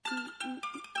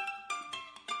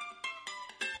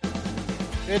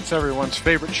It's everyone's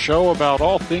favorite show about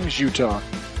all things Utah.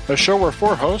 A show where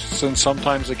four hosts and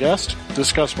sometimes a guest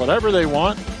discuss whatever they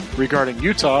want regarding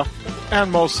Utah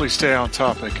and mostly stay on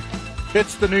topic.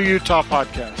 It's the New Utah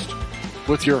Podcast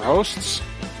with your hosts,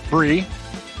 Bree,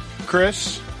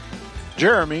 Chris,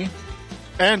 Jeremy,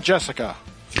 and Jessica.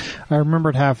 I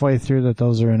remembered halfway through that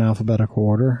those are in alphabetical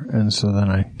order, and so then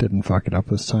I didn't fuck it up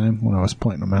this time when I was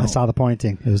pointing them out. I saw the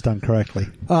pointing. It was done correctly.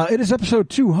 It is episode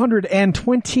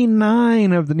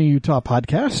 229 of the New Utah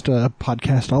Podcast, a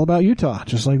podcast all about Utah,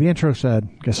 just like the intro said.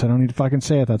 Guess I don't need to fucking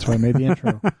say it. That's why I made the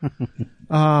intro.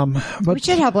 But we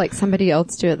should have like somebody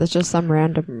else do it that's just some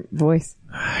random voice.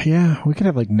 Yeah, we could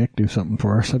have like Nick do something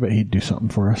for us. I bet he'd do something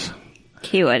for us.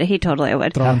 He would. He totally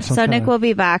would. So Nick will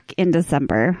be back in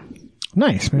December.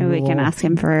 Nice. Maybe we can ask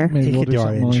him for... Maybe we'll do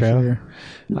our intro.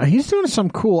 He's doing some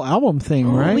cool album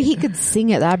thing, right? He could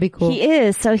sing it. That'd be cool. He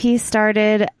is. So he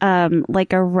started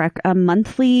like a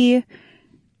monthly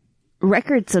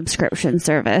record subscription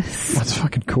service. That's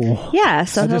fucking cool. Yeah.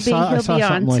 So he'll be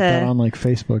on like that on like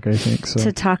Facebook, I think. So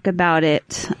to talk about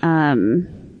it. That's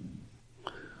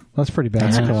pretty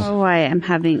bad. I don't know why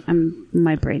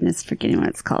my brain is forgetting what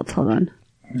it's called. Hold on.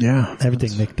 Yeah.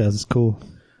 Everything Nick does is cool.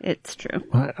 It's true.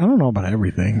 I don't know about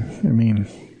everything. I mean,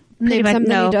 pretty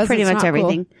much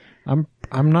everything. Cool.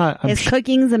 I'm not. His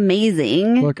cooking's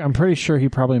amazing. Look, I'm pretty sure he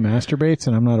probably masturbates,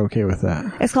 and I'm not okay with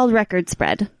that. It's called Record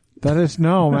Spread. That is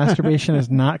masturbation is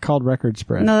not called Record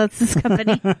Spread. No, that's this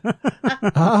company.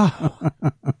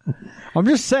 I'm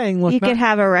just saying. Look, you could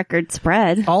have a record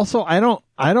spread. Also, I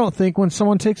don't think when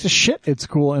someone takes a shit, it's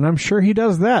cool, and I'm sure he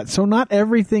does that. So not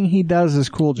everything he does is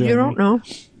cool, Jeremy. You don't know.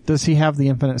 Does he have the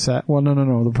infinite sad? Well,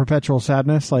 no. The perpetual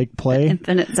sadness, like play.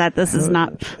 Infinite sad. This is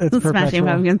not Smashing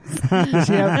Pumpkins.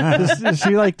 Is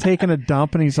he like taking a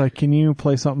dump and he's like, "Can you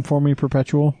play something for me,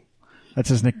 Perpetual?" That's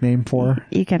his nickname for her.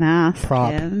 You can ask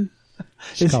Prop. him.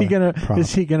 Is he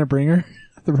gonna bring her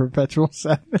the perpetual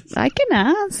sadness? I can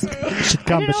ask. She'd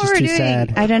come, but she's too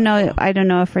sad. I don't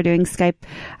know if we're doing Skype.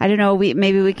 I don't know.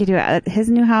 Maybe we could do it at his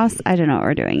new house. I don't know what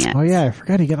we're doing yet. Oh yeah, I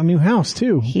forgot he got a new house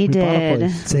too. He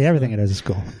did. See, everything it is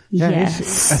cool. Yeah,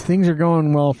 yes. Things are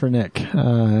going well for Nick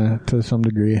to some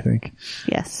degree, I think.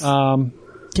 Yes.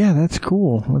 Yeah, that's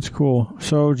cool. That's cool.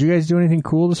 So, did you guys do anything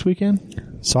cool this weekend?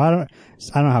 So I don't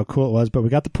know how cool it was, but we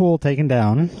got the pool taken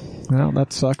down. Well,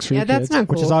 that sucks for you that's kids. not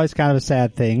cool. Which is always kind of a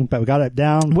sad thing, but we got it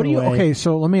down. Okay,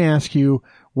 so let me ask you,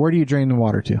 where do you drain the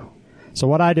water to? So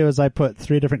what I do is I put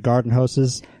 3 different garden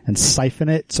hoses and siphon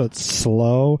it so it's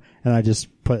slow, and I just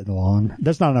put it in the lawn.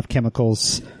 There's not enough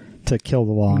chemicals to kill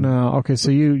the lawn. No, okay,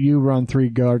 so you run 3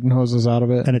 garden hoses out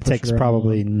of it. And it takes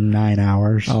probably 9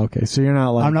 hours. Oh, okay, so you're not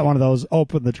like... I'm not one of those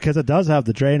because it does have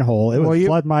the drain hole. It would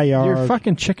flood my yard. Your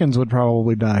fucking chickens would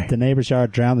probably die. The neighbor's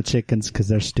yard drown the chickens because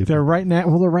they're stupid. They're right next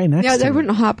to Yeah, they it.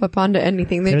 wouldn't hop up onto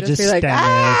anything. They'd just be like, stand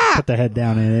there, put their head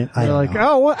down in it. They're like,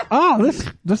 oh, what? Oh,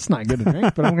 that's not good to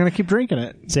drink, but I'm going to keep drinking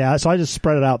it. So I just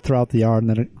spread it out throughout the yard, and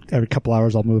then every couple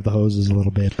hours I'll move the hoses a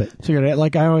little bit. But so you're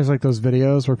like, I always like those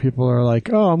videos where people are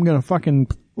like, oh, I'm going to fucking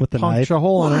with the punch knife, a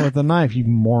hole in it with the knife, you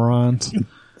morons.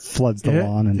 Floods the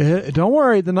lawn. And don't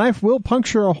worry, the knife will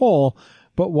puncture a hole,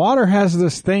 but water has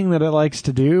this thing that it likes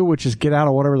to do, which is get out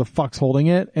of whatever the fuck's holding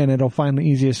it, and it'll find the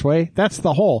easiest way. That's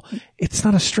the hole. It's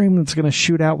not a stream that's going to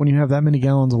shoot out when you have that many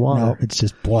gallons of water. No, it's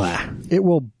just blah. It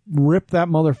will rip that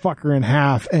motherfucker in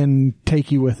half and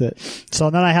take you with it. So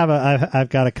then I've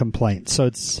got a complaint. So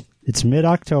it's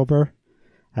mid-October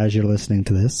as you're listening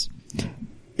to this.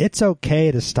 It's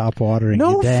okay to stop watering.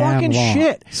 No fucking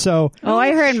shit. So,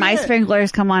 I heard my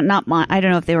sprinklers come on. Not mine. I don't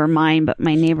know if they were mine, but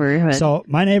my neighborhood. So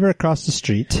my neighbor across the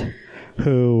street,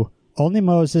 who only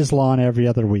mows his lawn every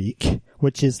other week,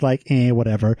 which is like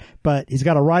whatever. But he's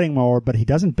got a riding mower, but he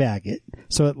doesn't bag it,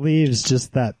 so it leaves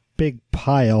just that big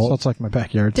pile. So it's like my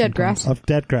backyard. Dead grass. Of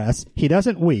dead grass. He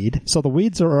doesn't weed, so the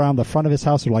weeds are around the front of his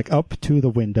house, are like up to the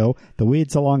window. The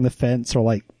weeds along the fence are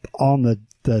like on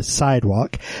the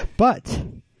sidewalk, but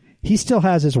he still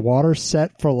has his water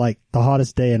set for like the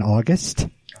hottest day in August.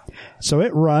 So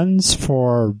it runs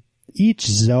for each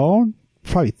zone,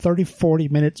 probably 30, 40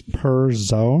 minutes per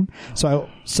zone. So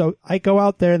I go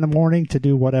out there in the morning to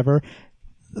do whatever.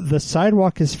 The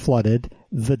sidewalk is flooded.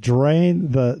 The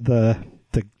drain, the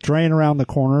drain around the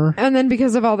corner. And then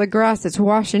because of all the grass, it's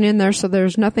washing in there, so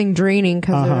there's nothing draining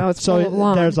because it's full of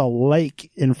lawn. There's a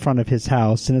lake in front of his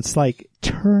house, and it's like,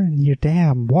 turn your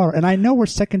damn water. And I know we're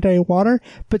secondary water,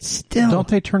 but still. Don't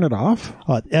they turn it off?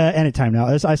 Anytime now.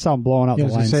 I saw them blowing out the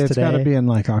lines today. It's got to be in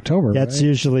like October. Yeah, it's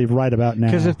usually right about now.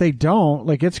 Because if they don't,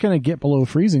 like, it's going to get below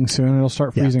freezing soon, and it'll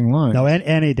start freezing lines. No,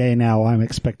 any day now, I'm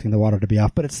expecting the water to be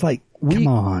off. But it's like, Come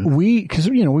on. Because,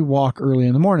 we walk early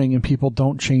in the morning and people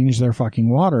don't change their fucking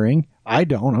watering. I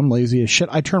don't. I'm lazy as shit.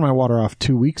 I turned my water off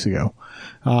 2 weeks ago.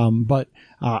 But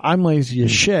I'm lazy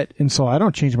as shit. And so I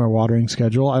don't change my watering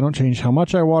schedule. I don't change how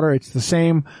much I water. It's the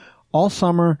same all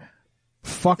summer.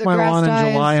 Fuck The my grass lawn in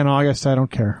dies. July and August. I don't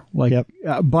care.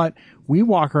 But we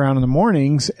walk around in the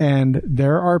mornings and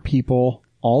there are people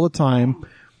all the time.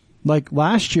 Like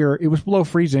last year, it was below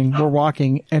freezing. We're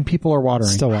walking and people are watering.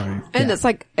 Still watering. And it's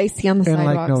like icy on the in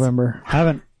sidewalks. like November.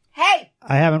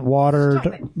 I haven't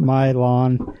watered my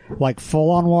lawn, like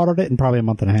full on watered it in probably a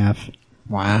month and a half.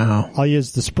 Wow. I'll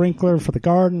use the sprinkler for the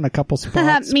garden, a couple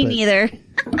spots. Me but neither.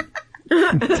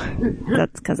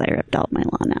 That's because I ripped all my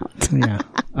lawn out.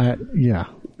 Yeah.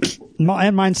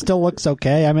 And mine still looks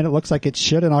okay. I mean, it looks like it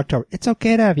should in October. It's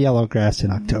okay to have yellow grass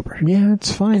in October. Yeah,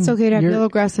 it's fine. It's okay to have yellow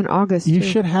grass in August, You too.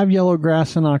 should have yellow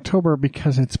grass in October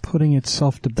because it's putting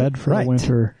itself to bed for Right. the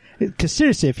winter. Because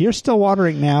seriously, if you're still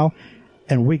watering now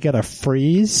and we get a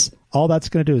freeze, all that's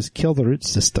going to do is kill the root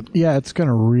system. Yeah, it's going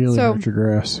to really So- hurt your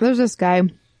grass. There's this guy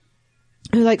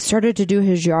who like started to do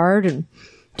his yard and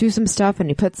do some stuff, and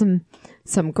he put some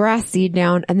grass seed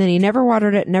down, and then he never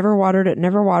watered it,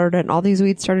 and all these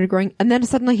weeds started growing, and then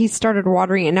suddenly he started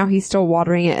watering it, and now he's still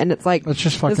watering it, and it's like It's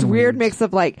just this fucking weird weeds. mix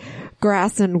of like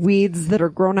grass and weeds that are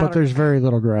grown out. But there's very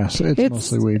little grass. It's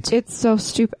mostly weeds. It's so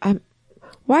stupid.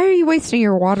 Why are you wasting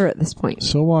your water at this point?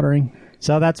 Still watering.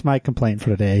 So that's my complaint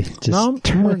for today. Just No, I'm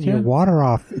turn with your you. water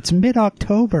off. It's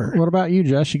mid-October. What about you,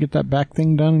 Jess? You get that back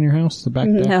thing done in your house? The back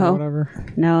deck No. or whatever?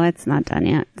 No, it's not done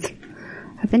yet.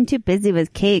 I've been too busy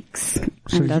with cakes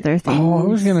and other things. Oh, I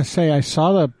was going to say, I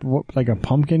saw like a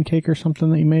pumpkin cake or something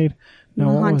that you made. No,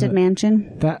 what was Haunted it?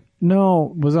 Mansion.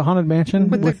 No, was it Haunted Mansion?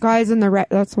 With the guys in the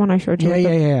that's the one I showed you.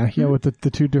 Yeah, with the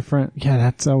two different,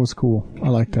 that was cool. I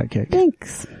like that cake.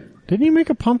 Thanks. Didn't you make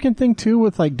a pumpkin thing too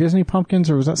with like Disney pumpkins,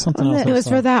 or was that something else? It was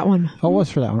for that one. Oh, it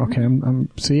was for that one.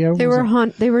 Okay, see,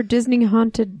 They were Disney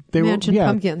haunted mansion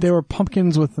pumpkins. They were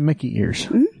pumpkins with the Mickey ears.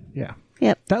 Mm-hmm. Yeah,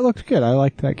 Yep. that looked good. I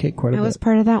liked that cake quite a It bit. was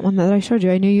part of that one that I showed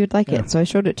you. I knew you'd like Yeah. it, so I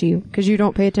showed it to you because you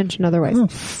don't pay attention I otherwise. don't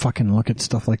fucking look at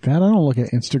stuff like that. I don't look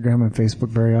at Instagram and Facebook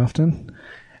very often.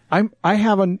 I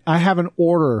have an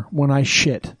order when I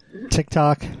shit.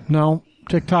 TikTok. No,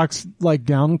 TikTok's like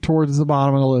down towards the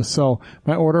bottom of the list. So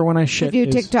my order when I shit If you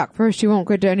is TikTok first, you won't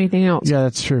go to anything else. Yeah,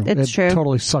 that's true. It's it true.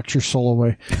 Totally sucks your soul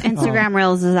away. Instagram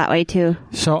Reels is that way too.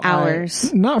 So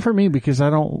Hours. not for me because I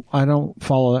don't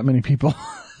follow that many people.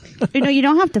 You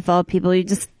don't have to follow people. You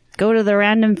just go to the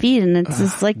random feed and it's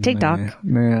just like TikTok.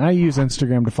 Nah, I use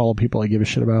Instagram to follow people I give a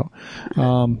shit about.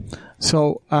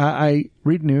 So I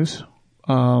read news,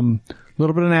 a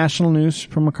little bit of national news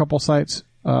from a couple sites.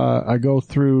 I go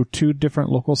through 2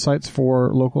 different local sites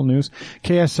for local news.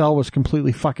 KSL was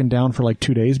completely fucking down for like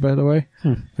 2 days, by the way.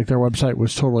 Like their website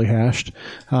was totally hashed.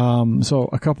 So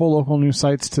a couple local news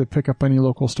sites to pick up any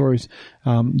local stories.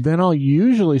 Then I'll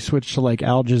usually switch to like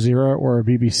Al Jazeera or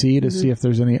BBC to see if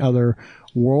there's any other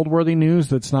world-worthy news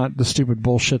that's not the stupid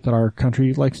bullshit that our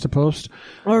country likes to post.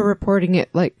 Or reporting it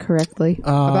like correctly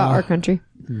about our country.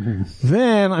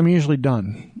 Then I'm usually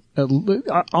done.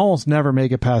 I almost never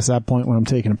make it past that point when I'm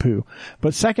taking a poo.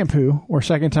 But second poo, or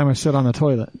second time I sit on the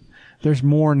toilet, there's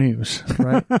more news,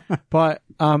 right? But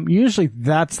usually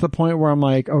that's the point where I'm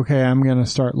like, okay, I'm going to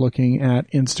start looking at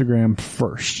Instagram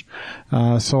first.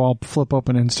 So I'll flip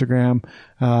open Instagram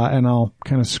and I'll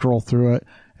kind of scroll through it.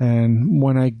 And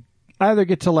when I either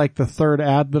get to like the third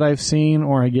ad that I've seen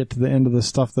or I get to the end of the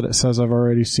stuff that it says I've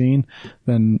already seen,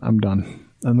 then I'm done.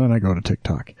 And then I go to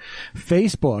TikTok.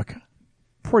 Facebook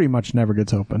pretty much never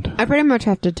gets opened. I pretty much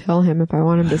have to tell him if I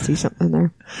want him to see something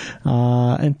there.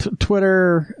 And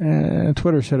Twitter's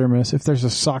hit or miss. If there's a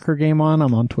soccer game on,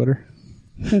 I'm on Twitter.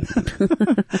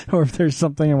 Or if there's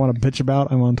something I want to bitch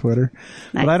about, I'm on Twitter.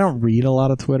 Nice. But I don't read a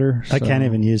lot of Twitter. I so- can't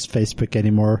even use Facebook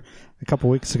anymore. A couple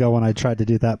weeks ago when I tried to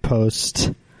do that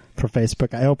post for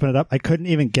Facebook, I opened it up. I couldn't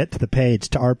even get to the page,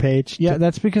 to our page. Yeah,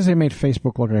 that's because they made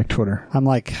Facebook look like Twitter. I'm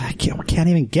like, we can't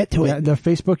even get to Yeah, it. the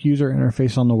Facebook user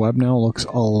interface on the web now looks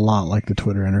a lot like the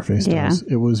Twitter interface Yeah. does.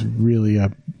 It was really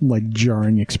a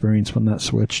jarring experience when that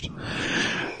switched.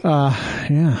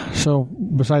 Yeah. So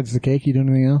besides the cake, you do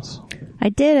anything else? I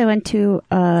did. I went to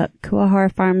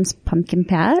Kuahara Farms Pumpkin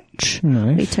Patch.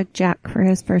 Nice. We took Jack for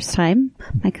his first time.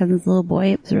 My cousin's little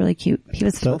boy. It was really cute. He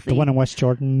was The filthy. one in West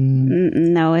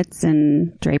Jordan, No, it's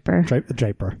in Draper.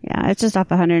 Draper. Yeah, it's just off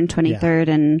 123rd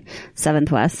and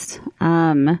 7th West.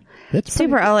 It's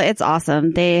Super. It's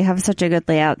awesome. They have such a good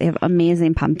layout. They have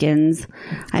amazing pumpkins.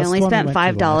 I That's only the one we spent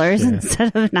went to $5 last year.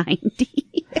 instead of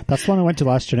 $90 That's the one I went to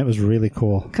last year, and it was really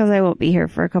cool. because I won't be here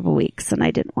for a couple weeks, and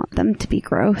I didn't want them to be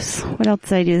gross. What else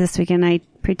did I do this weekend? I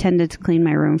pretended to clean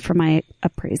my room for my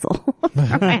appraisal.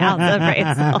 For my house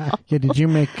appraisal. Yeah, did you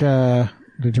make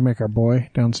our boy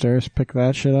downstairs pick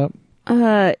that shit up?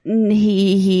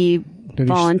 He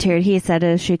volunteered. He said,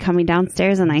 "Is she coming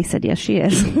downstairs?" And I said, "Yes, she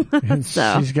is."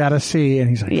 So she's got to see, and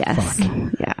he's like, yes,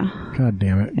 "Fuck, yeah." God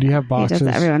damn it! Do you have boxes? He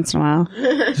does that every once in a while.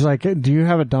 She's like, "Do you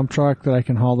have a dump truck that I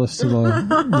can haul this to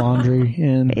the laundry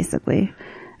in?" Basically,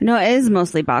 no, it is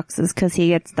mostly boxes because he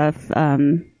gets stuff.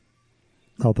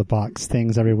 All the box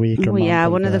things every week. Or Well, yeah,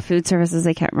 monthly, one of the food services,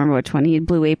 I can't remember which one. He had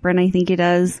Blue Apron, I think he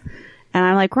does. And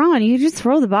I'm like, Ron, you just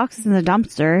throw the boxes in the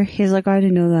dumpster. He's like, oh, I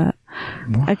didn't know that.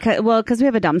 Because we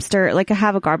have a dumpster, like I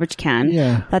have a garbage can.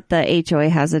 Yeah. But the HOA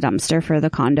has a dumpster for the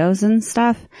condos and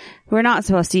stuff. We're not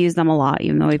supposed to use them a lot,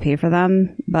 even though we pay for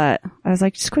them. But I was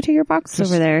like, just go take your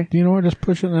boxes over there. Do you know what? Just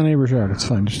push it in the neighbor's yard. It's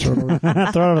fine. Just throw it over.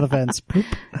 Throw it over the fence. Boop.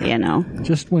 You know.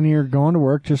 Just when you're going to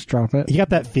work, just drop it. You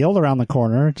got that field around the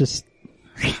corner. Just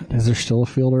Is there still a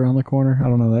field around the corner? I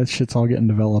don't know. That shit's all getting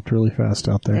developed really fast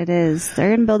out there. It is. They're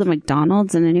going to build a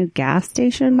McDonald's and a new gas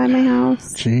station by my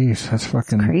house. Jeez, that's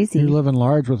fucking crazy. You're living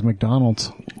large with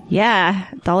McDonald's. Yeah.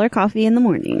 $1 coffee in the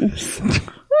mornings.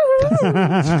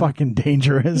 It's fucking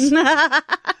dangerous. Yeah.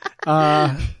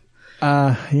 I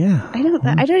don't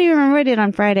even remember what I did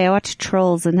on Friday. I watched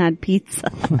Trolls and had pizza.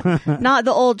 Not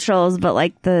the old Trolls, but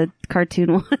like the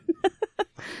cartoon one.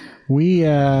 We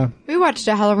watched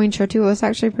a Halloween show too. It was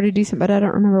actually pretty decent, but I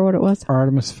don't remember what it was.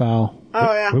 Artemis Fowl.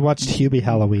 Oh yeah. we watched Hubie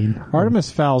Halloween. Artemis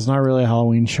Fowl's not really a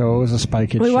Halloween show. It was a Spy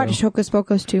Kids We show. watched Hocus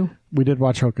Pocus too. We did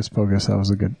watch Hocus Pocus. That was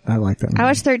a good. I like that movie. I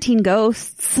watched 13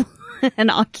 Ghosts and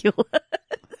Oculus.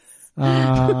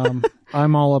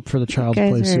 I'm all up for the Child's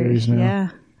Play series now. Yeah.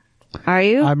 Are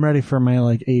you? I'm ready for my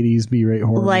 80s B-rate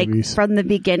horror like movies. from the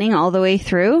beginning all the way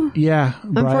through? Yeah.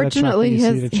 Unfortunately,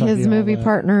 his movie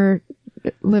partner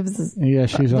lives. Yeah,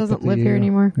 she's doesn't live here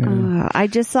anymore. Yeah. I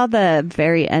just saw the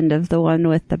very end of the one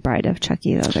with the Bride of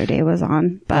Chucky the other day was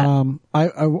on. But I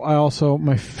also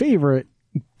my favorite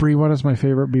Brie. What is my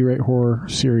favorite B-rate horror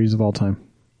series of all time?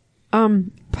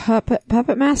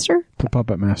 Puppet Master? The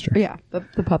Puppet Master. Yeah, the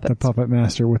puppets. The Puppet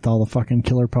Master with all the fucking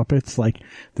killer puppets. Like,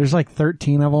 there's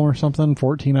 13 of them or something,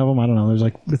 14 of them. I don't know.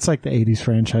 It's like the 80s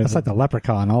franchise. That's like the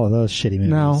Leprechaun, all of those shitty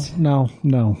movies.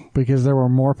 No, because there were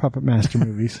more Puppet Master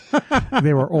movies.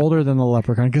 They were older than the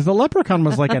Leprechaun, because the Leprechaun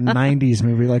was like a 90s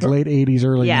movie, like late 80s,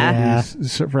 early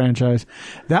 90s franchise.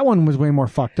 That one was way more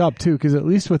fucked up too, because at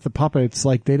least with the puppets,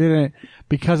 like they didn't,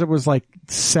 because it was like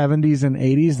 70s and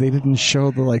 80s, they didn't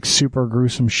show the super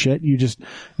gruesome shit. You just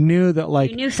knew that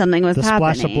you knew something was the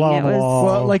happening. splash of blood It was,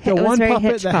 well, like the one puppet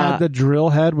Hitchcock. that had the drill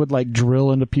head would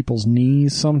drill into people's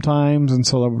knees sometimes, and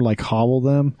so that would hobble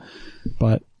them.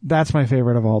 But that's my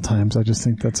favorite of all times. I just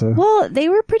think that's Well, they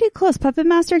were pretty close. Puppet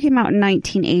Master came out in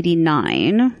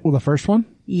 1989. the first one.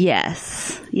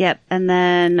 Yes. Yep. And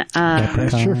then I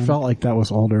sure felt like that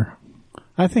was older.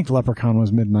 I think Leprechaun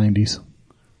was mid 90s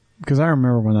because I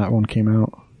remember when that one came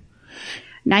out.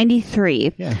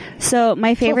 93. Yeah. So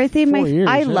my favorite thing, 4 years,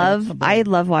 I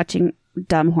love watching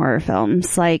dumb horror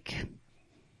films.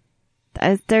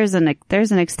 There's an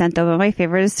extent of it. My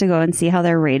favorite is to go and see how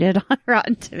they're rated on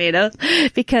Rotten Tomatoes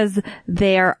because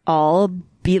they are all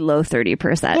below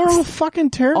 30%. They're all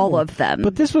fucking terrible. All of them.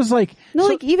 But this was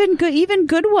even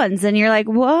good ones, and you're like,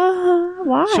 whoa,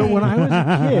 why? So when I was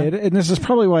a kid, and this is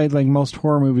probably why most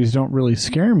horror movies don't really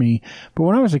scare me, but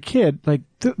when I was a kid,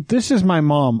 this is my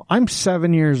mom. I'm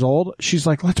 7 years old. She's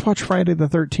like, let's watch Friday the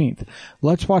 13th.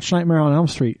 Let's watch Nightmare on Elm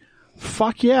Street.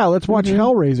 Fuck yeah, let's watch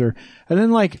Hellraiser. And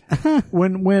then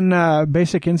when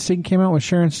Basic Instinct came out with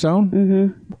Sharon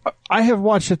Stone, I have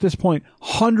watched at this point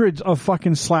hundreds of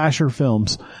fucking slasher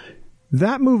films.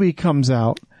 That movie comes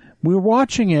out. We're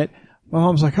watching it. My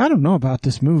mom's like, I don't know about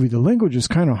this movie. The language is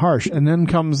kind of harsh. And then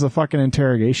comes the fucking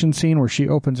interrogation scene where she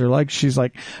opens her legs. She's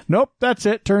like, nope, that's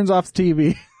it. Turns off the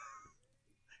TV.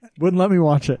 Wouldn't let me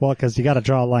watch it. Well, because you got to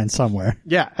draw a line somewhere.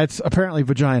 Yeah, it's apparently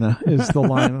vagina is the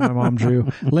line that my mom drew.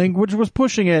 Language was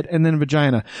pushing it, and then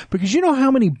vagina. Because you know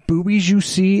how many boobies you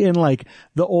see in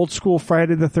the old school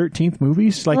Friday the 13th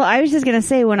movies? Well, I was just gonna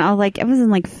say when I was in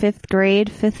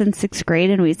 5th and 6th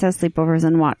grade, and we used to have sleepovers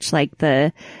and watch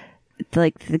the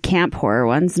camp horror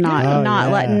ones,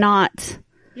 not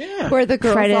where the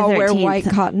girls Friday the all wear 13th. white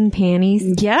cotton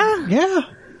panties.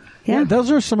 Yeah, those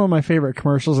are some of my favorite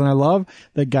commercials, and I love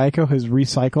that Geico has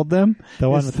recycled them. The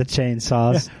one with the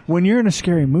chainsaws. Yeah, when you're in a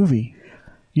scary movie,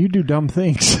 you do dumb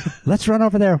things. Let's run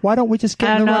over there. Why don't we just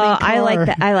get in the running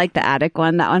car? I like the attic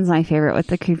one. That one's my favorite with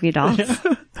the creepy dolls.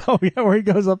 Oh yeah, where he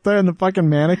goes up there and the fucking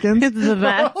mannequins. It's the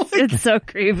best. It's so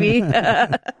creepy.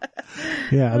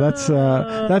 Yeah, that's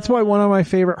why one of my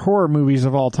favorite horror movies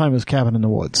of all time is Cabin in the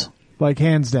Woods. Like,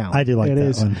 hands down. I do like it that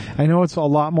is. one. I know it's a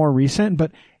lot more recent,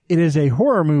 but it is a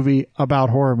horror movie about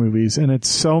horror movies, and it's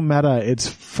so meta. It's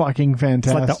fucking It's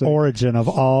fantastic. like the origin of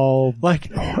all. Like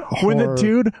when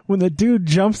the dude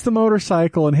jumps the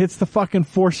motorcycle and hits the fucking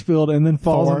force field and then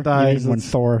falls Thor, and dies. when It's-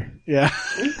 Thor, yeah.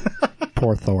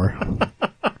 poor Thor.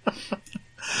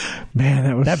 Man,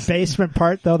 that was That basement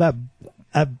part though, that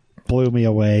blew me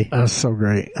away. that was so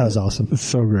great. That was awesome. It's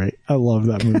so great. I love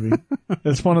that movie.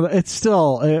 It's one of the. It's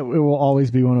still. It will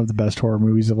always be one of the best horror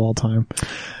movies of all time.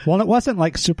 Well, it wasn't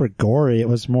like super gory. It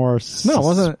was more No, it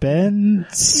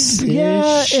wasn't. suspense.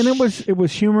 Yeah, and it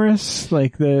was humorous.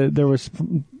 Like there was.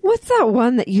 What's that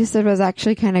one that you said was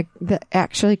actually kind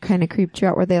of creeped you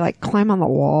out, where they like climb on the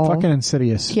wall? Fucking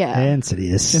Insidious. Yeah.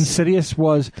 Insidious. Insidious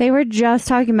was. They were just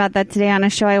talking about that today on a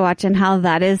show I watch, and how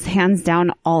that is hands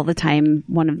down all the time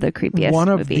one of the creepiest One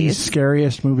of movies. the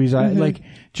scariest movies I like.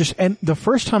 Just and the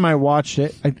first time I watched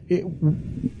it,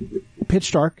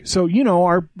 pitch dark. So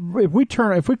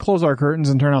if we close our curtains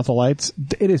and turn out the lights,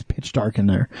 it is pitch dark in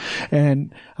there,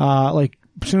 and like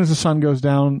as soon as the sun goes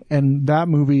down, and that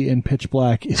movie in pitch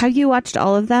black is Have you watched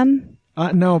all of them?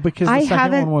 no, because the I second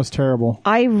haven't- one was terrible.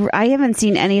 I haven't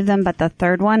seen any of them but the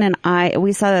third one, and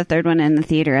we saw the third one in the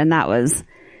theater, and that was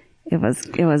it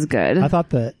was good. I thought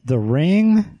the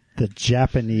Ring, the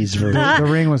Japanese version.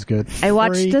 The Ring was good. I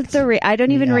watched freaked the Ring. I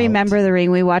don't even me out. remember the Ring.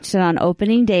 We watched it on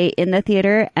opening day in the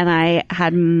theater, and I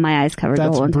had my eyes covered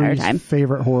That's the whole entire Bree's time.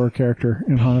 favorite horror character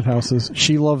in haunted houses.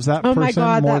 She loves that Oh person my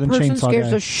god, more that than person Chainsaw scares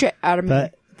Guy. the shit out of me.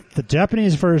 The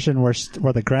Japanese version where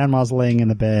the grandma's laying in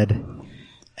the bed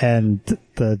and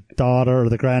the daughter or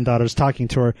the granddaughter's talking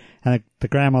to her, and the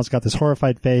grandma's got this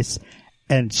horrified face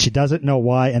and she doesn't know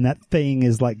why, and that thing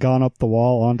is like gone up the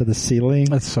wall onto the ceiling.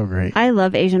 That's so great. I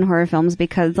love Asian horror films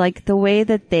because, like, the way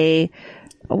that they,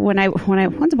 when I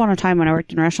once upon a time when I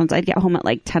worked in restaurants, I'd get home at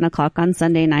like 10 o'clock on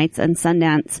Sunday nights, and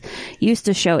Sundance used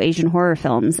to show Asian horror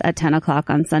films at 10 o'clock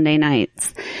on Sunday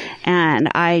nights. And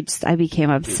I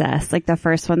became obsessed. Like, the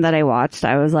first one that I watched,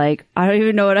 I was like, I don't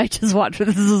even know what I just watched, but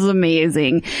this is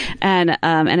amazing. And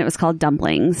it was called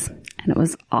Dumplings, and it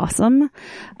was awesome.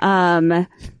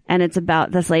 And it's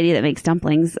about this lady that makes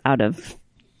dumplings out of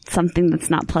something that's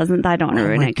not pleasant. I don't want to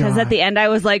ruin my it, because God. at the end I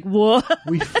was like, whoa.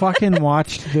 We fucking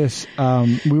watched this.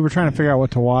 We were trying to figure out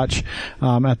what to watch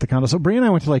at the condo. So Brie and I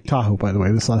went to Lake Tahoe, by the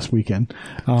way, this last weekend.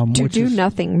 To which do is-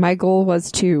 nothing. My goal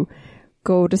was to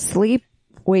go to sleep,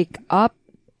 wake up,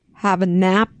 have a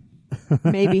nap,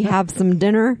 maybe have some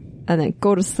dinner, and then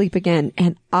go to sleep again.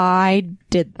 And I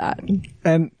did that.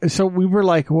 And so we were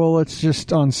like, well, let's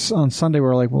just on Sunday, we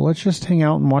were like, well, let's just hang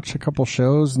out and watch a couple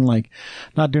shows and like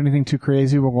not do anything too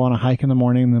crazy. We'll go on a hike in the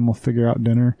morning and then we'll figure out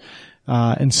dinner.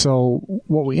 And so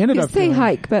what we ended You up say doing,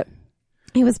 hike, but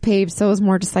it was paved, so it was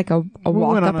more just like a we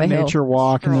walk went up on a a hill. nature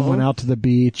walk and then went out to the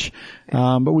beach.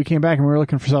 But we came back and we were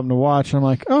looking for something to watch. And I'm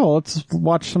like, oh, let's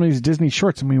watch some of these Disney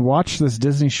shorts. And we watched this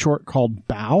Disney short called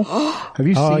Bow. Have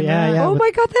you Oh, seen yeah, that? yeah. Oh my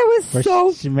god, that was Where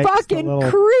so she makes the fucking little-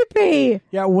 creepy.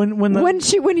 Yeah, when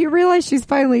When you realize she's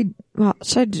finally, well,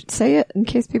 should I say it in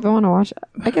case people want to watch it?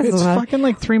 I guess it's it's not. fucking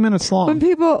like 3 minutes long.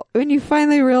 When you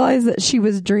finally realize that she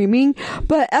was dreaming,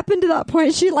 but up until that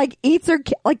point, she like eats her,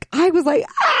 like, I was like,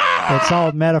 ah! It's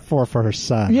all metaphor for her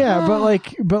son. Yeah, but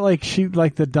like she,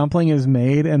 like the dumpling is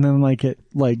made and then like it,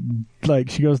 like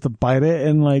she goes to bite it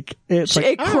and like it's like,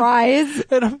 It cries.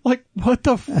 and I'm like, what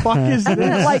the fuck is And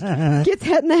then it this? like gets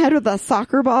hit in the head with a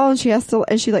soccer ball, and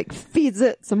she like feeds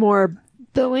it some more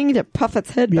filling to puff its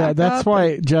head Yeah, back that's up.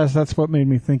 why, Jess, that's what made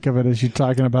me think of it as you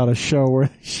talking about a show where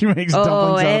she makes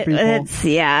dumplings out of people. It's,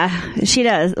 yeah, she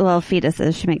does. Well,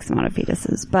 fetuses. She makes them out of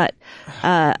fetuses. But,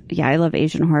 yeah, I love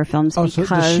Asian horror films Oh, so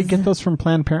because does she get those from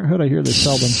Planned Parenthood? I hear they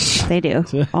sell them. they do.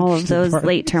 All of those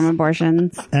late-term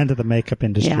abortions. And to the makeup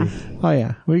industry. Yeah. Oh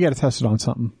yeah, we got to test it on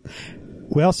something.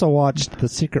 We also watched The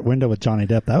Secret Window with Johnny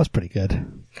Depp. That was pretty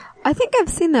good. I think I've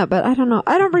seen that, but I don't know.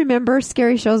 I don't remember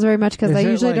scary shows very much because Is I it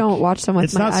usually like- don't watch them with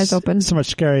It's my not eyes open. so much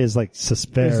scary as like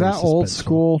suspense. Is that old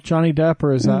school Johnny Depp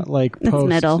or is that like It's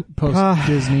middle. post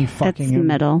Disney It's fucking him?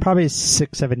 middle. Probably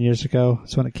 6-7 years ago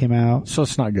is when it came out. So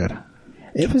it's not good.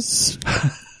 It was.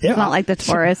 It's not like the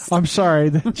tourist. I'm sorry,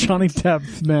 the Johnny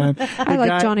Depp man. I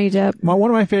like Johnny Depp.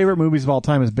 One of my favorite movies of all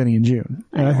time is Benny and June,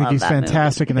 and I think love he's that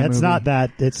fantastic in that It's movie. not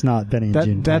that. It's not Benny and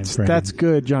June. That's timeframe.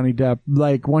 good, Johnny Depp.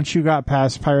 Like once you got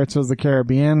past Pirates of the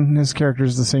Caribbean, his character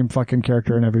is the same fucking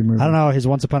character in every movie. I don't know. His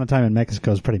Once Upon a Time in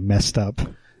Mexico is pretty messed up.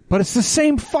 but it's the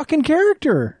same fucking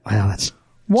character. Well, that's.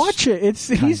 Watch it.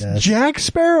 He's Kinda. Jack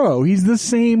Sparrow. He's the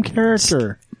same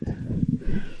character.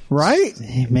 Right?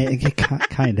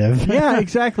 Kind of. Yeah,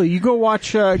 exactly. You don't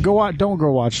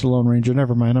go watch The Lone Ranger.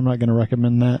 Never mind. I'm not going to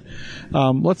recommend that.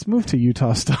 Let's move to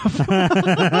Utah stuff.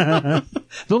 The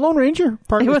Lone Ranger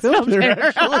part was filmed there,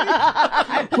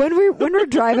 actually. When we're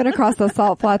driving across the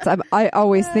salt flats, I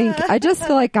always think, I just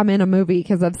feel like I'm in a movie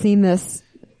because I've seen this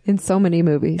in so many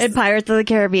movies. In Pirates of the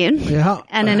Caribbean. Yeah.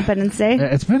 And Independence Day.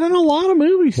 It's been in a lot of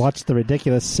movies. Watch The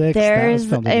Ridiculous Six. There's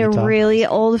that was filmed in a Utah. really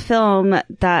old film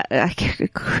that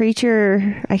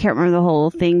Creature, I can't remember the whole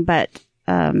thing, but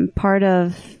part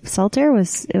of Saltaire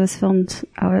was filmed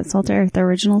out at Saltaire, the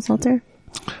original Saltaire.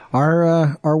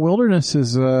 Our wilderness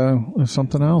is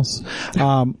something else.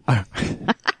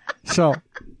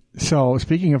 So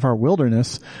speaking of our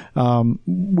wilderness,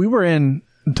 we were in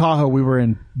Tahoe. We were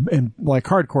in like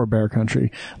hardcore bear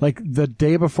country. Like the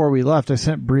day before we left, I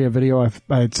sent Brie a video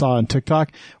I saw on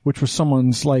TikTok, which was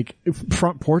someone's like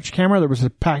front porch camera. There was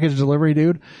a package delivery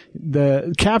dude.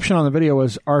 The caption on the video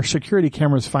was, "Our security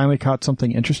cameras finally caught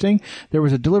something interesting." There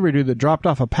was a delivery dude that dropped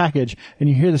off a package, and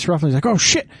you hear this ruffle. He's like, "Oh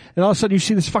shit!" And all of a sudden, you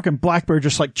see this fucking black bear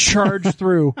just like charge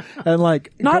through and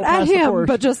like Not go at past the him, porch,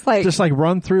 but just like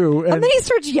run through. and then he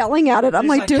starts yelling at it. I'm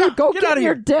like, like, dude, go get get out in of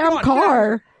your here. damn Come on,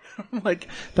 car. like,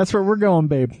 that's where we're going,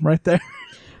 babe, right there.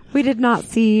 We did not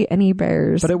see any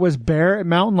bears. But it was bear and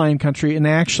mountain lion country, and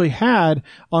they actually had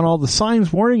on all the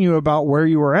signs warning you about where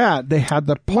you were at. They had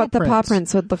the paw What the paw prints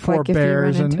prints would look for like if you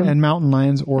bears ran into them. and mountain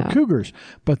lions or cougars.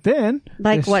 But then,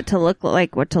 Like what to look for.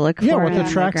 what the on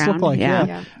tracks look ground. like.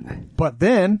 Yeah. But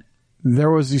then there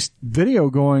was this video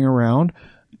going around,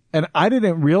 and I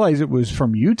didn't realize it was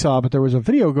from Utah, but there was a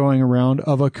video going around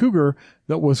of a cougar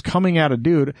that was coming at a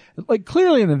dude. Like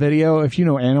clearly in the video, if you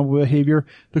know animal behavior,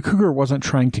 the cougar wasn't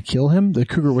trying to kill him. The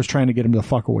cougar was trying to get him to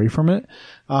fuck away from it.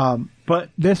 But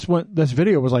this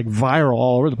video was like viral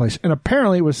all over the place. And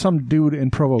apparently it was some dude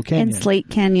in Provo Canyon. In Slate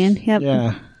Canyon. Yep.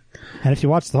 Yeah. And if you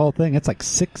watch the whole thing, it's like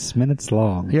 6 minutes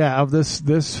long. Yeah, of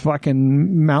this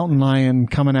fucking mountain lion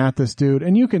coming at this dude.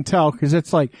 And you can tell because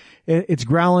it's like, it's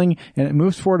growling and it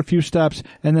moves forward a few steps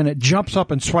and then it jumps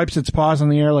up and swipes its paws in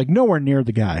the air like nowhere near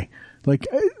the guy. Like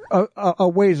a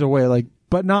ways away, like,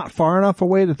 but not far enough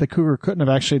away that the cougar couldn't have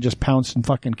actually just pounced and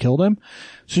fucking killed him.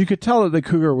 So you could tell that the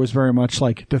cougar was very much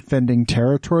like defending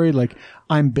territory, like,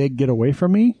 I'm big, get away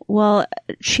from me. Well,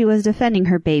 she was defending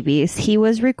her babies. He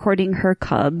was recording her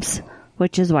cubs,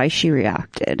 which is why she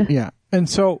reacted. Yeah. And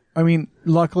so, I mean,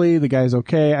 luckily the guy's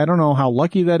okay. I don't know how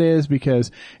lucky that is because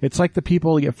it's like the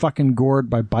people that get fucking gored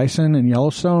by bison in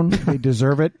Yellowstone. They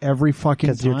deserve it every fucking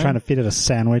time. Because you're trying to feed it a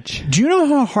sandwich. Do you know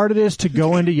how hard it is to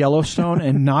go into Yellowstone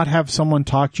and not have someone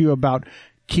talk to you about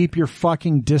keep your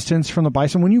fucking distance from the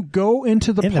bison? When you go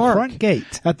into the In the park, front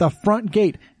gate. at the front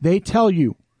gate, they tell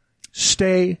you,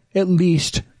 stay at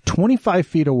least 25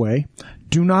 feet away.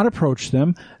 Do not approach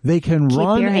them. They can Keep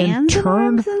run your and hands and turn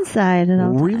arms inside at all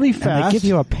really times. And they fast. give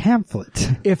you a pamphlet.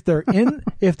 If they're in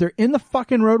the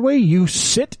fucking roadway, you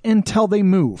sit until they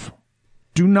move.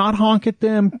 Do not honk at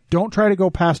them. Don't try to go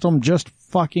past them. Just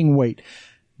fucking wait.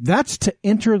 That's to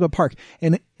enter the park.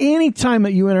 And any time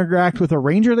that you interact with a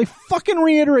ranger, they fucking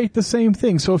reiterate the same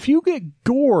thing. So if you get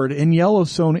gored in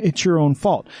Yellowstone, it's your own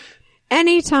fault.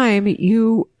 Anytime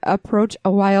you approach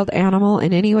a wild animal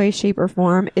in any way, shape, or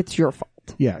form, it's your fault.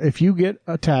 Yeah, if you get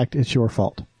attacked, it's your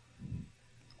fault.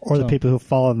 Or the people who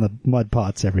fall in the mud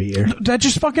pots every year. That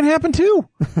just fucking happened too.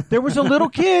 There was a little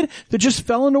kid that just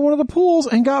fell into one of the pools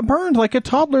and got burned, like a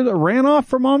toddler that ran off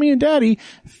from mommy and daddy,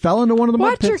 fell into one of the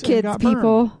mud Watch your pits and kids, got burned.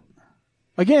 people.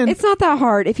 Again, It's not that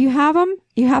hard. If you have them,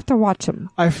 you have to watch them.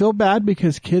 I feel bad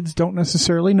because kids don't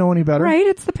necessarily know any better. Right?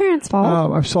 It's the parents'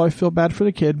 fault. So I feel bad for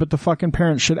the kid, but the fucking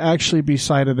parents should actually be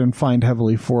cited and fined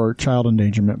heavily for child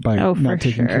endangerment by Oh, for not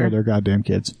taking care sure. of their goddamn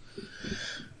kids.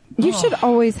 You should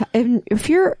always, if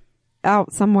you're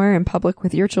out somewhere in public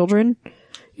with your children,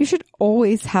 you should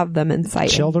always have them in sight.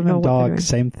 Children know and what they're dogs,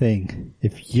 doing. same thing.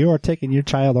 If you are taking your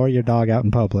child or your dog out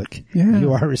in public, Yeah.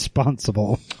 you are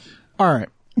responsible. All right.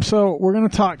 So we're going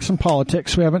to talk some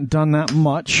politics. We haven't done that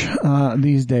much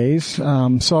these days.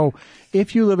 So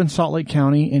if you live in Salt Lake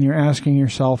County and you're asking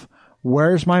yourself,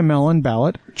 where's my mail-in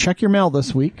ballot? Check your mail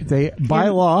this week. They, by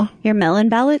law... Your melon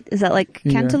ballot? Is that like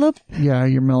cantaloupe? Yeah,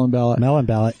 your mail-in ballot. Melon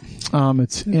ballot.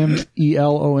 It's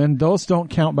MELON. Those don't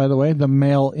count, by the way. The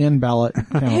mail-in ballot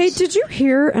counts. Hey, did you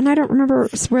hear, and I don't remember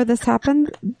where this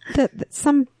happened, that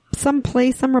some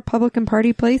place, some Republican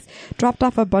Party place, dropped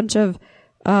off a bunch of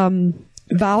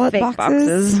ballot Fake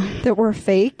boxes boxes. that were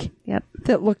fake, Yep.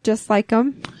 that looked just like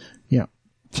them? Yeah.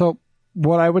 So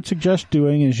what I would suggest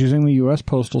doing is using the U.S.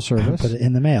 Postal Service. Put it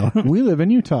in the mail. We live in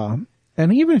Utah.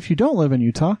 And even if you don't live in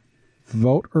Utah,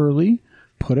 vote early.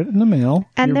 put it in the mail.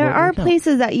 And your there vote will are count.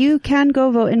 places that you can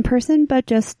go vote in person, but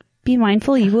just be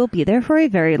mindful you will be there for a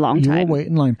very long You time. will wait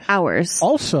in line. Hours.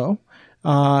 Also,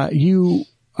 when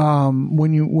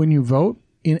you vote,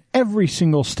 in every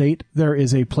single state, there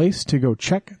is a place to go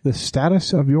check the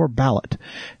status of your ballot.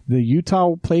 The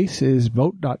Utah place is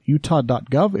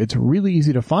vote.utah.gov. It's really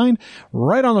easy to find.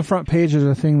 Right on the front page is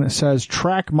a thing that says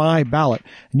track my ballot.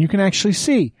 And you can actually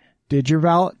see, did your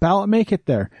ballot make it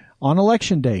there? On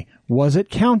election day, was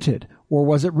it counted? Or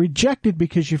was it rejected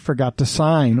because you forgot to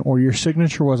sign or your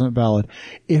signature wasn't valid?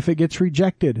 If it gets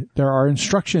rejected, there are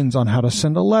instructions on how to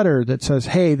send a letter that says,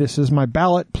 hey, this is my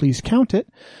ballot, please count it.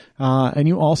 And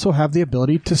you also have the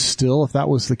ability to still, if that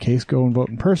was the case, go and vote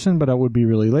in person, but it would be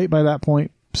really late by that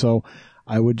point. So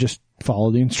I would just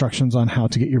follow the instructions on how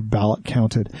to get your ballot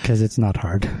counted. Because it's not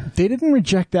hard. They didn't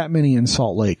reject that many in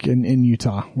Salt Lake in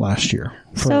Utah last year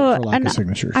for lack of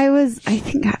signatures. I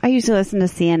think I used to listen to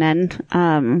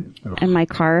CNN in my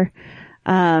car.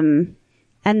 And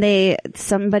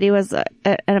somebody was,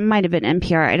 it might have been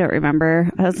NPR, I don't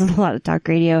remember. It was a lot of talk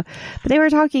radio. But they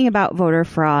were talking about voter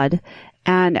fraud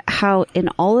and how in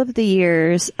all of the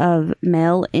years of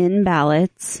mail-in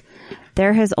ballots,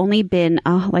 there has only been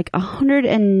like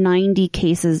 190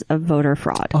 cases of voter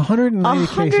fraud. 190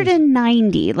 cases.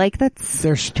 190. Like that's...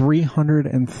 There's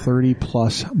 330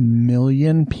 plus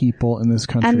million people in this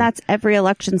country. And that's every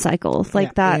election cycle.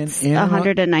 Like that's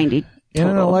 190 total. In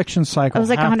an election cycle. It was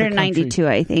like 192,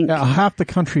 I think. Yeah, half the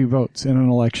country votes in an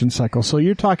election cycle. So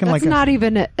you're talking That's like not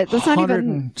even a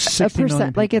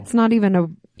percent. Like it's not even a,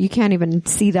 you can't even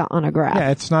see that on a graph.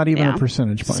 Yeah, it's not even a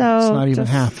percentage point. So it's not even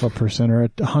half a percent or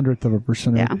 100th of a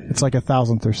percent. Yeah. It's like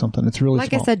 1,000th or something. It's really like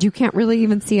small. I said, you can't really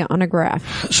even see it on a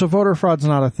graph. So voter fraud's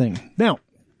not a thing. Now,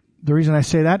 the reason I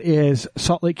say that is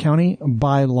Salt Lake County,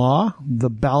 by law, the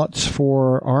ballots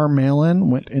for our mail-in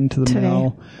went into the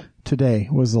mail. Today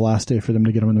was the last day for them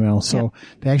to get them in the mail. So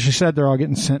they actually said they're all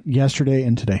getting sent yesterday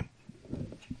and today.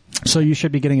 So you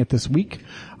should be getting it this week.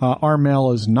 Our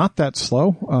mail is not that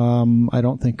slow. I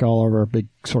don't think all of our big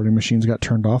sorting machines got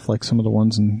turned off like some of the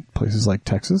ones in places like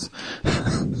Texas.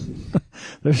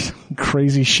 There's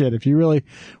crazy shit. If you really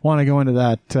want to go into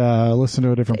that, listen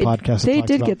to a different podcast. They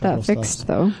did get that fixed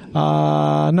though.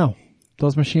 No.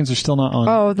 Those machines are still not on.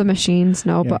 Oh, the machines,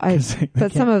 no, Yeah, but they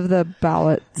some of the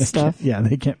ballot stuff.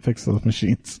 They can't fix those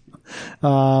machines.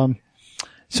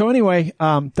 So anyway,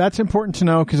 that's important to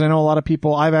know because I know a lot of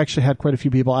people, I've actually had quite a few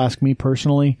people ask me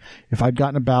personally if I'd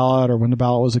gotten a ballot or when the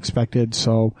ballot was expected.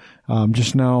 So,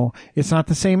 just know it's not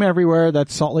the same everywhere.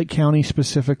 That's Salt Lake County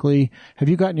specifically. Have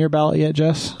you gotten your ballot yet,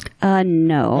 Jess?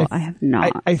 No, I have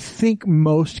not. I think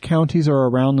most counties are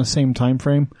around the same time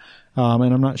frame.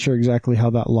 And I'm not sure exactly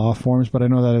how that law forms, but I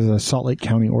know that is a Salt Lake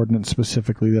County ordinance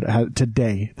specifically that it had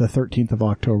today, the 13th of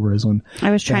October is when. I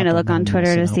was trying to look on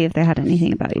Twitter to see if they had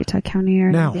anything about Utah County or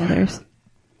any of the others.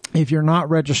 If you're not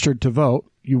registered to vote,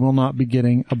 you will not be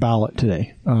getting a ballot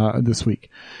today, this week.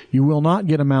 You will not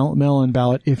get a mail-in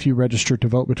ballot if you register to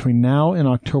vote between now and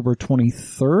October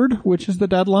 23rd, which is the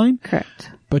deadline.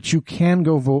 Correct. But you can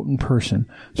go vote in person.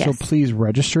 Yes. So please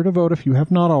register to vote if you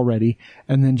have not already,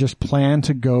 and then just plan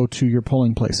to go to your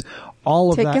polling place.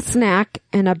 Take a snack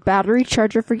and a battery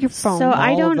charger for your phone. So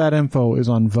all of that info is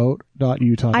on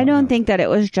vote.utah.gov. I don't think that it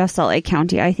was just Salt Lake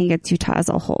County. I think it's Utah as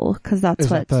a whole because that's Is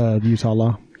that the Utah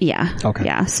law? Yeah. Okay.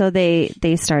 Yeah. So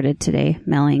they started today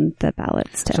mailing the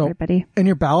ballots to everybody. And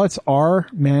your ballots are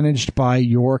managed by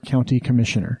your county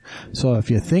commissioner. So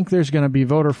if you think there's going to be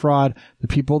voter fraud, the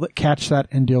people that catch that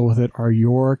and deal with it are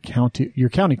your county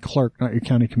clerk, not your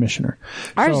county commissioner.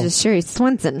 Ours is Sherry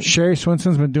Swinson. Sherry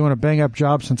Swinson's been doing a bang up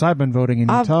job since I've been voting in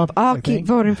Utah. I'll keep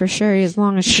voting for Sherry as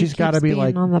long as she's got to be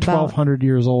like 1,200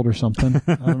 years old or something.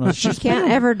 I don't know. She can't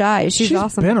ever die. She's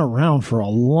awesome. Been around for a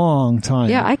long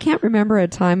time. Yeah, I can't remember a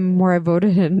time where I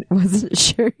voted and it wasn't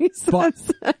Sherry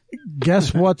Swenson. But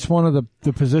guess what's one of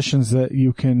the positions that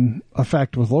you can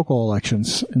affect with local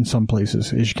elections in some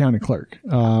places is your county clerk.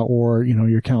 Or,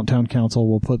 your town council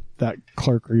will put that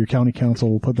clerk, or your county council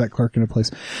will put that clerk into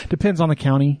place. Depends on the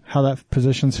county, how that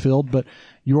position's filled, but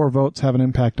your votes have an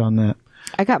impact on that.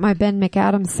 I got my Ben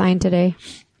McAdams signed today.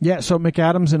 Yeah, so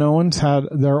McAdams and Owens had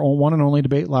their one and only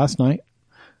debate last night.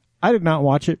 I did not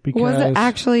watch it because... Was it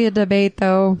actually a debate,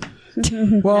 though?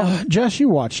 Well, Jess, you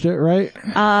watched it, right?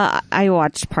 I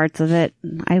watched parts of it.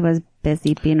 I was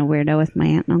busy being a weirdo with my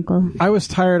aunt and uncle. I was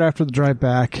tired after the drive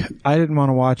back. I didn't want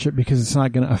to watch it because it's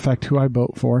not going to affect who I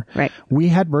vote for. Right. We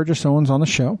had Burgess Owens on the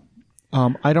show.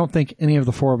 I don't think any of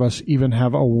the four of us even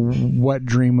have a wet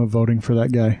dream of voting for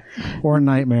that guy. Or a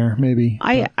nightmare, maybe.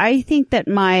 I think that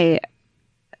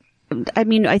I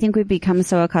mean, I think we've become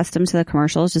so accustomed to the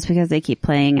commercials just because they keep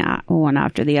playing one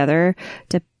after the other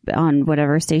on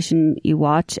whatever station you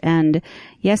watch. And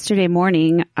yesterday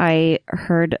morning, I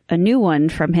heard a new one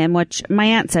from him, which my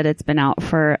aunt said it's been out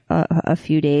for a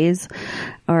few days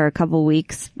or a couple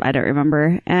weeks. I don't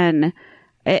remember. And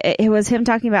it was him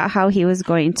talking about how he was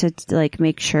going to like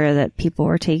make sure that people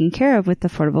were taken care of with the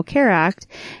Affordable Care Act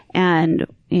and,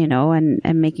 you know,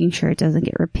 and making sure it doesn't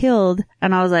get repealed.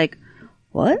 And I was like,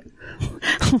 what?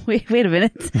 wait a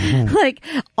minute. Mm-hmm. Like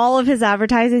all of his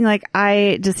advertising, like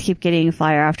I just keep getting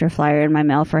flyer after flyer in my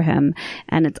mail for him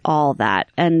and it's all that.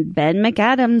 And Ben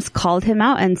McAdams called him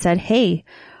out and said, hey,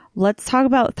 let's talk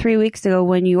about 3 weeks ago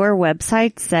when your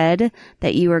website said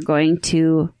that you were going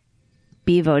to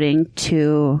be voting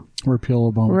to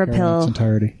repeal Obamacare in its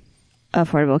entirety.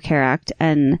 Affordable Care Act.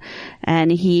 And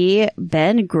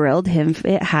Ben grilled him.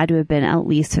 It had to have been at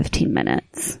least 15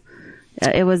 minutes.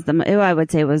 I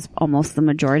would say it was almost the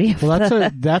majority of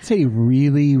that's a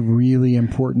really, really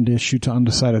important issue to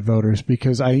undecided voters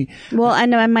because I know,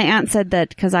 and my aunt said that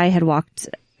because I had walked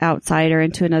outside or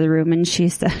into another room and she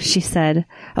said,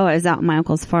 oh, I was out on my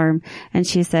uncle's farm and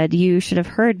she said, you should have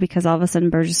heard because all of a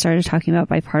sudden Burgess started talking about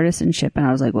bipartisanship and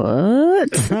I was like,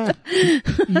 what?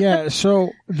 Yeah. So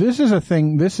this is a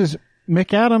thing.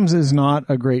 McAdams is not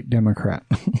a great Democrat,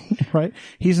 right?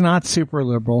 He's not super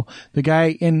liberal. The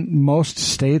guy in most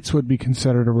states would be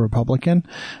considered a Republican.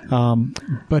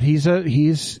 But he's said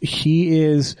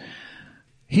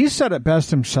it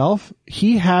best himself.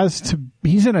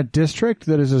 He's in a district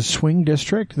that is a swing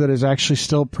district that is actually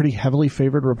still pretty heavily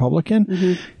favored Republican.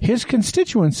 Mm-hmm. His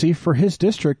constituency for his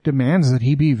district demands that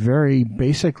he be very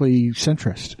basically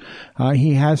centrist.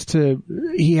 He has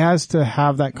to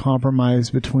have that compromise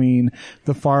between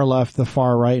the far left, the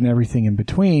far right, and everything in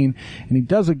between. And he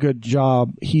does a good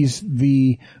job. He's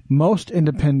the most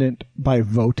independent by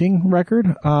voting record,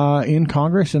 in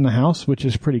Congress, in the House, which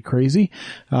is pretty crazy.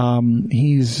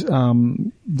 There's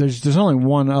only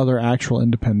one other actual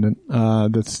independent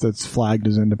that's flagged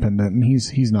as independent, and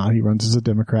he's not. He runs as a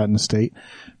Democrat in the state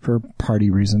for party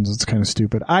reasons. It's kind of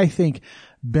stupid. I think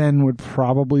Ben would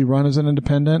probably run as an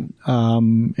independent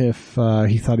if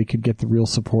he thought he could get the real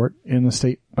support in the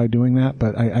state by doing that,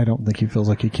 but I don't think he feels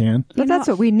like he can. But that's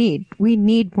what we need. We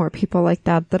need more people like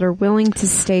that are willing to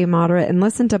stay moderate and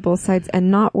listen to both sides and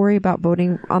not worry about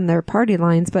voting on their party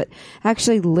lines, but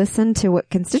actually listen to what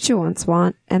constituents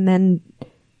want and then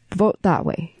vote that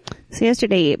way. So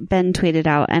yesterday Ben tweeted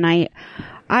out, and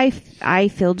I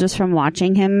feel just from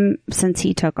watching him since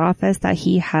he took office that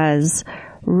he has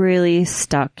really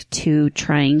stuck to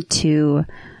trying to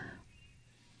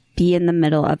be in the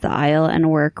middle of the aisle and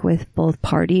work with both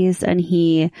parties. And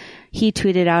he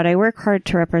tweeted out, I work hard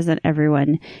to represent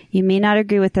everyone. You may not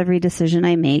agree with every decision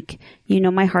I make. You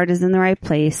know, my heart is in the right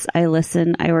place. I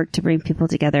listen. I work to bring people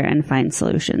together and find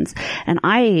solutions. And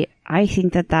I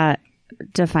think that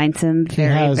defines him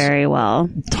very, very well.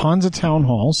 Tons of town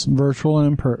halls, virtual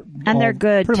and and they're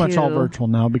good. Pretty too. Much all virtual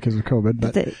now because of COVID.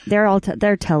 But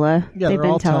they're tele. Yeah, they've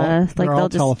been tele.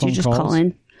 Like you just call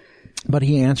in. But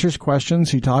he answers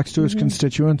questions. He talks to his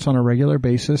constituents on a regular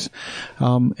basis.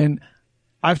 And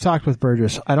I've talked with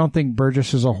Burgess. I don't think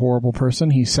Burgess is a horrible person.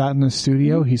 He sat in the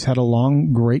studio. He's had a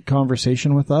long, great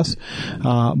conversation with us.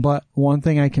 But one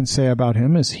thing I can say about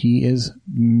him is he is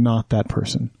not that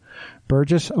person.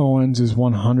 Burgess Owens is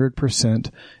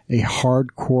 100% a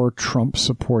hardcore Trump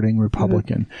supporting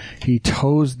Republican. Mm-hmm. He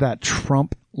toes that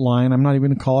Trump line. I'm not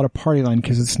even going to call it a party line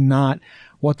because it's not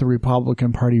what the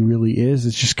Republican Party really is.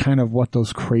 It's just kind of what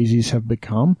those crazies have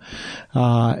become.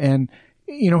 And,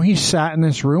 you know, he sat in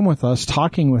this room with us,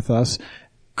 talking with us,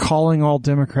 calling all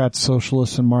Democrats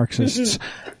socialists and Marxists,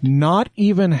 not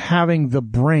even having the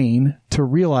brain to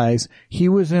realize he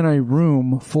was in a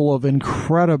room full of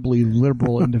incredibly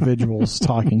liberal individuals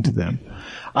talking to them.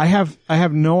 I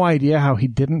have no idea how he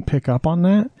didn't pick up on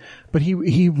that, but he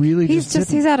really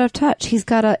he's out of touch. He's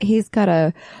got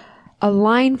a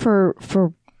line for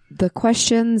the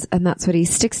questions, and that's what he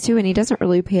sticks to, and he doesn't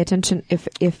really pay attention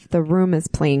if the room is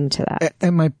playing to that.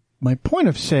 And my point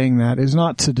of saying that is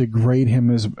not to degrade him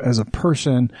as a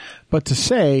person, but to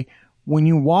say when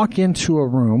you walk into a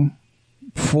room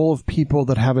full of people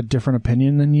that have a different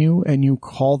opinion than you and you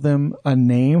call them a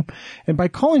name, and by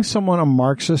calling someone a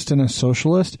Marxist and a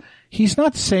socialist, he's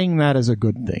not saying that as a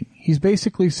good thing. He's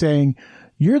basically saying,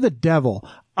 you're the devil.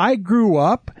 I grew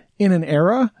up in an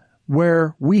era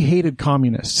where we hated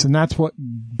communists, and that's what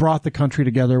brought the country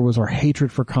together was our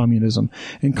hatred for communism.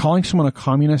 And calling someone a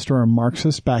communist or a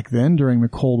Marxist back then during the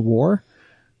Cold War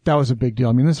that was a big deal.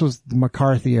 I mean, this was the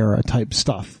McCarthy era type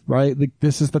stuff, right? Like,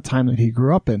 this is the time that he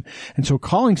grew up in. And so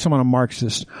calling someone a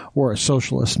Marxist or a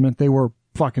socialist meant they were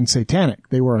fucking satanic.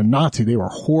 They were a Nazi. They were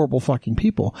horrible fucking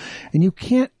people. And you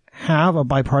can't have a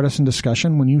bipartisan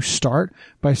discussion when you start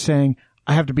by saying,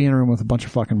 I have to be in a room with a bunch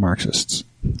of fucking Marxists.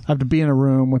 I have to be in a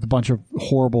room with a bunch of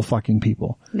horrible fucking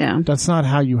people. Yeah. That's not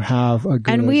how you have a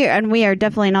good... And we are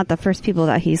definitely not the first people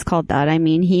that he's called that. I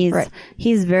mean, he's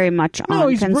very much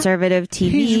on conservative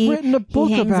TV. He's written a book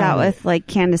he hangs about out it. with like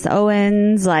Candace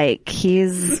Owens. Like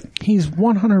he's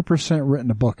 100%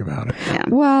 written a book about it. Yeah.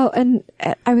 Well, and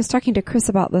I was talking to Chris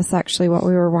about this actually while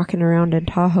we were walking around in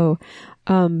Tahoe.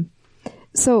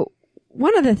 So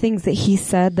one of the things that he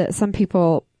said that some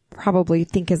people probably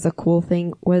think is a cool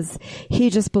thing was he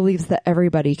just believes that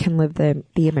everybody can live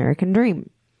the American dream.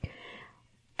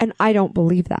 And I don't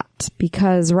believe that,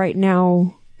 because right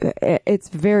now it's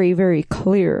very, very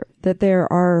clear that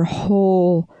there are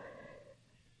whole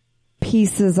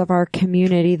pieces of our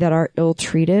community that are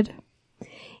ill-treated.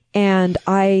 And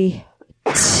I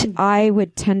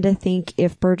would tend to think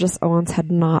if Burgess Owens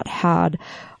had not had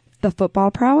the football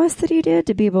prowess that he did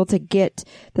to be able to get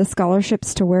the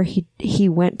scholarships to where he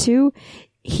went to,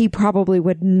 he probably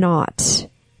would not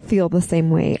feel the same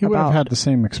way He would about have had the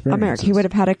same experience. America. He would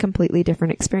have had a completely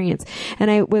different experience. And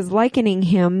I was likening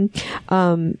him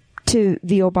to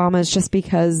the Obamas just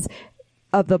because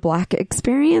of the black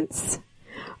experience,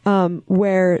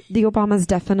 where the Obamas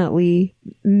definitely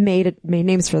made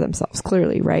names for themselves,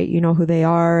 clearly, right? You know who they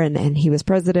are, and he was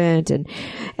president,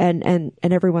 and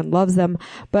everyone loves them.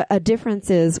 But a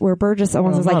difference is where Burgess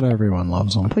Owens is not like, everyone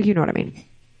loves them. well, you know what I mean.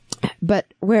 But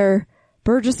where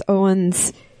Burgess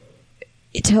Owens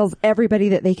tells everybody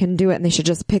that they can do it and they should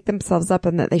just pick themselves up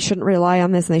and that they shouldn't rely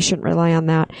on this and they shouldn't rely on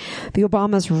that. The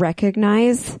Obamas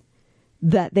recognize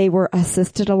that they were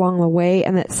assisted along the way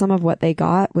and that some of what they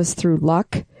got was through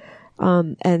luck.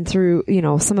 And through,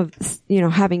 some of,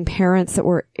 having parents that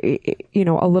were,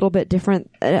 a little bit different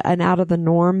and out of the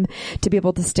norm to be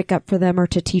able to stick up for them or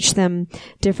to teach them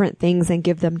different things and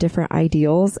give them different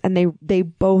ideals. And they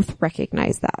both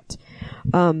recognize that.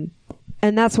 And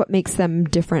that's what makes them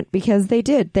different, because they're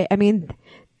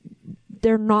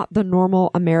not the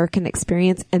normal American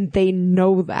experience, and they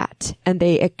know that and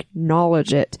they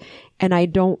acknowledge it. And I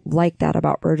don't like that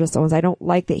about Burgess Owens. I don't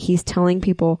like that he's telling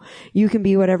people you can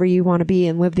be whatever you want to be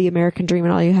and live the American dream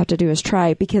and all you have to do is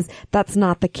try, because that's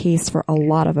not the case for a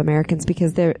lot of Americans,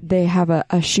 because they have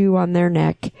a shoe on their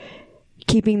neck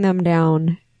keeping them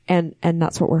down, and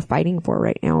that's what we're fighting for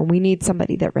right now. And we need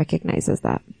somebody that recognizes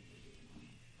that.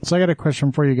 So I got a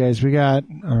question for you guys. We got,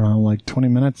 20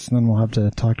 minutes, and then we'll have to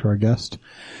talk to our guest.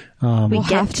 We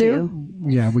have to.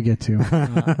 Yeah, we get to.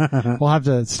 We'll have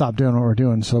to stop doing what we're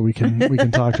doing so we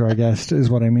can talk to our guest, is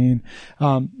what I mean.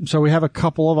 So we have a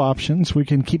couple of options. We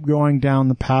can keep going down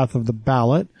the path of the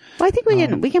ballot. Well, I think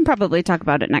we can probably talk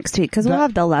about it next week, because we'll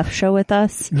have the Left Show with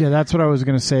us. Yeah, that's what I was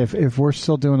going to say. If we're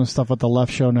still doing the stuff at the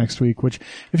Left Show next week, which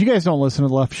if you guys don't listen to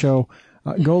the Left Show,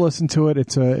 go listen to it.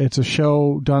 It's a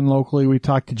show done locally. We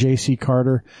talked to J.C.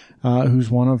 Carter,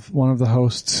 who's one of the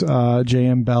hosts.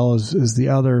 J.M. Bell is the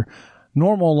other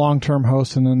normal long-term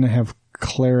host, and then they have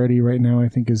Clarity right now, I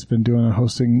think, has been doing a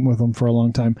hosting with them for a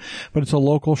long time. But it's a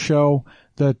local show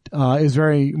that is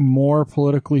very more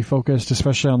politically focused,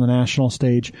 especially on the national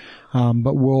stage.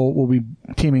 But we'll be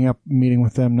teaming up, meeting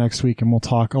with them next week, and we'll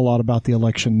talk a lot about the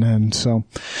election then. So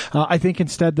I think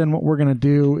instead then what we're going to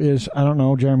do is, I don't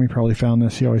know, Jeremy probably found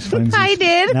this. He always finds I these.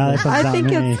 did. No,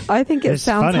 I think it It's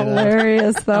sounds funny, though.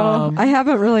 hilarious though. I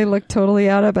haven't really looked totally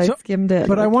at it, but I skimmed it.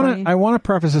 But I Like want 20. to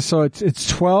preface this. So it's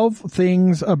 12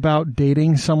 things about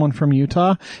dating someone from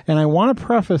Utah, and I want to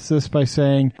preface this by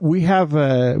saying we have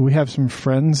some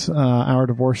friends,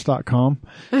 ourdivorce.com.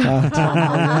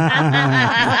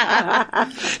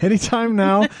 Anytime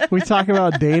now we talk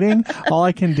about dating, all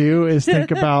I can do is think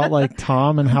about like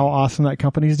Tom and how awesome that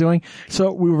company's doing.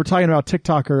 So we were talking about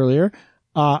TikTok earlier.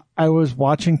 I was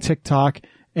watching TikTok,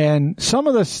 and some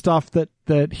of the stuff that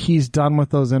he's done with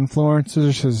those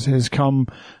influencers has come,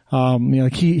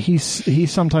 like he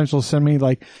sometimes will send me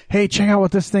like, hey, check out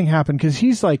what this thing happened. Cause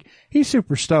he's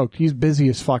super stoked. He's busy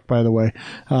as fuck, by the way.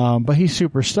 But he's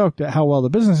super stoked at how well the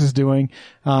business is doing.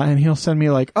 And he'll send me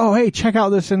like, oh, hey, check out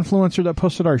this influencer that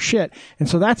posted our shit. And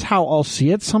so that's how I'll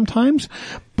see it sometimes.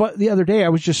 But the other day I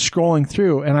was just scrolling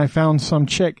through and I found some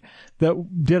chick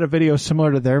that did a video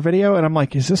similar to their video, and I'm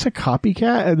like, is this a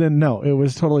copycat? And then no, it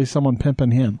was totally someone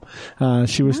pimping him.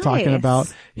 She was talking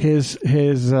about his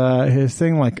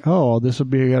thing, like, oh, this would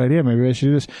be a good idea. Maybe I should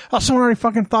do this. Oh, someone already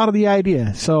fucking thought of the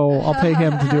idea, so I'll pay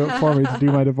him to do it for me to do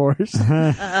my divorce.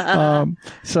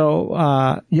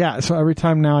 So every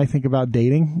time now I think about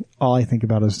dating, all I think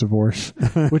about is divorce,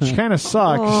 which kind of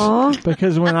sucks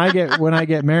because when I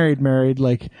get married,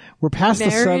 like we're past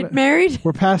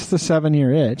the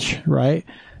 7-year itch, right?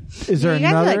 Is there you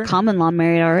guys another? are like common law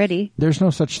married already. There's no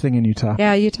such thing in Utah.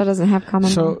 Yeah, Utah doesn't have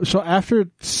common law. So after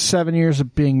 7 years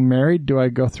of being married, do I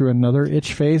go through another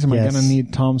itch phase? Am I going to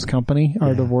need Tom's company,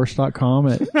 ourdivorce.com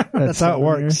at That's how it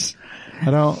works.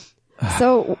 I don't.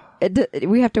 So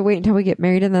we have to wait until we get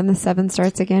married and then the 7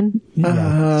 starts again?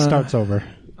 Starts over.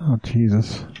 Oh,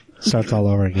 Jesus. Starts all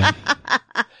over again.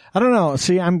 I don't know.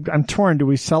 See, I'm torn. Do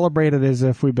we celebrate it as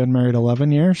if we've been married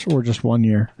 11 years or just 1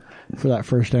 year for that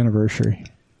first anniversary?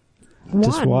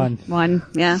 Just one. One,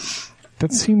 yeah.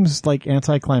 That seems like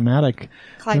anticlimactic.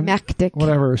 Climactic.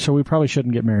 Whatever. So we probably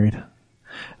shouldn't get married.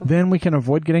 Then we can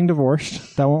avoid getting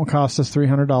divorced. That won't cost us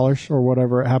 $300 or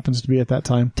whatever it happens to be at that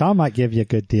time. Tom might give you a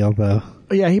good deal, though.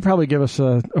 Yeah, he'd probably give us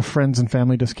a friends and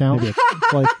family discount.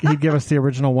 Like he'd give us the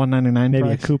original $199 Maybe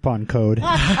price. a coupon code.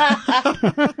 Utah,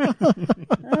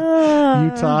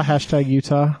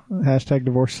 hashtag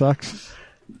divorce sucks.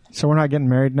 So we're not getting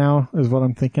married now is what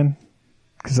I'm thinking.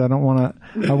 Because I don't want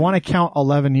to, I want to count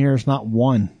 11 years, not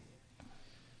 1.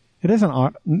 It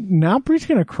isn't, now Bree's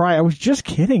going to cry. I was just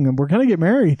kidding. We're going to get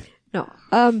married. No.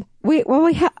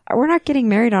 We're not getting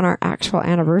married on our actual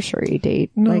anniversary date,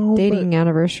 like dating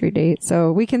anniversary date.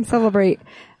 So we can celebrate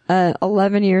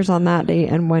 11 years on that date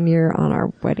and 1 year on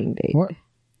our wedding date. What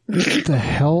the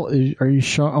hell are you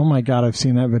showing? Oh my God, I've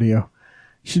seen that video.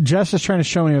 Jess is trying to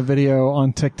show me a video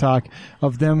on TikTok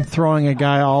of them throwing a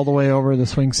guy all the way over the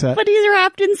swing set. But he's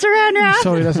wrapped in saran wrap.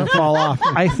 So he doesn't fall off.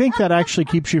 I think that actually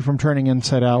keeps you from turning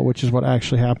inside out, which is what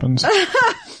actually happens.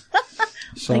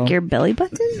 So, like your belly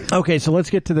button? Okay, so let's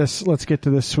get to this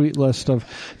sweet list of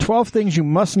 12 things you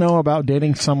must know about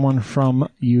dating someone from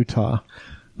Utah.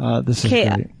 This is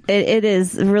great. It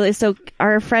is really, so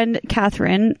our friend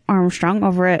Catherine Armstrong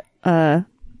over at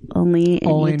Only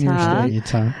in Utah. Your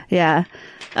state. Yeah.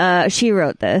 She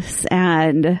wrote this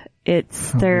and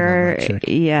it's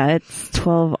it's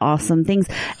 12 awesome things.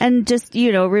 And just,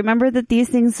 remember that these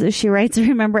things she writes,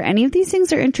 remember any of these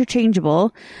things are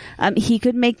interchangeable. He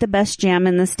could make the best jam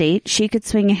in the state. She could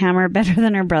swing a hammer better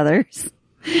than her brothers.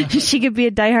 She could be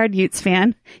a diehard Utes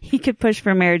fan. He could push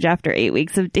for marriage after 8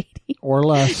 weeks of dating. Or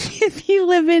less. If you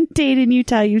live in Dayton,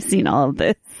 Utah, you've seen all of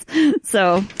this.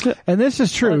 So. And this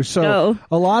is true. So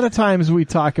a lot of times we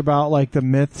talk about like the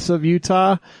myths of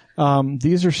Utah.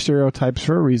 These are stereotypes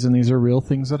for a reason. These are real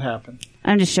things that happen.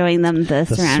 I'm just showing them the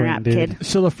saran wrap kid.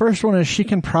 So the first one is she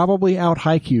can probably out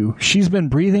hike you. She's been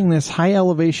breathing this high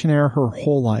elevation air her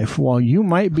whole life. While you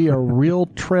might be a real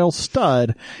trail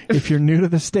stud, if you're new to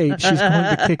the state, she's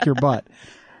going to kick your butt.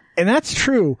 And that's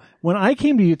true. When I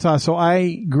came to Utah, so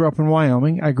I grew up in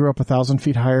Wyoming. I grew up 1,000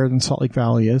 feet higher than Salt Lake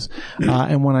Valley is.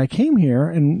 And when I came here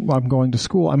and I'm going to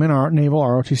school, I'm in our naval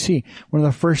ROTC. One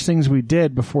of the first things we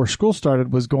did before school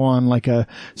started was go on like a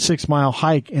 6-mile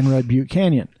hike in Red Butte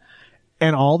Canyon.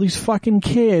 And all these fucking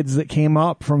kids that came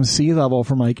up from sea level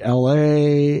from like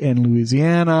LA and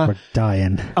Louisiana. We're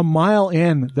dying. A mile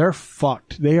in, they're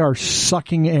fucked. They are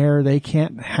sucking air. They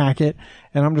can't hack it.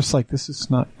 And I'm just like, this is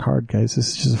not hard, guys. This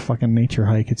is just a fucking nature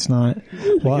hike. It's not,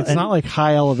 it's not like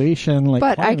high elevation. Like,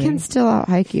 but climbing. I can still out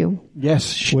hike you. Yes,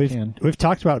 she can. We've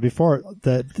talked about it before.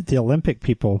 The Olympic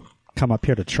people come up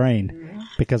here to train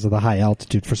because of the high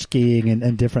altitude for skiing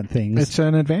and different things. It's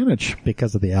an advantage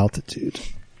because of the altitude.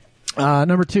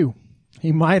 Number 2,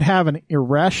 he might have an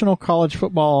irrational college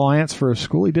football alliance for a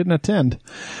school he didn't attend.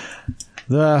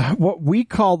 What we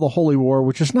call the Holy War,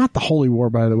 which is not the Holy War,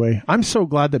 by the way. I'm so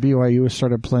glad that BYU has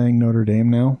started playing Notre Dame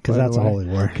now. Because that's a Holy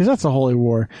War. Because that's a Holy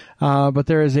War. But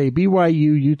there is a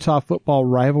BYU-Utah football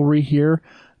rivalry here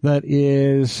that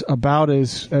is about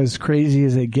as crazy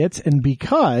as it gets. And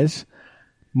because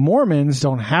Mormons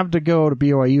don't have to go to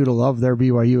BYU to love their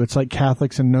BYU. It's like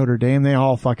Catholics in Notre Dame. They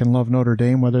all fucking love Notre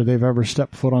Dame, whether they've ever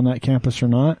stepped foot on that campus or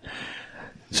not.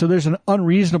 So there's an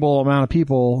unreasonable amount of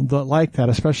people that like that,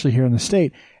 especially here in the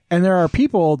state. And there are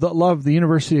people that love the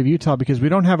University of Utah because we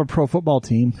don't have a pro football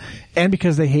team and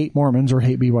because they hate Mormons or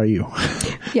hate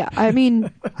BYU. Yeah, I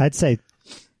mean, I'd say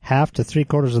half to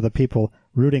 3/4 of the people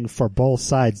rooting for both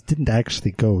sides didn't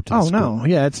actually go to the school. No.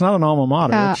 Yeah, it's not an alma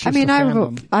mater. It's just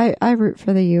I root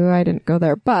for the U. I didn't go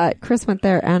there, but Chris went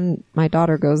there and my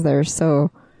daughter goes there,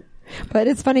 so But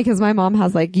it's funny because my mom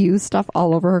has like used stuff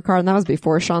all over her car, and that was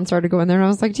before Sean started going there. And I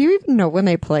was like, "Do you even know when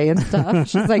they play and stuff?"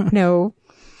 She's like, "No."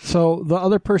 So the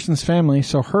other person's family,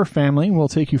 so her family, will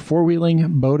take you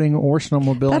four-wheeling, boating, or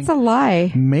snowmobiling. That's a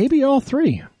lie. Maybe all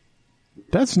three.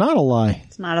 That's not a lie.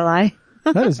 It's not a lie.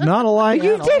 That is not a lie.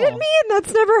 You at dated all. me, and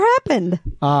that's never happened.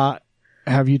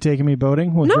 Have you taken me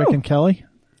boating with No. Rick and Kelly?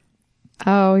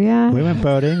 Oh yeah, We went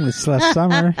boating this last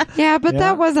summer. yeah, but Yeah.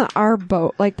 that wasn't our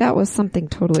boat. Like that was something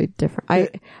totally different. I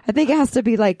think it has to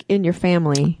be like in your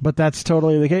family. But that's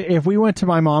totally the case. If we went to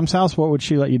my mom's house, what would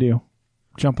she let you do?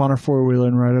 Jump on her four-wheeler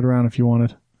and ride it around if you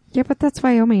wanted. Yeah, but that's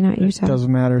Wyoming, not Utah.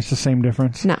 Doesn't matter. It's the same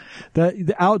difference. No.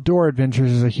 The outdoor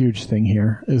adventures is a huge thing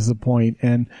here, is the point.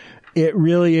 And it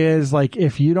really is like,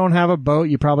 if you don't have a boat,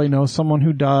 you probably know someone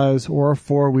who does, or a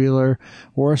four-wheeler,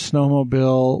 or a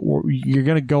snowmobile, or you're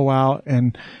going to go out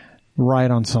and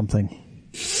ride on something,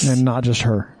 and not just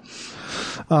her.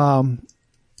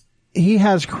 He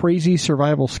has crazy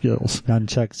survival skills.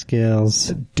 Nunchuck skills,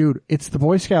 Dude, it's the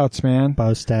Boy Scouts, man.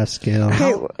 bow staff skills,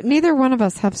 Okay, neither one of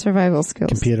us have survival skills.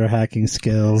 computer hacking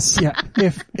skills. Yeah,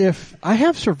 if I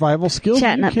have survival skills,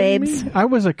 Chatting are you up, kidding babes. me? I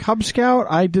was a Cub Scout.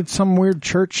 I did some weird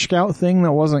church scout thing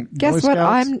that wasn't Boy Guess what?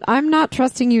 Scouts. I'm not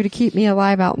trusting you to keep me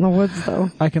alive out in the woods,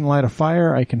 though. I can light a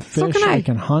fire. I can So fish. can I. I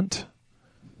can hunt.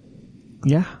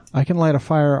 Yeah, I can light a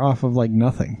fire off of like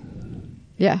nothing.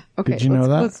 Yeah. Okay. Did you know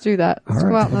that? Let's do that. Let's All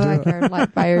go right, out in the we'll do it. backyard and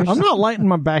light fires. I'm not lighting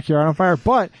my backyard on fire,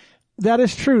 but that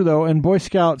is true though, and Boy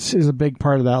Scouts is a big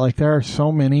part of that. Like there are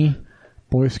so many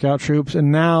Boy Scout troops,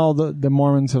 and now the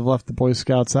Mormons have left the Boy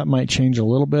Scouts. That might change a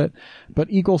little bit, but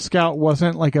Eagle Scout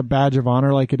wasn't like a badge of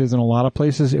honor like it is in a lot of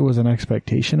places. It was an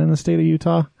expectation in the state of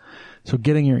Utah. So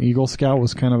getting your Eagle Scout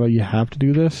was kind of a, you have to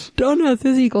do this. Don has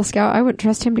his Eagle Scout. I wouldn't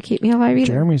trust him to keep me alive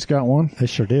either. Jeremy's got one. I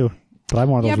sure do. But I'm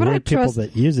one of Yeah, those but I weird people trust-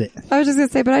 that use it. I was just gonna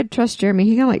say, but I'd trust Jeremy.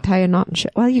 He can like tie a knot and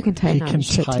shit. Well, you can tie a He knot can and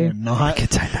shit tie too. a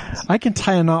knot. I can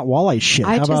tie a knot while I shit.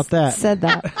 I How just about that? said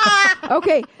that.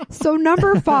 Okay, so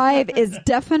number 5 is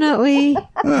definitely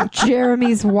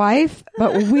Jeremy's wife,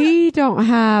 but we don't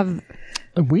have.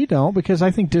 We don't, because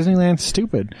I think Disneyland's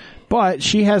stupid. But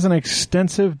she has an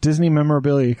extensive Disney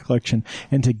memorabilia collection.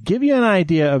 And to give you an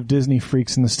idea of Disney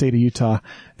freaks in the state of Utah,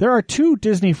 there are 2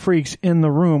 Disney freaks in the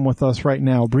room with us right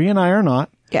now. Bree and I are not.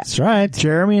 Yeah. That's right.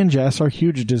 Jeremy and Jess are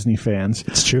huge Disney fans.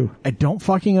 It's true. I don't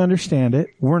fucking understand it.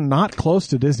 We're not close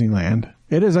to Disneyland.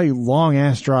 It is a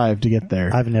long-ass drive to get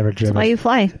there. I've never driven. Why you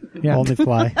fly? Yeah. Only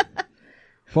fly.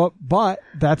 But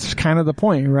that's kind of the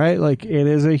point, right? Like, it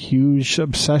is a huge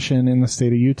obsession in the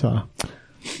state of Utah.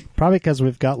 Probably because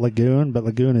we've got Lagoon, but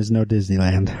Lagoon is no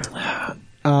Disneyland.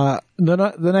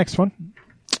 The next one,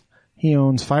 he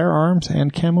owns firearms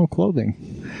and camo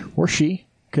clothing, or she,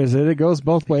 because it goes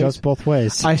both ways. It goes both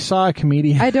ways. I saw a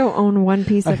comedian. I don't own one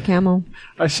piece of camo.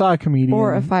 I saw a comedian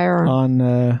Or a firearm.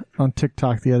 on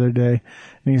TikTok the other day,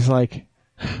 and he's like,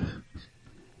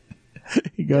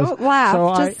 he goes, Don't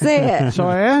laugh. Just say it. So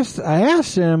I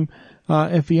asked him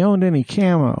if he owned any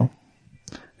camo,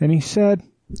 and he said,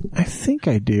 I think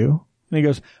I do. And he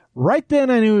goes, right then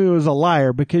I knew he was a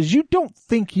liar, because you don't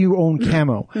think you own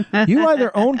camo. You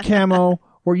either own camo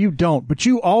or you don't, but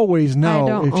you always I know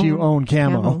don't if you own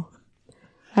camo.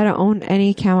 I don't own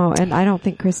any camo, and I don't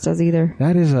think Chris does either.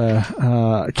 That is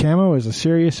camo is a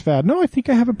serious fad. No, I think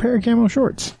I have a pair of camo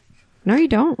shorts. No, you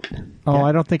don't. Oh,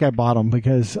 I don't think I bought them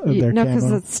because they're No, camo.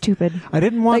 because it's stupid. I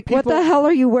didn't want Like, people. what the hell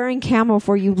are you wearing camo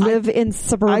for? You live in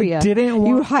suburbia. I didn't want-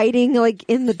 You hiding, like,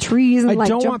 in the trees and, I like,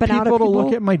 don't want jumping out people of to people.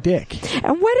 look at my dick.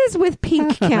 And what is with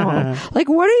pink camo? Like,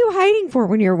 what are you hiding for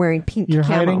when you're wearing pink You're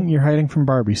camo? hiding from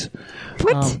Barbies.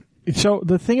 What? So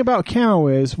the thing about camo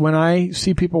is, when I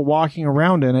see people walking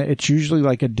around in it, it's usually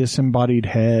like a disembodied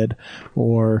head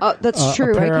or Oh, that's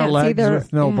true. a pair I can't of see legs their-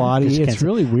 with no yeah. body. Just It's can't see.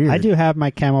 really weird. I do have my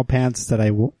camo pants that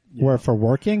I wear for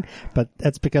working, but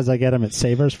that's because I get them at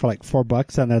Savers for like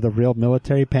 $4, and they're the real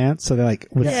military pants. So they're like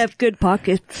with They have good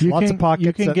pockets. You lots can, of pockets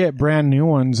You can that- get brand new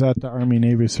ones at the Army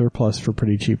Navy surplus for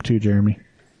pretty cheap too, Jeremy.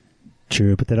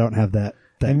 true, but they don't have that.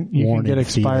 And you can warning get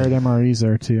expired feeling. MREs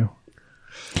there too.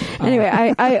 Anyway,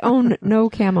 I own no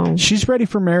camo. She's ready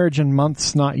for marriage in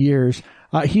months, not years.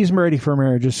 He's ready for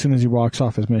marriage as soon as he walks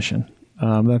off his mission.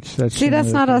 That's See,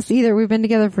 that's not us either. We've been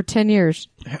together for 10 years.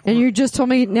 And you just told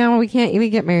me now we can't even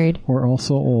get married. We're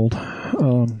also old.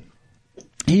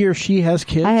 He or she has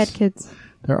kids. I had kids.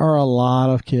 There are a lot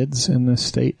of kids in this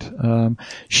state.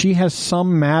 She has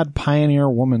some mad pioneer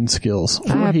woman skills.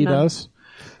 I Or have he none. does.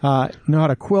 Know how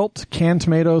to quilt, can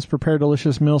tomatoes, prepare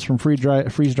delicious meals from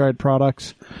freeze-dried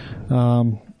products.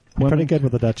 Pretty good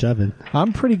with a Dutch oven.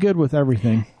 I'm pretty good with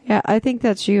everything. Yeah, I think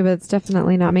that's you, but it's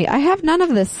definitely not me. I have none of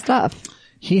this stuff.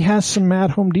 He has some mad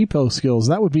Home Depot skills.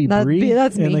 That would be Bree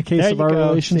that's in me. the case There of you our go.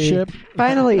 relationship.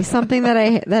 Finally, something that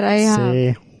I have.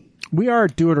 See, We are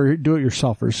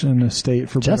do-it-yourselfers in the state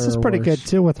for Jess better is or pretty good worse.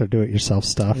 too with her do-it-yourself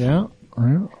stuff. Yeah.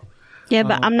 Yeah. Yeah,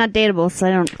 but I'm not dateable, so I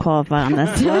don't qualify on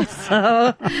this.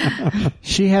 So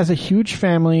She has a huge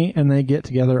family, and they get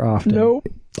together often. Nope.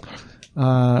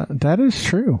 That is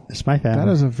true. It's my family.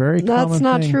 That is a very common That's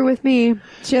not thing. true with me.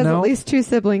 She has No. at least 2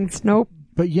 siblings. Nope.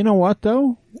 But you know what,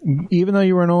 though? Even though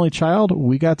you were an only child,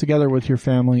 we got together with your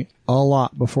family a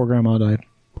lot before Grandma died.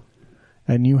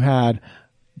 And you had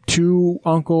 2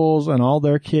 uncles and all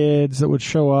their kids that would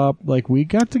show up. Like, we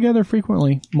got together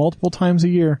frequently, multiple times a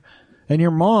year. And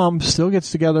your mom still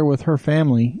gets together with her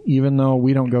family, even though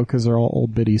we don't go because they're all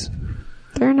old biddies.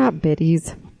 They're not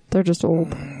biddies. They're just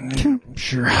old.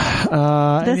 Sure.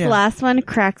 this last one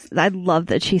cracks. I love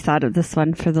that she thought of this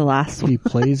one for the last one He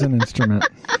plays an instrument.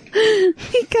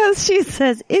 because she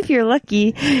says, if you're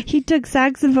lucky, he took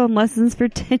saxophone lessons for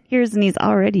 10 years and he's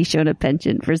already shown a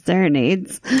penchant for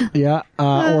serenades. Yeah,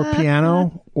 or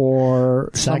piano, or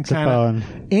some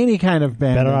Saxophone. any kind of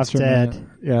band Better off instrument. dead.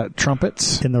 Yeah,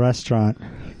 trumpets, in the restaurant.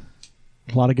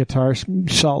 a lot of guitars.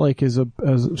 Salt Lake,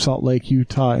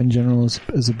 Utah, in general,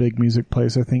 is a big music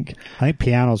place. I think. I think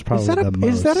piano's probably the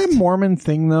most. Is that a Mormon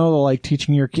thing though? Like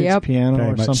teaching your kids Yep. piano very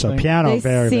or much something? so? Piano, They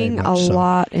very, sing very a much so.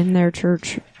 lot in their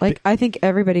church. Like, I think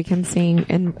everybody can sing,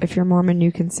 and if you're Mormon,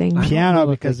 you can sing. Piano,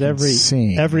 know if because they can every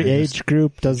sing. every They just age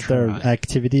group does their try.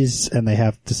 activities, and they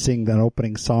have to sing that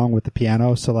opening song with the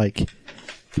piano. So, like,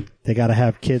 they got to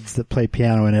have kids that play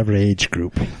piano in every age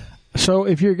group. So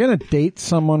if you're going to date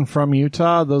someone from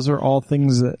Utah, those are all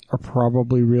things that are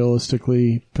probably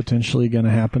realistically, potentially going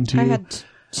to happen to I you. had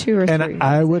 2 or 3. And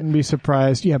I wouldn't be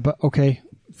surprised. Yeah, but okay.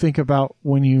 Think about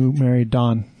when you married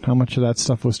Dawn. How much of that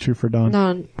stuff was true for Dawn?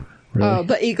 None. Really? Oh,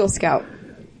 the Eagle Scout.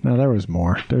 No, there was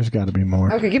more. There's got to be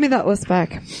more. Okay, give me that list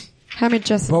back. How many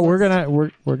justices? But we're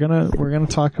gonna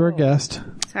talk to our guest.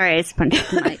 Sorry, I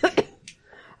punched the mic.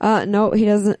 No, he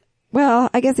doesn't. Well,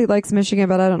 I guess he likes Michigan,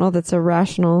 but I don't know if that's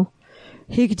irrational.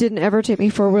 He didn't ever take me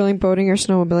four-wheeling, boating, or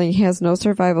snowmobiling. He has no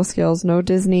survival skills, no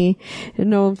Disney,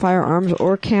 no firearms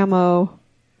or camo.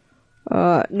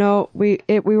 No, we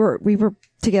were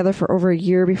together for over a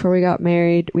year before we got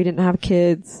married. We didn't have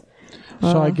kids.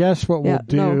 So I guess what we'll yeah,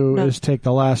 do no. is take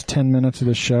the last 10 minutes of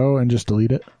the show and just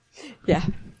delete it. Yeah.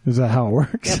 Is that how it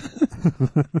works?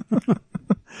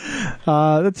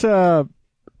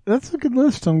 That's a good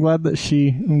list. I'm glad that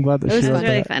she was wrote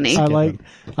really that. funny. I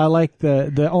like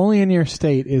the Only in Your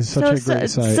State is such a great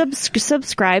site.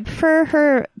 Subscribe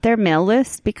for their mail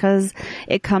list because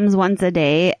it comes once a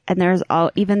day, and there's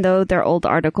even though they're old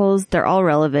articles, they're all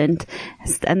relevant,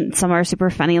 and some are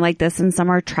super funny like this, and some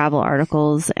are travel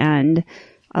articles, and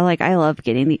I love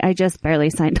getting I just barely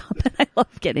signed up, and I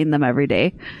love getting them every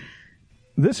day.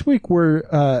 This week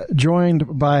we're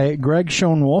joined by Greg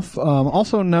Schoenwolf,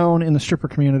 also known in the stripper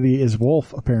community as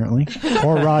Wolf, apparently.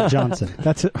 Or Rod Johnson.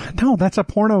 That's a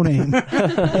porno name.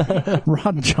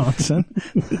 Rod Johnson.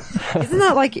 Isn't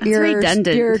that like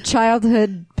redundant. your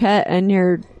childhood pet and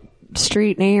your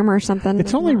street name or something?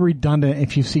 It's only redundant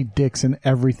if you see dicks in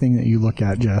everything that you look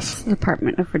at, Jess.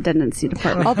 Department of Redundancy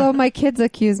Department. Although my kids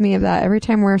accuse me of that every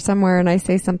time we're somewhere and I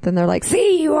say something, they're like,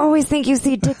 "See, you always think you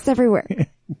see dicks everywhere."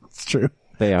 It's true.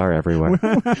 They are everywhere.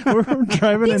 We're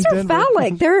driving These in are Denver.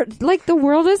 phallic. They're like the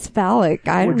world is phallic.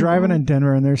 We're driving in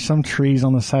Denver, and there's some trees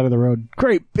on the side of the road.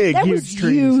 Great big, That huge was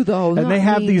trees. you, though, and not they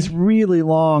have me. these really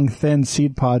long, thin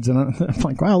seed pods. And I'm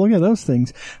like, wow, look at those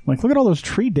things. I'm like, look at all those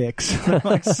tree dicks. I'm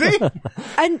like, see?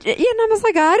 And I was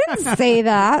like, I didn't say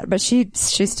that, but she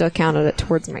still counted it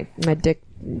towards my dick.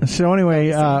 So anyway,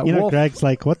 Wolf, Greg's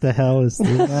like, what the hell is this?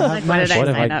 What did I What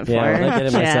have sign up for? what am I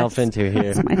getting myself Yes. into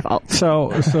here? It's my fault. So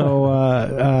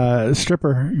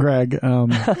stripper Greg,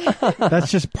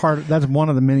 that's one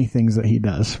of the many things that he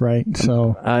does, right?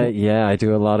 So, Yeah, I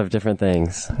do a lot of different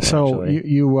things. so actually.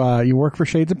 you work for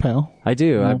Shades of Pale. I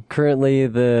do. I'm currently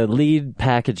the lead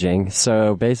packaging.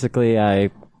 So basically, I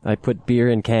put beer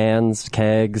in cans,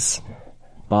 kegs,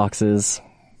 boxes.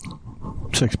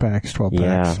 6 packs, 12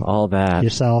 Yeah, packs. all that.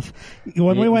 Yourself.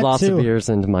 When we went Lots to of beers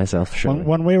into myself. Sure.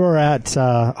 when we were at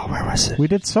where was it? We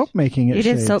did soap making at You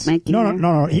did Shades. soap making.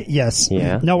 No. Yes.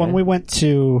 Yeah. No, when we went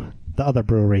to the other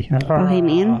brewery,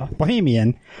 Bohemian.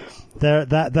 Bohemian,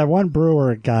 that one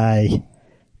brewer guy,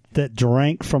 that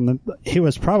drank from the. He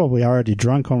was probably already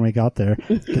drunk when we got there.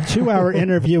 The 2-hour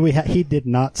interview we had, he did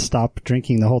not stop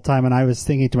drinking the whole time, and I was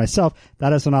thinking to myself,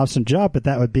 that is an awesome job, but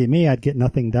that would be me. I'd get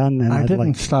nothing done, and I I'd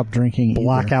didn't stop drinking.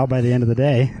 black either. out by the end of the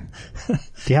day. Do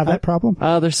you have that problem?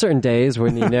 There's certain days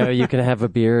when you know you can have a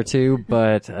beer or two,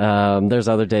 but there's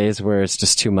other days where it's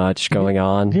just too much going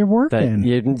on. You're working. That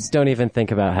you just don't even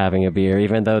think about having a beer,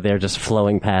 even though they're just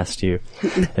flowing past you.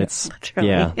 It's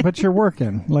yeah. But you're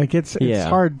working. Like it's Yeah.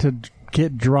 hard to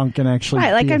get drunk and actually.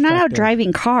 Right, like be I'm not out effective.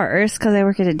 driving cars because I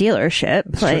work at a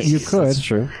dealership. Like, You could. That's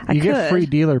true. I You get could. free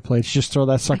dealer plates. Just throw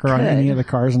that sucker on could. any of the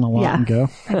cars in the lot Yeah. and go.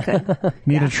 I could.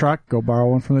 Need a truck? Go borrow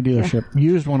one from the dealership.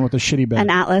 Used one with a shitty bed. An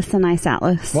Atlas, a nice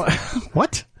Atlas. What?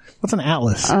 What? What's an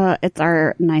Atlas? It's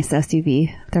our nice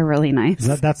SUV. They're really nice.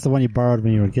 That's the one you borrowed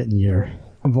when you were getting your.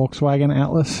 A Volkswagen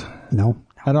Atlas? No.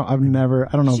 I don't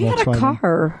know She had a Volkswagen.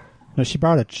 car. No, she's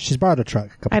borrowed a truck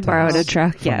a couple I borrowed a times.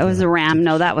 truck. Yeah, it was a Ram.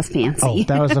 No, that was fancy. Oh,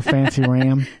 that was a fancy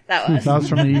Ram. That was. That was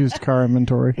from the used car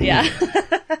inventory. Yeah.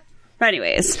 But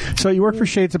anyways, So you work for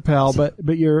Shades of Pal, but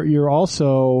you're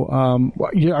also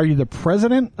are you the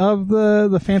president of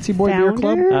the Fancy Boy Beer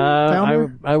Club? Founder?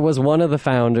 Founder? I was one of the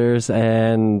founders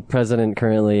and president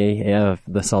currently of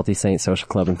the Salty Saint Social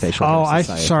Club and Facial Oh, Hair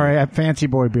Society. sorry. Fancy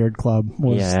Boy Beard Club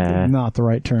was Yeah. not the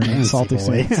right term. Salty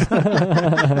Saints.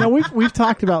 No, we've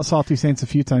talked about Salty Saints a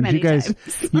few times. Many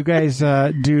you guys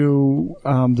do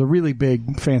the really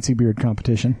big fancy beard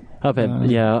competition. Up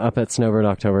at Snowbird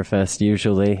Oktoberfest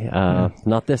usually.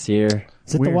 Not this year.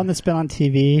 Is it Weird. the one that's been on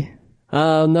TV?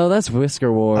 No, that's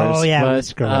Whisker Wars. Oh, yeah, but,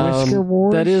 Whisker Wars. Whisker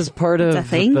Wars? That is part of a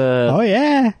thing? Oh,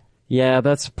 yeah. Yeah,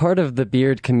 that's part of the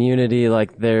beard community.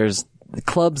 Like, there's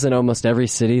clubs in almost every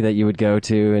city that you would go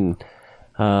to,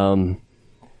 and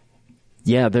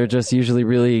yeah, they're just usually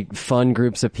really fun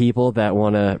groups of people that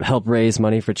want to help raise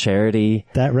money for charity.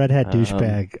 That redhead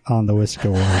douchebag on the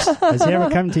Whisker Wars. Has he ever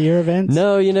come to your events?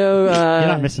 No, You're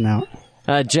not missing out.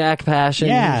 Jack Passion.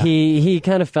 Yeah. He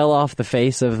kind of fell off the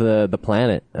face of the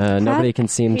planet. Nobody can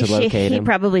seem to locate he him.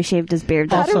 probably shaved his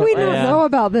beard. How do we not yeah. know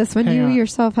about this when Hang you on.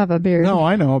 yourself have a beard? No,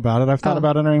 I know about it. I've thought Oh.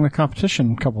 about entering the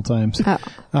competition a couple times.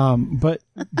 But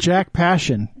Jack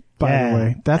Passion, by Yeah. the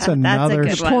way, that's another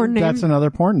good one. Porn name. That's another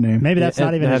porn name. Maybe that's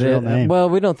not even his real name. Well,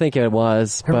 we don't think it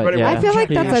was, but Everybody- yeah. I feel like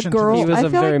Jackie that's a Passion. girl. He was I a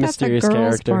feel very like that's a mysterious girl's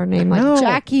character. porn name, like No.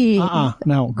 Jackie.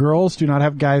 No, girls do not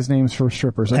have guys' names for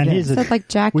strippers. And Again, he's a- Said like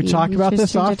Jackie. we talked You about just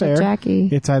this changed off it to air. Jackie.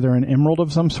 It's either an emerald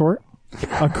of some sort,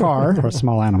 a car, or a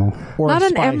small animal. or Not a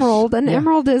an spice. emerald. An Yeah.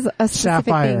 emerald is a specific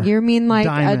Sapphire, thing. You mean like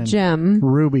diamond, a gem?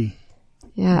 ruby.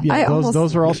 Yeah, Yeah,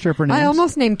 those are all stripper names. I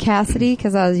almost named Cassidy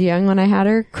because I was young when I had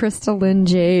her. Crystal Lynn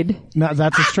Jade. No,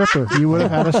 that's a stripper. You would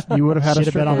have had a Should have been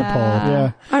stripper. on the pole.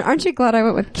 Yeah. Aren't you glad I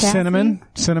went with Cassie?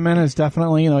 Cinnamon is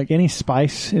definitely, like any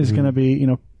spice is going to be,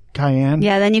 cayenne.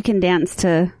 Yeah, then you can dance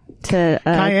to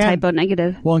Cayenne. typo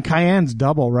negative. Well, and cayenne's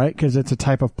double, right? Because it's a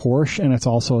type of Porsche and it's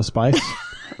also a spice.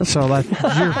 So like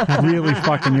you're really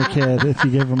fucking your kid if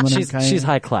you give them the name cayenne. She's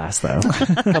high class though.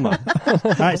 Come on.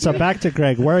 All right, so back to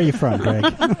Greg. Where are you from, Greg?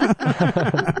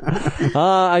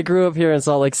 I grew up here in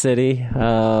Salt Lake City,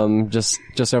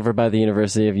 just over by the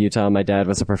University of Utah. My dad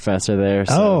was a professor there,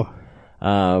 so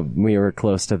we were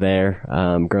close to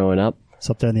there growing up. It's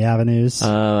up there in the avenues.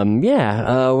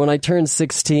 When I turned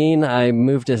 16, I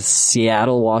moved to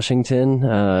Seattle, Washington,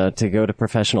 to go to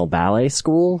professional ballet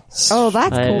school. Oh,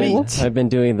 that's cool. I've been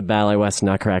doing the Ballet West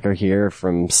Nutcracker here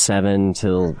from 7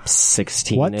 till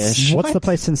 16-ish. What's the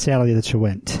place in Seattle that you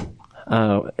went?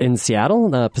 In Seattle,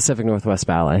 Pacific Northwest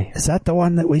Ballet. Is that the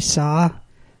one that we saw?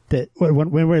 That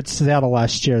when we were at Seattle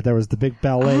last year, there was the big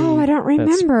ballet. Oh, I don't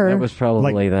remember. That was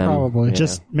probably Like, them. probably. Yeah.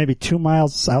 Just maybe 2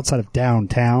 miles outside of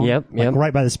downtown. Yep.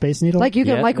 Right by the Space Needle. Like you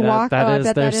can Yeah, walk. That I is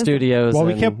bet their that is- studios. well,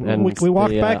 we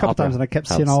walked the, back a couple opera times, and I kept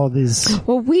house. seeing all of these.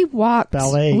 Well, we walked.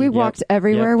 Ballet. We Yep. walked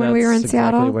everywhere Yep, when we were in that's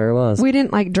exactly Seattle. where it was. We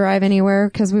didn't drive anywhere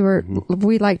because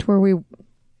we liked where we.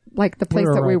 Like the place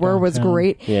were that we right were was downtown.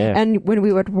 great. Yeah. And when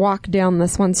we would walk down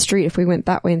this one street, if we went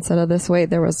that way instead of this way,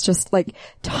 there was just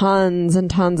tons and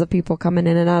tons of people coming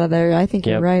in and out of there. I think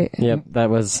Yep. you're right. Yep, that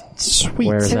was Sweet.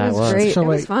 where It that was great. So It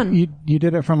was fun. You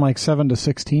did it from 7 to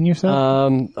 16, you said?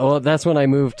 Well, that's when I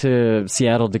moved to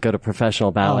Seattle to go to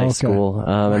professional ballet Oh, okay. school,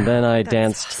 and then I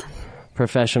danced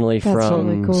professionally That's from.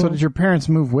 really cool. So did your parents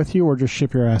move with you or just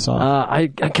ship your ass off? I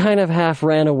kind of half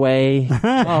ran away,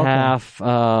 half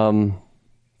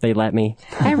they let me.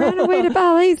 I ran away to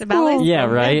ballet school. Yeah,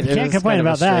 right. You can't complain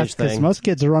about that because most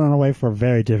kids are running away for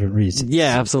very different reasons.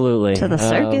 Yeah, absolutely. To the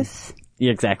circus.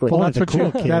 Yeah, exactly. Well, Only that's the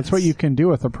what cool that's kids. what you can do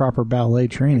with a proper ballet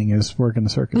training is work in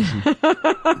the circus.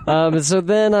 So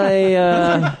then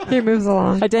I He moves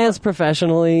along. I danced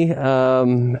professionally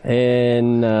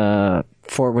in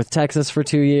Fort Worth, Texas for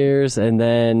 2 years, and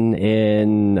then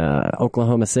in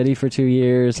Oklahoma City for 2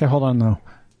 years. Okay, hold on though.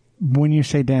 When you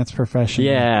say dance professional,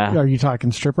 Yeah. are you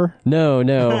talking stripper? No,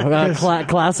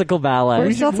 classical ballet.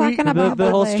 We're still talking about the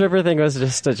whole ballet. stripper thing was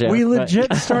just a joke. We but-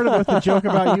 legit started with a joke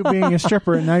about you being a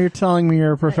stripper, and now you're telling me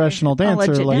you're a professional dancer.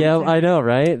 legit Like, Yeah, I know,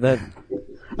 right? That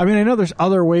I mean, I know there's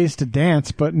other ways to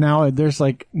dance, but now there's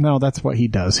like, no, that's what he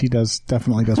does. He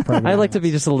definitely does private. I like to be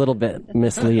just a little bit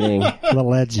misleading. A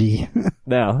little edgy.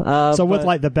 No. So with but-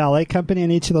 like the ballet company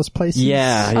in each of those places?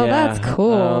 Yeah. Oh, yeah. that's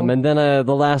cool. And then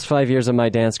the last 5 years of my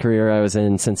dance career, I was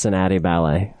in Cincinnati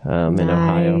Ballet in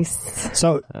Ohio. Nice.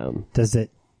 So does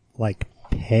it like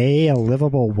pay a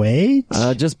livable wage?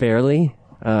 Just barely.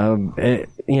 And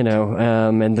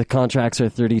the contracts are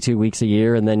 32 weeks a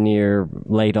year, and then you're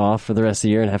laid off for the rest of the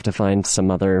year and have to find some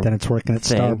other Then it's working at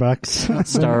thing. Starbucks.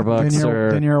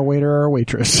 Starbucks then you're a waiter or a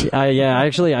waitress.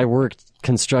 Actually, I worked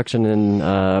construction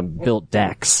and built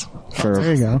decks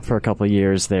There you go. for a couple of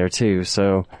years there too.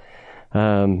 So,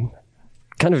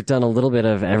 kind of done a little bit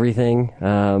of everything.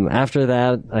 After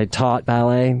that, I taught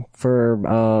ballet for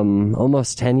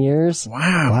almost 10 years.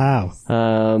 Wow.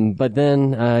 But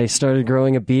then I started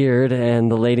growing a beard, and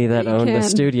the lady that owned the can.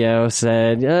 studio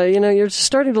said, you're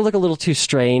starting to look a little too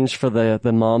strange for the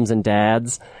moms and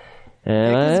dads.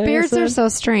 And His I beards said, are so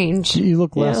strange. You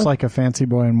look less Yeah. like a fancy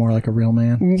boy and more like a real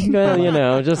man.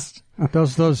 well, just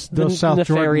Those South Jordan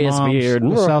nefarious moms. beard.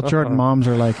 The South Jordan moms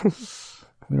are like,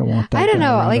 we don't want that. I don't guy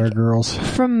know, around like- our girls.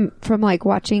 From like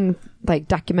watching like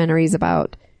documentaries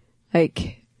about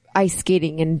like ice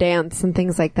skating and dance and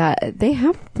things like that, they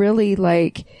have really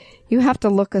like, you have to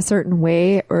look a certain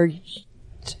way or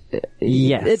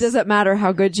yes. it doesn't matter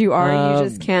how good you are, you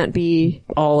just can't be.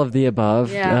 All of the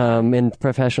above. Yeah. In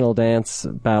professional dance,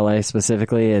 ballet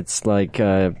specifically, it's like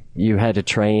you had to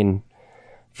train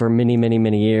for many, many,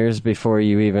 many years before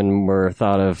you even were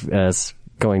thought of as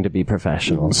going to be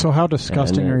professional. So how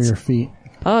disgusting And are it's- your feet?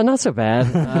 Not so bad.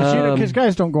 Because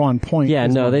guys don't go on point. Yeah,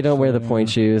 is no, what they I'm don't wear the saying. point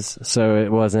shoes, so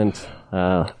it wasn't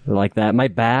like that. My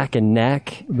back and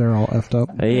neck, They're all effed up.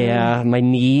 yeah, my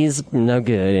knees, no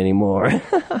good anymore.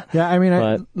 Yeah, I mean,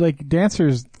 But- like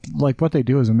dancers, like what they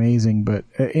do is amazing. But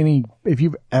if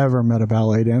you've ever met a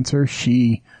ballet dancer,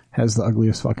 she has the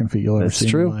ugliest fucking feet you'll ever That's see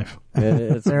true. in your life.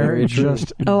 It's They're very true.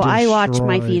 just I watch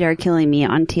My destroyed. Feet Are Killing Me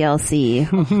on TLC.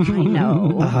 I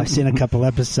know. Oh, I've seen a couple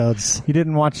episodes. You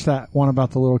didn't watch that one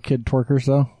about the little kid twerkers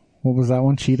though? What was that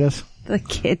one? Cheetahs? The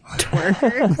kid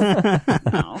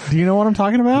twerkers. Do you know what I'm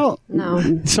talking about? No.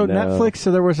 So No. Netflix.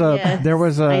 So there was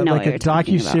Yes, a I know like what a you're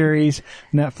talking about. docu-series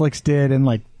Netflix did in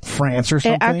like France or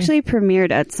something. It actually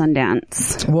premiered at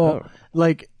Sundance. Well,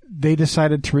 like they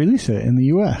decided to release it in the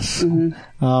U.S.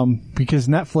 Because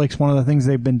Netflix, one of the things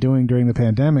they've been doing during the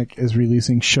pandemic is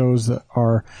releasing shows that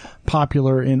are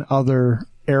popular in other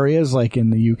areas, like in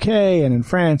the UK and in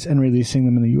France, and releasing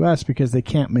them in the U.S. because they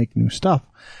can't make new stuff,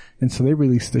 and so they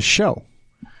released this show,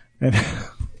 and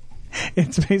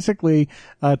it's basically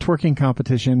a twerking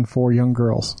competition for young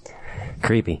girls,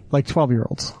 Creepy. like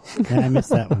 12-year-olds. Yeah, I missed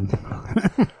that one.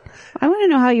 I want to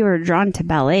know how you were drawn to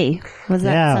ballet. Was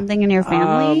that Yeah. something in your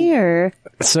family or?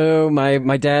 So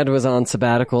my dad was on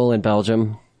sabbatical in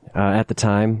Belgium at the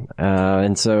time,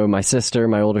 and so my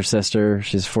older sister,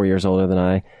 she's 4 years older than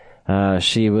I,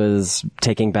 she was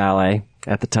taking ballet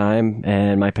at the time,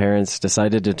 and my parents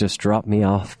decided to just drop me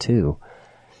off too.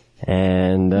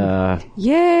 And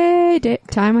Yay!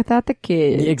 Time without the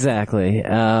kids. exactly,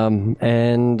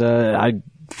 and I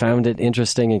found it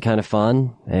interesting and kind of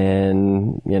fun,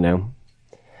 and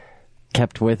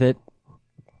kept with it.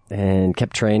 And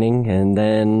kept training, and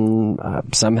then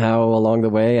somehow along the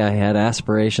way, I had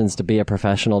aspirations to be a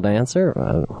professional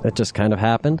dancer. It just kind of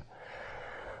happened.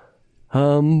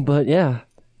 But yeah,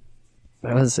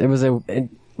 it was a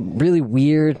really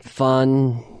weird,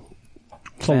 fun,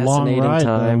 It's a long fascinating ride.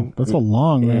 time. Though. That's a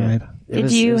long Yeah. ride. It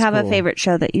Did you was have a cool. favorite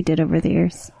show that you did over the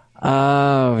years?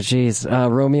 Oh, geez.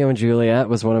 Romeo and Juliet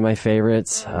was one of my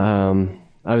favorites.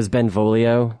 I was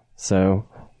Benvolio, so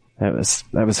that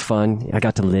was fun. I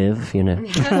got to live,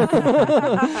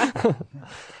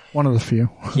 One of the few.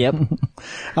 Yep.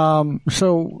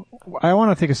 So I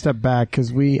want to take a step back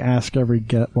because we ask every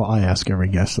guest. Well, I ask every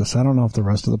guest this. I don't know if the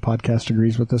rest of the podcast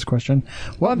agrees with this question.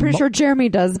 Well, I'm pretty sure Jeremy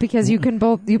does because you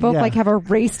both Yeah. like have a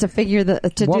race to figure do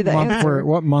the answer.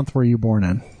 What month were you born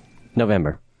in?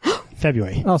 November.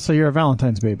 February. Oh, so you're a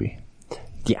Valentine's baby.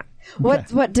 Yeah.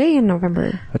 What day in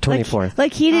November? The 24th.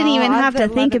 Like he didn't even I have to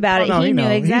thought think about it. No, He knew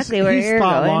knows. exactly where he's you were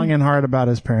thought going. long and hard about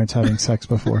his parents having sex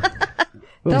before.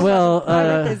 Well,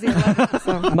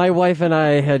 my wife and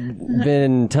I had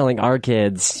been telling our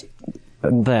kids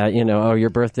that, oh, your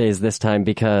birthday is this time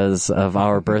because of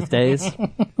our birthdays.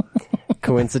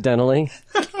 Coincidentally.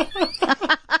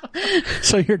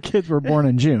 So your kids were born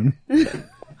in June.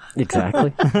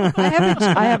 Exactly.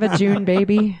 I have a June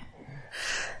baby.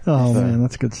 Oh man,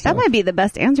 that's good That stuff. might be the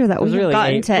best answer that It was we've really,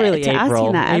 gotten to April,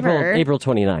 asking that ever. April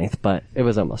 29th, but it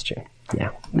was almost June.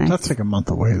 Yeah. Nice. That's like a month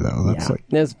away though. That's Yeah. like,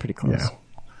 It was pretty close. yeah,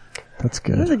 that's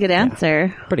That was a good. good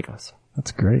answer. Pretty close.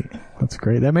 That's great. That's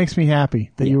great. That makes me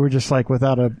happy that you were just like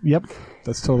without a. Yep,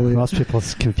 that's totally. Most people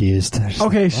is confused. They're just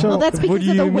Okay, like, so Well, that's What because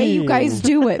do of the you way you mean? guys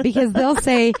do it. Because they'll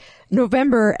say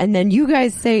November, and then you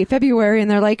guys say February, and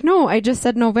they're like, "No, I just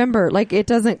said November." Like it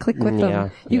doesn't click with Yeah,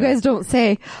 them. You yeah. guys don't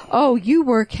say, "Oh, you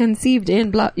were conceived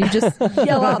in blah." You just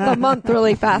yell out the month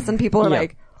really fast, and people are Yeah.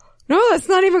 like, "No, that's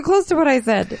not even close to what I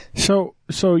said." So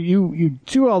you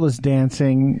do all this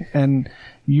dancing and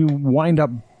you wind up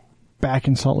back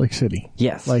in Salt Lake City.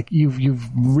 Yes. Like you've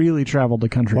really traveled the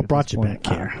country. what at brought this you point.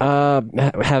 back here?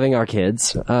 Having our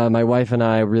kids. My wife and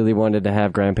I really wanted to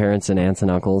have grandparents and aunts and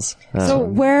uncles. So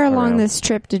where along around. this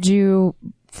trip did you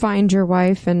find your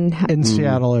wife and In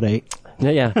Seattle at 8.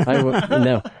 Yeah,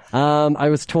 no. I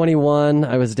was 21.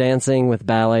 I was dancing with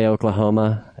Ballet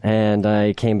Oklahoma, and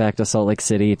I came back to Salt Lake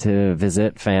City to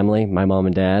visit family, my mom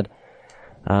and dad.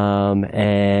 Actually,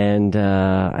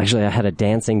 I had a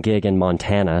dancing gig in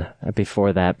Montana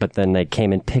before that, but then they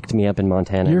came and picked me up in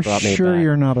Montana You're and brought me sure back.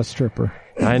 you're not a stripper?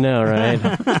 I know, right?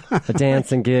 A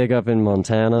dancing gig up in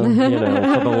Montana,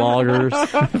 for the loggers.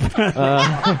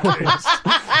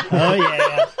 Oh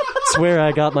yeah. It's where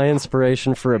I got my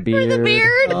inspiration for a beard. the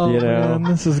beard? Oh man,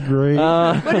 this is great.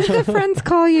 what did the friends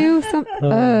call you?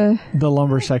 The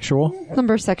lumbersexual.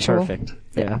 Lumbersexual. Perfect.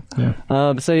 Yeah.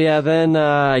 Yeah. Then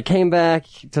I came back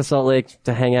to Salt Lake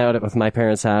to hang out at my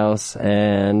parents' house,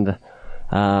 and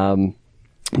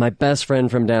my best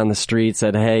friend from down the street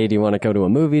said, "Hey, do you want to go to a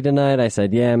movie tonight?" I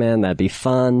said, "Yeah, man, that'd be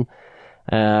fun."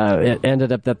 It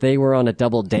ended up that they were on a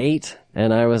double date,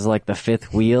 and I was like the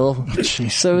fifth wheel.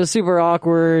 So it was super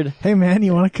awkward Hey man,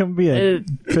 you want to come be a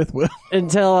fifth wheel?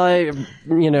 until I,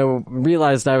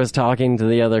 realized I was talking to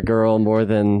the other girl more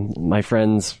than my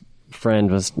friend's friend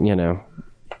was,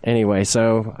 Anyway,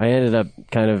 so I ended up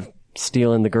kind of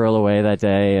stealing the girl away that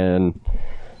day, and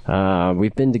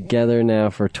we've been together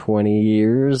now for 20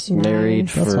 years, married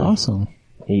That's for awesome.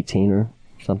 18 or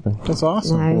something. That's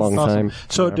awesome. Nice. Long Awesome. time.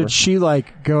 So Whatever. did she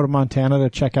go to Montana to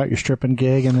check out your stripping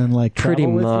gig and then Pretty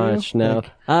travel with much, you? no.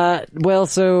 Like,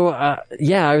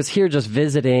 I was here just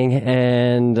visiting,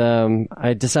 and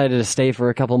I decided to stay for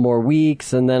a couple more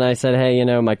weeks, and then I said, hey,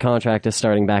 my contract is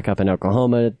starting back up in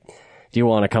Oklahoma. Do you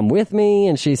want to come with me?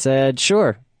 And she said,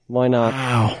 sure. Why not?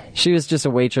 wow. She was just a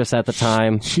waitress at the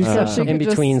time, She's So she in could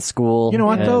between school. You know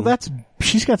what though? and-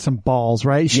 She's got some balls,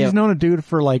 right? She's Yep. known a dude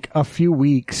for a few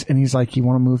weeks, and he's like, "You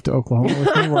want to move to Oklahoma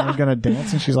with me, where I'm gonna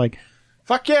dance?" And she's like,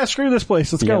 "Fuck yeah, screw this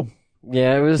place, let's go."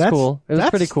 Yeah, it was That's- cool. It was that's-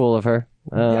 pretty cool of her.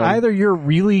 Either you're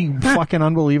really fucking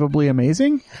unbelievably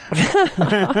amazing,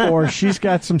 or she's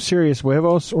got some serious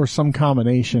huevos, or some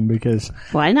combination. Because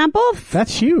Why not both?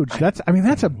 that's huge. That's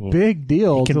a big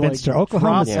deal. Convinced to her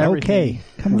Oklahoma's drop everything. okay.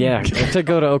 Come on. Yeah, to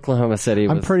go to Oklahoma City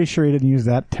was I'm pretty sure he didn't use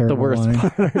that terrible worst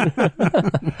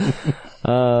line.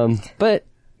 but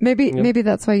Maybe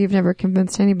that's why you've never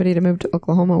convinced anybody to move to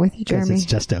Oklahoma with you, Because Jeremy. it's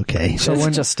just okay. So it's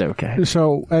when- just okay.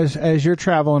 So as you're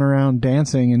traveling around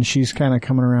dancing and she's kind of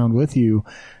coming around with you,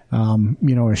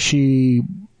 is she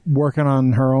working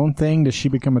on her own thing? Does she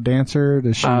become a dancer?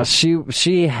 Does she?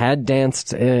 She had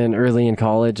danced early in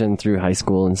college and through high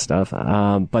school and stuff.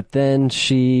 But then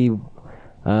she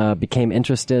became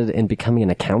interested in becoming an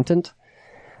accountant.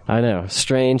 I know,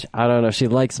 strange. I don't know. She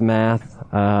likes math.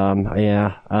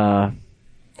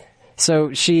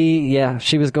 So she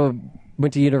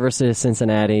went to University of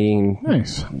Cincinnati and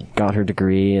Nice. got her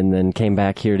degree, and then came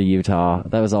back here to Utah.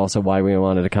 That was also why we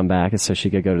wanted to come back, is so she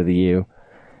could go to the U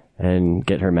and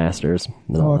get her master's.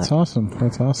 And all Oh, that's that. awesome.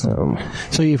 That's awesome.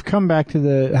 So you've come back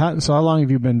to how long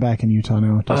have you been back in Utah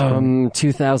now? Just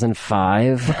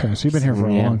 2005. okay, so you've been here for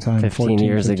a long time. 15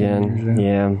 years 15 again. years,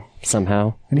 Yeah,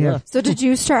 somehow. And you have So did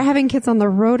you start having kids on the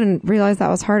road and realize that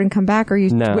was hard and come back, or you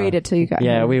No. waited till you got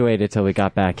Yeah, here? we waited till we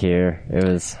got back here. It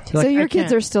was, So your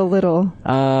kids are still little.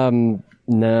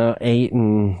 no, 8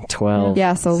 and 12.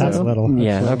 Yeah, so That's little. little.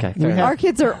 Yeah, okay. Fair have- enough. Our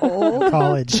kids are old.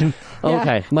 College.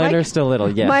 Okay, mine are still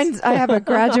little, yes. I have a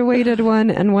graduated one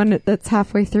and one that's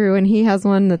halfway through, and he has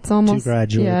one that's Two almost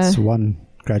graduates. Yeah. One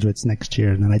graduates next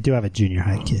year, and then I do have a junior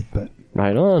high kid, but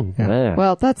Right on. Yeah.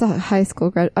 Well, that's a high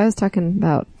school grad. I was talking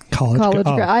about college.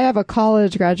 I have a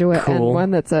college graduate and Cool.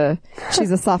 one that's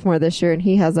she's a sophomore this year, and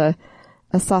he has a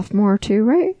sophomore too,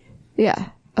 right? Yeah,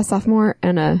 a sophomore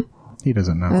and a He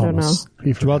doesn't know. I don't know.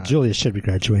 He Well, forgot. Julia should be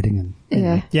graduating.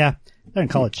 And Yeah. they're in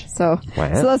college. So Wow.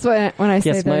 that's why when I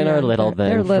say Yes, they're mine are young, little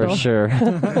they're then, little. for sure.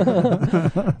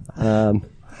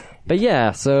 But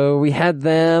yeah, so we had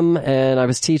them, and I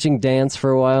was teaching dance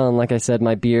for a while, and like I said,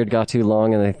 my beard got too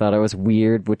long, and they thought I was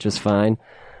weird, which was fine.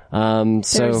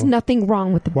 There's nothing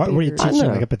wrong with the What were you beard. teaching?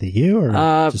 know. Like up at the U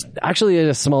or Actually, at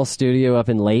a small studio up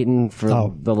in Layton for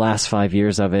Oh. the last 5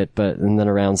 years of it, and then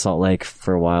around Salt Lake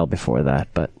for a while before that.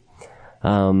 But,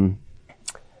 and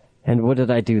what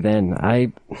did I do then?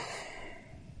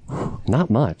 Not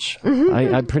much.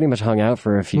 Mm-hmm. I pretty much hung out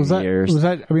for a few years. Was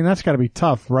that? I mean, that's got to be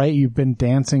tough, right? You've been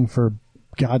dancing for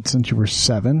God since you were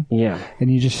 7, Yeah. and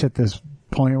you just hit this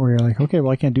point where you're like, okay,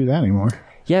 well, I can't do that anymore.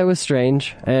 Yeah, it was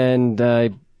strange, and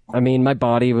I mean, my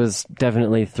body was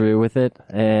definitely through with it,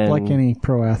 and Like any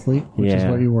pro athlete, which is Yeah.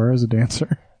 what you were as a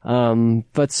dancer.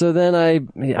 But so then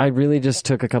I really just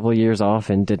took a couple of years off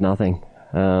and did nothing.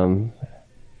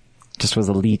 Just was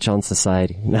a leech on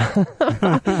society. No,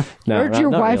 Or your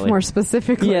not wife really. more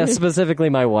specifically. Yeah, specifically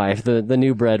my wife, the new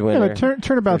Yeah, breadwinner. but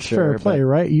turnabout's For sure, fair play, but-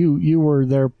 right? You were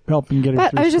there helping get her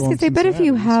But through I was just school gonna in say, but if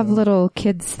you Cincinnati, have so- little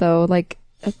kids though, like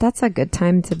that's a good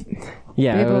time to.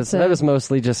 Yeah, be it able was, to- I was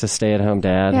mostly just a stay-at-home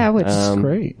dad. Yeah, which is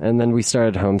great. And then we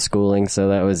started homeschooling, so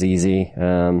that was easy.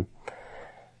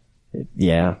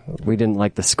 Yeah, we didn't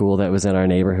like the school that was in our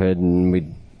neighborhood, and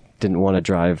we didn't want to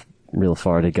drive real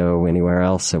far to go anywhere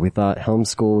else, so we thought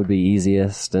homeschool would be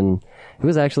easiest, and it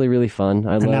was actually really fun.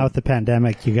 I and now with loved. the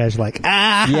pandemic, you guys are like,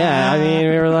 Yeah, I mean,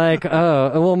 we were like,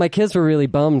 oh, well, my kids were really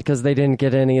bummed because they didn't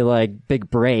get any like big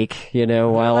break,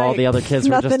 while all the other kids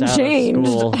were just nothing out changed. of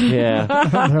school.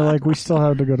 Yeah. They're like, we still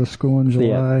have to go to school in July.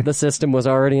 Yeah, the system was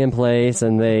already in place,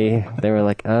 and they were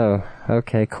like, "Oh,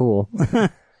 okay, cool."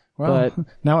 Well, but-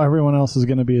 now everyone else is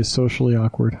going to be as socially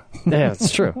awkward. Yeah,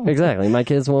 it's true. Exactly. My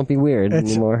kids won't be weird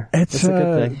anymore. It's a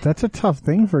good thing. That's a tough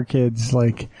thing for kids,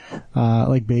 like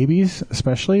babies,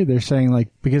 especially. They're saying like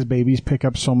because babies pick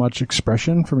up so much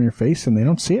expression from your face and they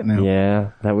don't see it now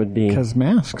Yeah, that would be. because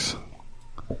masks.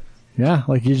 Yeah,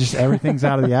 like everything's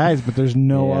out of the eyes, but there's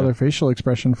no Yeah. other facial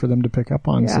expression for them to pick up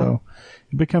on. Yeah. So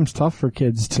it becomes tough for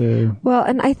kids to. Well,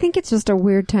 and I think it's just a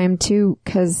weird time too,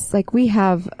 because like we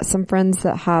have some friends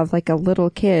that have like a little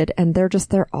kid, and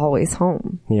they're always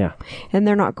home, Yeah. and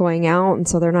they're not going out, and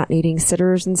so they're not needing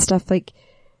sitters and stuff. Like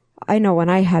I know when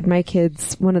I had my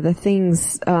kids, one of the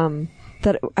things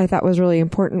that I thought was really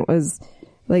important was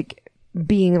like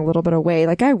being a little bit away.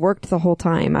 Like I worked the whole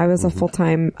time. I was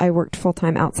I worked full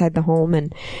time outside the home,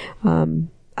 and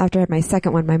after I had my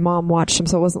second one, my mom watched him,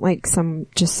 so it wasn't like some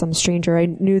stranger. I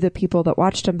knew the people that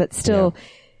watched him, but still,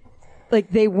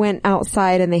 like they went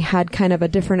outside and they had kind of a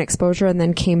different exposure, and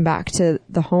then came back to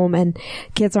the home. And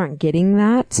kids aren't getting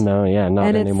that. No, yeah, not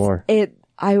and anymore.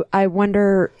 I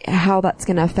wonder how that's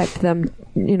going to affect them.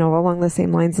 Along the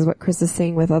same lines as what Chris is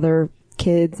saying with other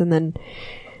kids. And then,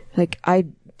 like I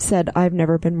said, I've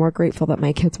never been more grateful that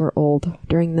my kids were old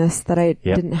during this. That I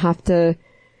Yep. didn't have to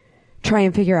try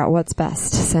and figure out what's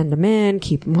best. Send them in,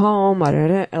 keep them home.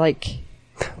 Like,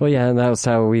 Well, yeah, and that was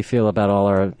how we feel about all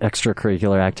our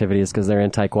extracurricular activities because they're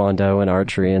in taekwondo and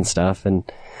archery and stuff. And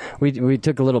we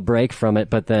took a little break from it,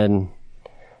 but then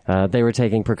they were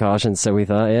taking precautions, so we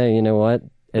thought, yeah, you know what,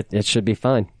 it should be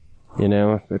fine.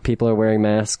 People are wearing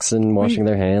masks and washing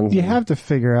their hands. You have to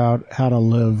figure out how to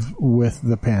live with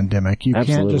the pandemic. You can't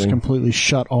Absolutely. just completely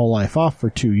shut all life off for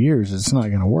 2 years. It's not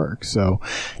going to work. So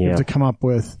you have Yeah. to come up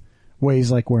with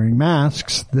ways like wearing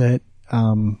masks that,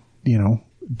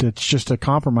 that's just a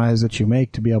compromise that you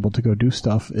make to be able to go do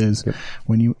stuff is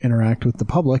when you interact with the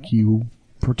public, you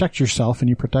protect yourself and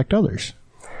you protect others.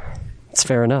 It's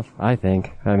fair enough, I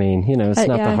think. I mean, it's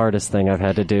not yeah. the hardest thing I've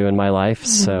had to do in my life,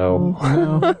 so...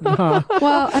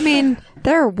 well, I mean,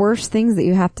 there are worse things that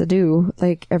you have to do,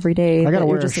 like every day. I got to that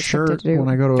wear you're a just expected shirt to do. when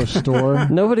I go to a store.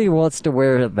 Nobody wants to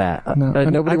wear that. No.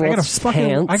 And Nobody I wants gotta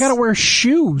pants. I got to wear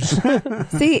shoes.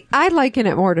 See, I liken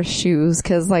it more to shoes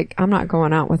because, like, I'm not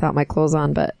going out without my clothes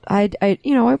on, but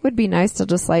it would be nice to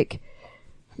just like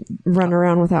run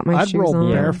around without my I'd shoes roll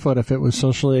on. barefoot if it was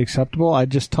socially acceptable. I'd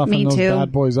just toughen Me those too.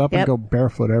 bad boys up and Yep. go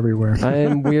barefoot everywhere. I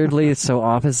am weirdly so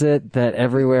opposite that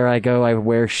everywhere I go, I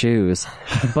wear shoes.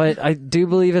 But I do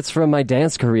believe it's from my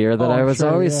dance career that Oh, I was sure,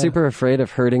 always yeah. super afraid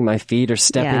of hurting my feet or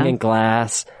stepping Yeah. in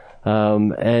glass.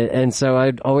 And so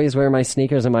I'd always wear my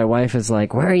sneakers, and my wife is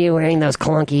like, "Why are you wearing those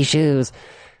clunky shoes?"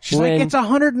 She's like, it's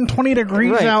 120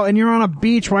 degrees Right. out and you're on a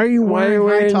beach. Why are you Why are you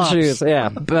wearing high wearing tops? shoes? Yeah,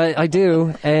 but I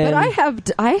do. And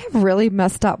But I have really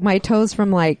messed up my toes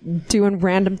from like doing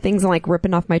random things and like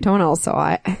ripping off my toenails. So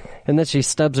and then she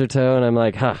stubs her toe, and I'm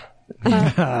like, "Huh."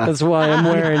 That's why I'm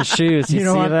wearing shoes. You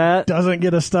know see what? that? Doesn't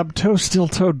get a stub toe,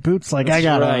 steel-toed boots like I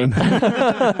got right.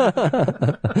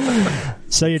 on.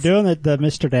 So you're doing the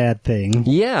Mr. Dad thing.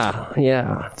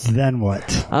 Yeah. Then what?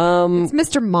 It's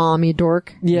Mr. Mom, you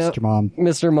dork. Yeah.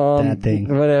 Mr. Mom. Dad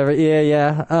thing. Whatever.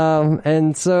 Yeah.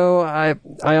 And so I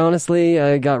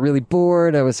honestly got really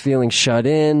bored. I was feeling shut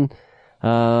in.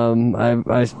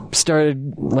 I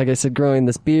started, like I said, growing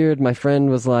this beard. My friend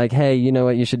was like, hey, you know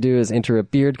what you should do is enter a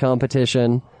beard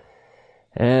competition.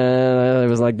 And I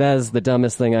was like, that is the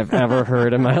dumbest thing I've ever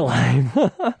heard in my life.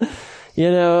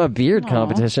 A beard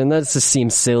competition. That just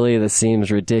seems silly. That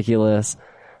seems ridiculous.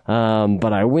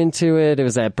 But I went to it. It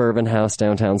was at Bourbon House,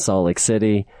 downtown Salt Lake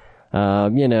City.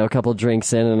 A couple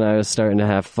drinks in, and I was starting to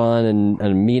have fun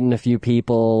and meeting a few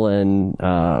people and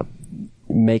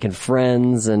making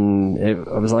friends. And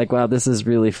I was like, wow, this is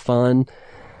really fun.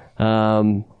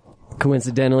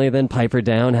 Coincidentally, then Piper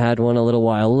Down had one a little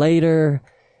while later,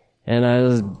 and I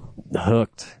was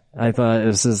hooked. I thought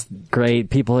this is great.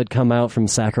 People had come out from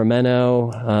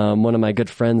Sacramento. One of my good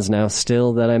friends now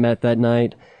still that I met that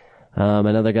night.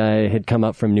 Another guy had come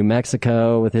up from New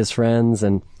Mexico with his friends,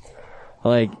 and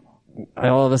I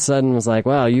all of a sudden was like,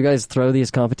 wow, you guys throw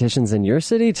these competitions in your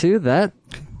city too? That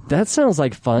sounds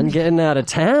like fun getting out of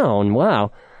town.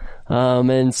 Wow.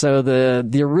 And so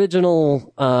the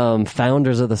original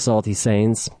founders of the Salty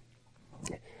Saints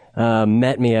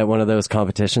met me at one of those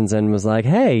competitions and was like,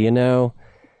 hey,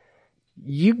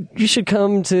 you should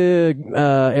come to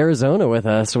Arizona with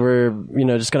us. We're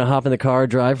just gonna hop in the car,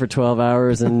 drive for 12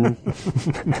 hours, and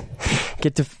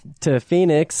get to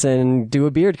Phoenix and do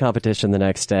a beard competition the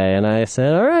next day. And I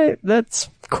said, all right, that's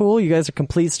cool. You guys are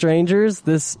complete strangers.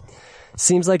 This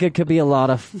seems like it could be a lot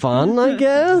of fun, I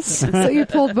guess. So you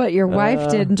pulled what your wife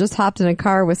did and just hopped in a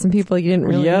car with some people you didn't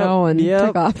really know and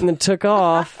took off. And then took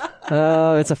off.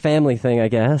 It's a family thing, I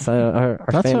guess. Our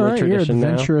That's family all right. tradition You're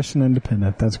now. adventurous and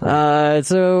independent. That's great.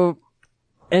 So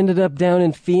ended up down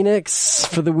in Phoenix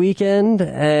for the weekend,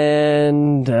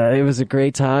 and it was a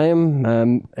great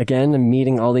time. Again, I'm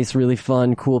meeting all these really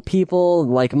fun, cool people,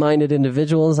 like-minded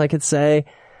individuals, I could say.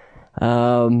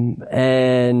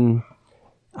 And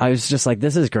I was just like,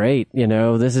 this is great.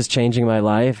 This is changing my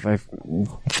life. I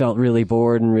felt really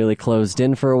bored and really closed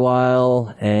in for a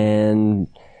while. And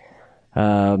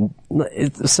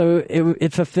it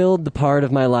fulfilled the part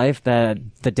of my life that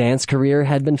the dance career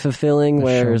had been fulfilling,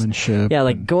 where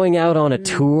going out on a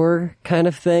tour kind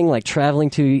of thing, like traveling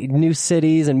to new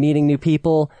cities and meeting new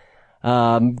people,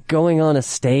 going on a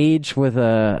stage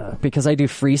because I do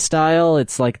freestyle,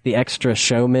 it's like the extra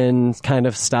showman kind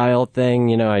of style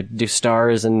thing. I do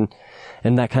stars and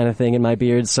that kind of thing in my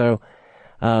beard. So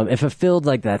it fulfilled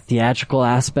like that theatrical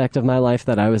aspect of my life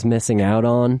that I was missing out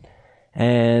on.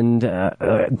 And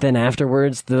then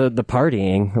afterwards, the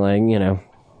partying,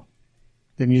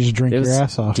 Then you just drink your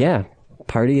ass off. Yeah,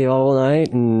 party all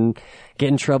night and get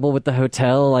in trouble with the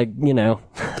hotel,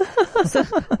 So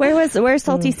where's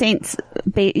Salty Saints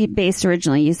based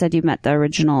originally? You said you met the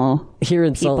original here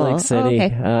in people. Salt Lake City.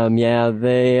 Oh,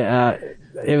 okay.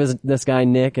 It was this guy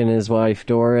Nick and his wife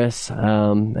Doris,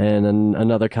 and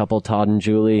another couple, Todd and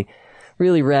Julie,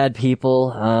 really rad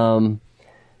people.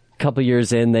 Couple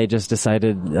years in, they just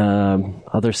decided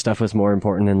other stuff was more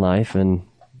important in life, and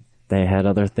they had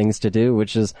other things to do,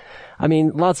 which is,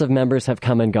 lots of members have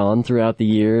come and gone throughout the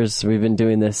years. We've been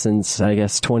doing this since, I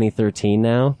guess, 2013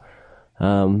 now.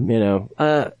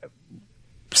 We're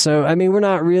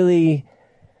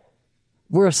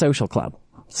a social club.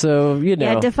 So,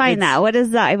 Yeah, define that. What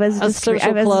is that? I was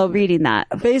reading that.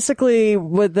 Basically,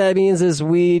 what that means is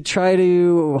we try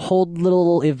to hold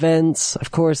little events.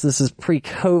 Of course, this is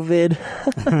pre-COVID.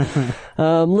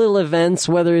 Little events,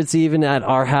 whether it's even at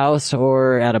our house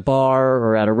or at a bar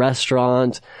or at a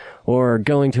restaurant or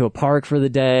going to a park for the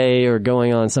day or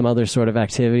going on some other sort of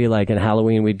activity. Like in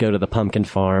Halloween, we'd go to the pumpkin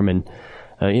farm and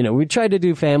we tried to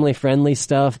do family-friendly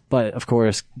stuff, but of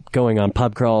course, going on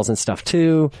pub crawls and stuff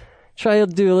too. Try to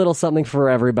do a little something for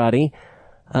everybody.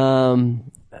 And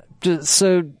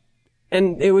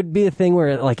it would be a thing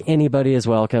where anybody is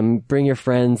welcome. Bring your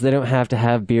friends. They don't have to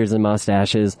have beards and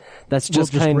mustaches. That's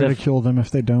just we'll kind of ridicule them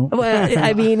if they don't. Well,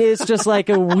 it's just like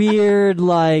a weird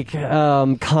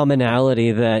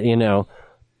commonality that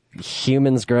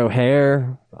humans grow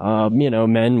hair.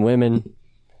 Men, women,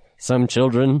 some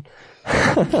children.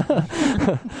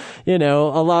 A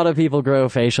lot of people grow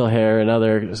facial hair and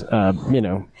others,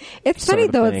 It's funny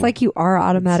though. It's like you are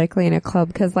automatically in a club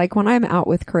because when I'm out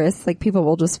with Chris, people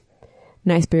will just,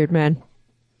 nice beard, man.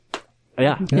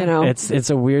 Yeah.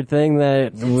 It's a weird thing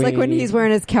that it's like when he's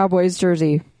wearing his Cowboys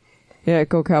jersey. Yeah,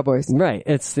 go Cowboys. Right.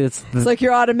 It's It's like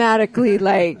you're automatically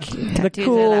like the Tattoos are that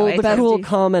cool way. the cool Besties.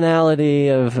 commonality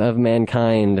of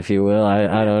mankind, if you will.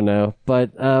 I don't know,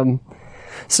 but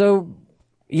so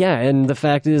yeah, and the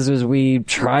fact is we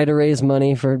try to raise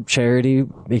money for charity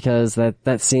because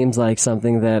that seems like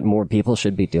something that more people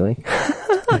should be doing.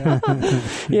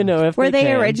 You know, if Were they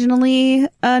can. originally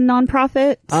a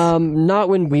nonprofit? Not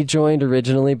when we joined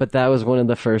originally, but that was one of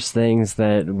the first things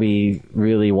that we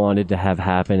really wanted to have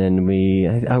happen.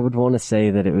 And I would want to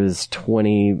say that it was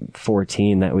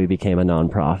 2014 that we became a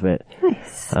nonprofit.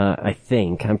 Nice.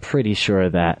 I'm pretty sure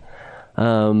of that.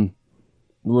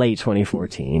 Late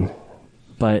 2014.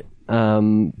 But,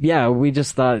 yeah, we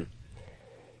just thought,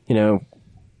 you know,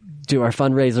 do our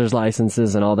fundraisers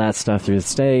licenses and all that stuff through the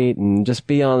state and just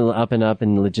be on the up and up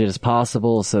and legit as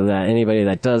possible so that anybody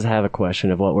that does have a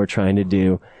question of what we're trying to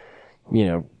do, you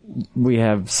know, we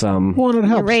have some Well, and it You're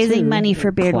helps raising too. money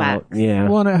for beard clout. wax. Yeah.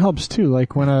 Well, and it helps too.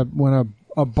 Like when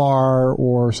a bar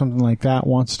or something like that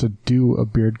wants to do a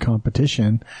beard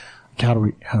competition, how do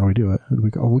we do it?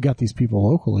 We got these people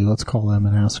locally. Let's call them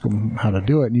and ask them how to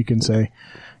do it. And you can say,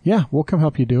 yeah, we'll come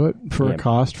help you do it for a Yep.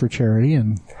 cost for charity.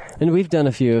 And And we've done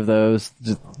a few of those,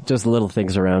 just little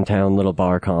things around town, little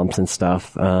bar comps and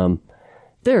stuff.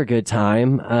 They're a good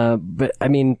time. But I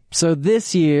mean, so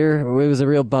this year it was a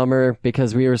real bummer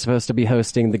because we were supposed to be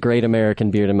hosting the Great American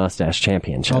Beard and Mustache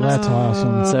Championship. oh, that's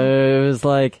awesome. So it was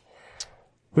like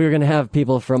we were going to have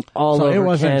people from all So it over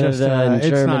wasn't Canada just, and it's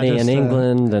not Germany just and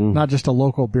England and Not just a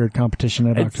local beard competition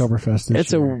at Oktoberfest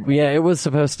this year. it was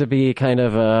supposed to be kind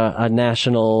of a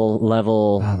national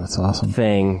level Oh, that's awesome.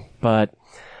 thing, but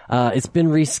it's been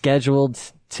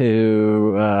rescheduled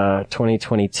to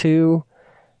 2022.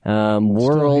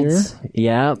 Worlds,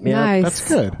 yeah. Nice. That's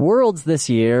good. Worlds this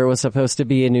year was supposed to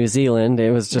be in New Zealand.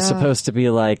 It was just supposed to be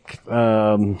like,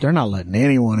 They're not letting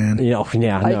anyone in. no.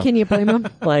 Can you blame them?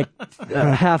 Like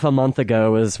half a month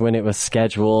ago was when it was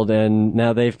scheduled, and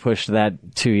now they've pushed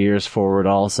that 2 years forward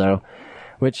also,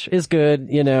 which is good.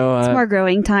 You know, It's more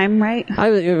growing time, right?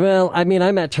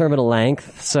 I'm at terminal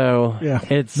length, so Yeah,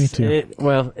 it's me too.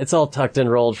 it's all tucked and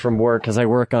rolled from work because I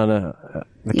work on the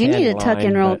You need candy to tuck line,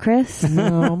 and roll, but, Chris.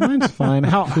 No, mine's fine.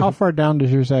 How far down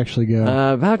does yours actually go?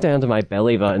 about down to my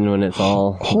belly button when it's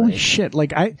all Holy shit!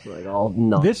 Like all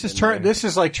knotted this is in there. this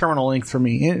is like terminal length for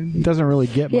me. It doesn't really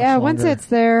get much Yeah, longer. once it's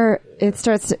there, it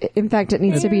starts to, in fact, it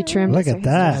needs to be trimmed. Look at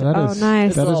that. That Oh, is-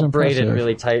 nice. that It's is all braided impressive.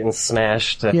 really tight and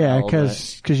smashed. to Yeah, hell,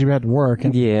 because you had to work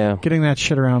and but- yeah. getting that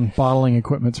shit around bottling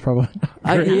equipment's probably.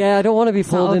 I don't want to be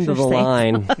pulled all into the for safe.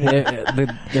 line.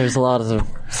 There's a lot of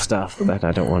stuff that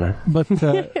I don't want to.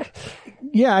 But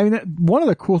yeah, I mean, one of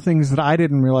the cool things that I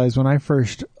didn't realize when I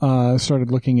first started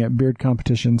looking at beard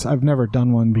competitions, I've never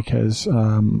done one because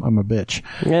I'm a bitch.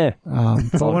 Yeah.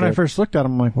 But all when I good. first looked at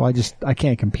them, I'm like, well, I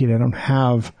can't compete. I don't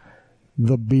have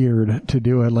the beard to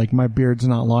do it. Like my beard's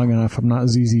not long enough. I'm not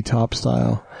ZZ Top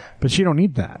style. But you don't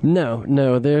need that. No.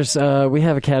 There's we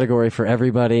have a category for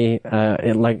everybody.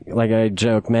 Like I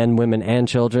joke, men, women, and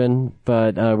children.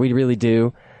 But we really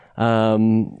do.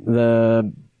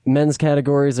 The men's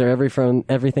categories are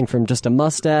everything from just a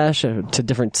mustache to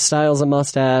different styles of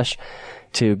mustache,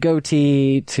 to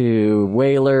goatee, to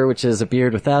whaler, which is a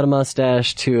beard without a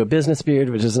mustache, to a business beard,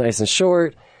 which is nice and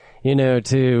short. You know,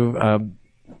 to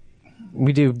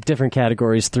we do different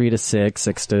categories, 3 to 6,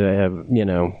 6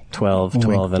 to 12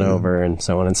 and over, and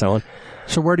so on and so on.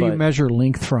 So where do you But- measure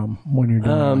length from when you're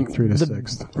doing like 3 to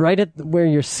 6? Right at where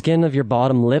your skin of your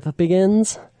bottom lip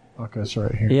begins. Okay, so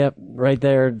right here. Yep, right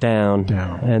there, down.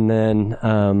 Down. And then,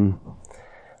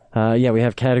 we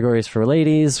have categories for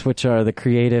ladies, which are the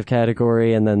creative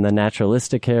category, and then the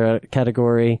naturalistic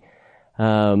category.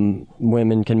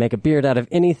 Women can make a beard out of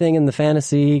anything in the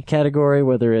fantasy category,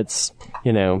 whether it's,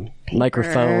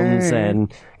 microphones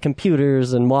and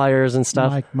computers and wires and stuff.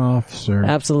 Like muffs or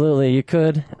Absolutely, you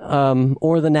could.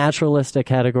 Or the naturalistic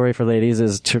category for ladies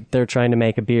is they're trying to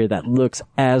make a beard that looks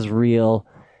as real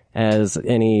as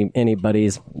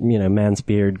anybody's, man's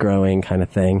beard growing kind of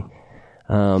thing.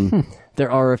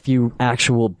 There are a few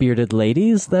actual bearded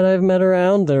ladies that I've met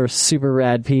around. They're super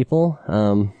rad people.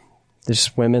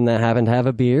 There's women that happen to have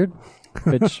a beard,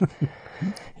 which,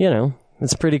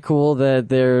 it's pretty cool that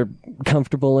they're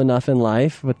comfortable enough in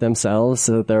life with themselves,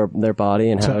 so their body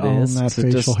and To how it own is. that To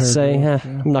facial just hair say, growth,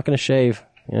 I'm not going to shave,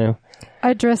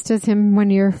 I dressed as him one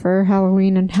year for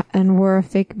Halloween and wore a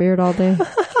fake beard all day.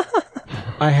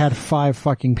 I had 5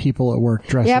 fucking people at work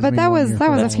dressed Yeah, as but me that one was year that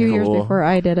for was a That's few years cool. before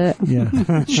I did it.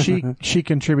 Yeah, she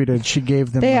contributed. She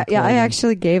gave them. my I clothing.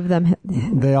 actually gave them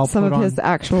They all some put of on his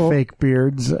actual. fake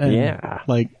beards. And Yeah.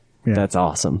 yeah, That's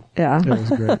awesome. Yeah, it was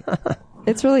great.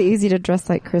 It's really easy to dress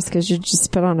like Chris because you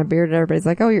just put on a beard and everybody's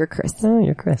like, "Oh, you're Chris." Oh,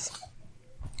 you're Chris.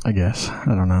 I guess. I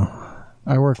don't know.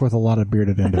 I work with a lot of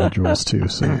bearded individuals too,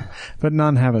 but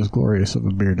none have as glorious of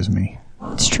a beard as me.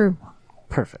 It's true.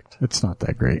 Perfect. It's not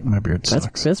that great. My beard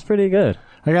sucks. That's pretty good.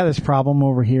 I got this problem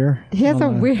over here. He has a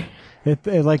weird. It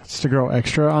likes to grow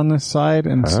extra on this side,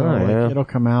 and so yeah. it'll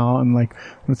come out, and like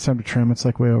when it's time to trim, it's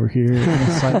like way over here, and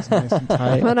the side's nice and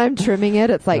tight. When I'm trimming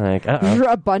it, it's like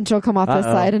a bunch will come off this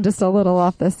side and just a little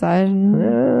off this side.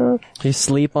 Do you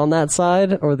sleep on that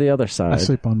side or the other side? I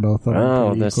sleep on both of them.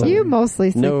 Oh, that's You mostly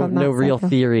sleep on that no side. real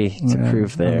theory to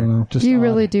prove I there. don't know, just You odd-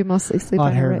 really do mostly sleep odd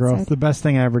on hair your right growth. side. The best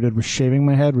thing I ever did was shaving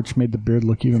my head, which made the beard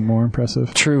look even more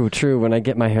impressive. True. When I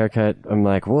get my haircut, I'm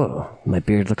like, whoa, my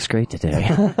beard looks great today.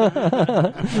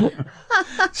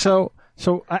 So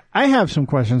I have some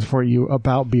questions for you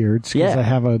about beards because Yeah. I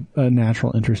have a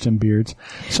natural interest in beards.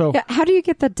 So Yeah, how do you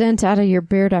get the dent out of your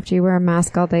beard after you wear a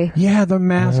mask all day? yeah, the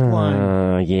mask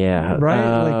line, Yeah.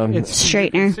 right? Like it's Straightener.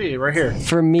 you can see right here.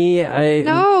 For me,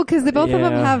 No, because both of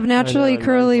them Yeah, have naturally I know,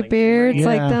 curly mine's like beards Yeah.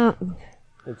 like that.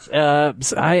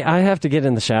 I have to get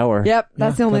in the shower. Yep,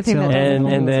 that's the only that's thing the that only does thing.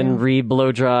 it. And then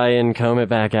blow dry and comb it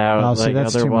back out. Oh, see, like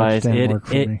that's too much otherwise, damn it work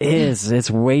for me. is. It's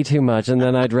way too much. And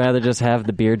then I'd rather just have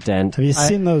the beard dent. Have you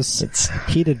seen those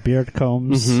heated beard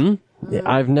combs?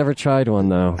 I've never tried one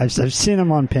though. I've seen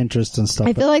them on Pinterest and stuff.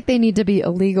 I feel like they need to be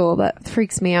illegal. That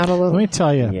freaks me out a Let little. me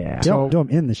tell you. Yeah. So, don't do them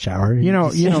in the shower. you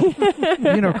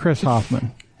know Chris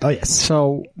Hoffman. Oh yes.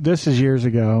 So this is years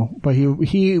ago, but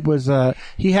he was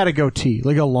he had a goatee,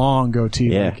 like a long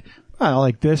goatee, Yeah.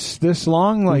 like this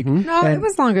long, like No, it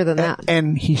was longer than that.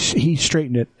 And he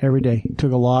straightened it every day. It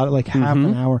took a lot, like half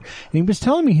an hour. And he was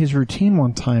telling me his routine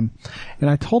one time, and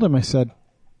I told him, I said,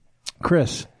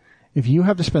 Chris, if you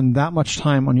have to spend that much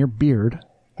time on your beard,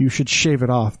 you should shave it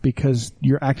off because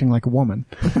you're acting like a woman.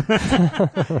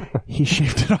 He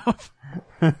shaved it off.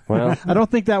 Well, I don't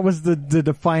think that was the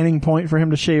defining point for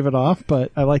him to shave it off,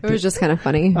 but I like It was just kind of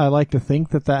funny. I like to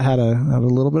think that had a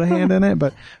little bit of hand in it.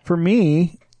 But for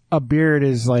me, a beard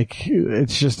is like,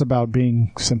 it's just about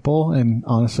being simple and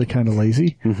honestly kind of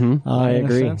lazy. I in a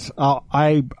agree. sense.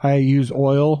 I use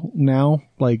oil now,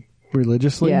 like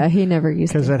religiously. Yeah, he never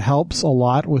used Because to. it helps a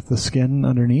lot with the skin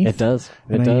underneath. It does.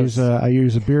 And I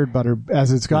use a beard butter.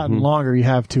 As it's gotten longer, you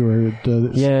have to.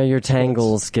 Yeah, your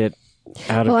tangles get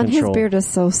out Well, of and his control. beard is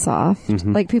so soft.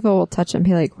 Like people will touch him, and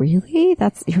be like, "Really?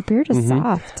 That's your beard is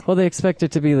soft." Well, they expect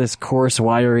it to be this coarse,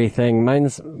 wiry thing.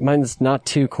 Mine's not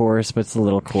too coarse, but it's a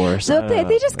little coarse. So they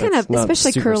just kind It's of, not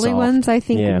especially super curly soft. ones, I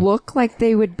think Yeah. look like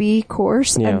they would be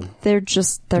coarse, Yeah. and they're not.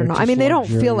 I just mean, they don't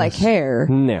feel like luxurious. hair.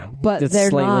 No, But it's they're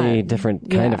slightly not- different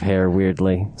kind yeah. of hair.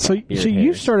 Weirdly, So beard you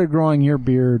hairs. started growing your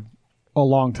beard a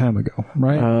long time ago,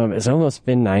 right? It's almost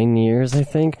been 9 years, I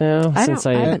think, now I since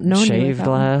don't- I haven't known you shaved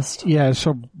without one. last. Yeah,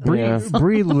 so Bree, Yeah.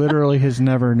 Bree literally has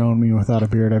never known me without a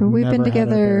beard. We've never been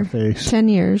together had a bare face. 10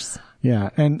 years. Yeah,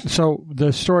 and so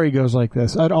the story goes like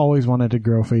this. I'd always wanted to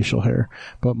grow facial hair,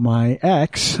 but my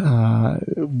ex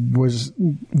was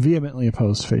vehemently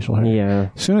opposed to facial hair. Yeah.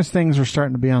 As soon as things were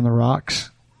starting to be on the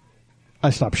rocks, I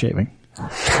stopped shaving.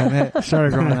 And it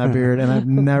started growing that beard, and I've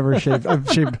never shaved.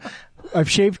 I've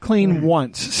shaved clean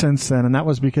once since then, and that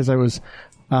was because I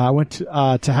went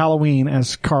to Halloween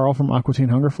as Carl from Aqua Teen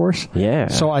Hunger Force. Yeah.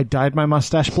 So I dyed my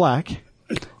mustache black,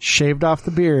 shaved off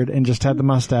the beard, and just had the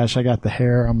mustache. I got the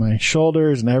hair on my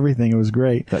shoulders and everything. It was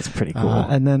great. That's pretty cool.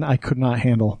 And then I could not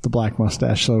handle the black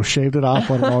mustache, so shaved it off,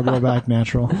 let it all grow back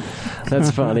natural. That's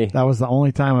funny. That was the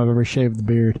only time I've ever shaved the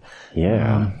beard.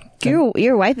 Yeah.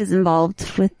 Your wife is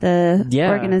involved with the Yeah.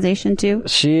 organization too.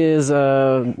 She is,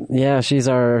 she's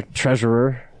our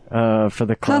treasurer, for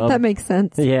the club. That makes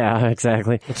sense. Yeah,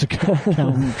 exactly. It's a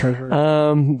counting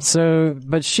treasure.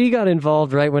 But she got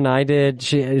involved right when I did.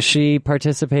 She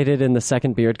participated in the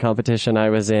second beard competition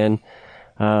I was in.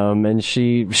 And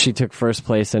she took first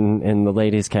place in the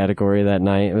ladies category that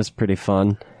night. It was pretty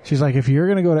fun. She's like, if you're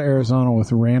going to go to Arizona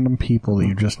with random people that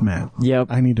you just met, Yep.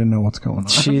 I need to know what's going on.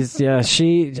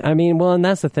 And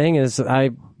that's the thing is I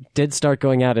did start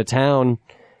going out of town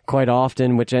quite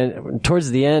often, which towards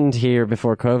the end here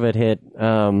before COVID hit,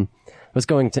 was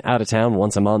going out of town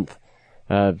once a month,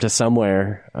 to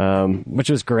somewhere,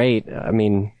 which was great. I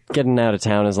mean, getting out of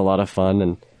town is a lot of fun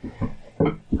and,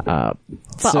 But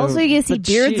also you get to see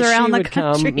beards around the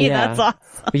country. That's awesome.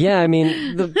 But yeah, I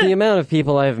mean, the amount of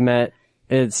people I've met,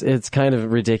 it's kind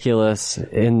of ridiculous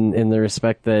in the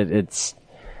respect that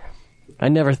I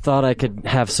never thought I could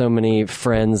have so many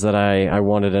friends that I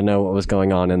wanted to know what was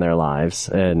going on in their lives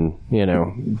and,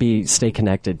 stay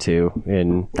connected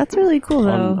to That's really cool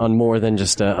though. on more than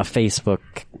just a Facebook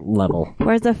level.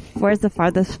 Where's the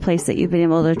farthest place that you've been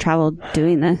able to travel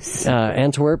doing this?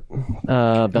 Antwerp,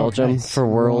 Belgium for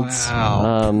Worlds.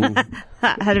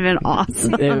 That had been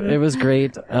awesome. It was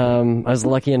great. I was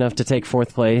lucky enough to take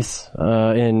 4th place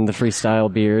in the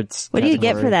freestyle beards. What do you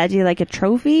get for that? Do you like a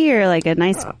trophy or like a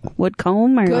nice wood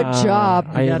comb? Or Good job.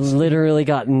 I literally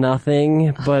got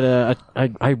nothing, but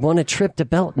I won a trip to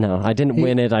No, I didn't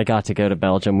win it. I got to go to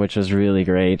Belgium, which was really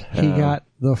great. He got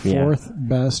the 4th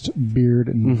best beard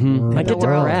in the world. I get to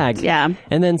brag. Yeah.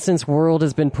 And then since World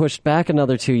has been pushed back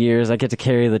another 2 years, I get to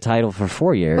carry the title for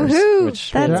 4 years. Woohoo!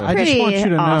 Which That's I just pretty want you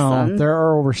to awesome. know there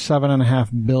are over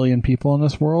 7.5 billion people in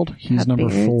this world. He's Have number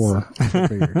beards. 4. for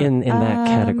beard. in that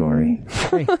category.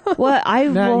 What I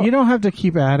Now, will, you don't have to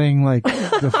keep adding like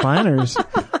definers.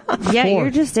 yeah, 4th. you're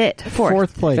just it.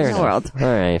 4th place. Fair in the enough. world. All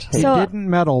right. He So- didn't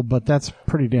medal, but that's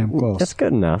pretty damn close. That's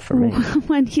good enough for me.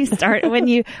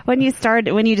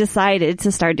 When you decided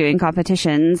to start doing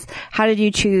competitions, how did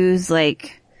you choose?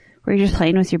 Like, were you just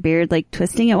playing with your beard, like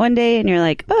twisting it one day, and you're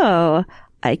like, oh,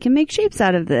 I can make shapes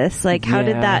out of this. Like, how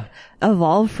did Yeah. that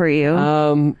evolve for you?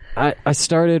 I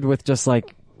started with just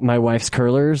like my wife's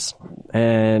curlers,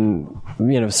 and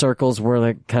circles were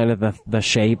like kind of the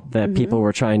shape that people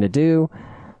were trying to do.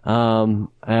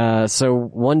 So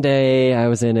one day I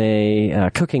was in a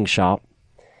cooking shop,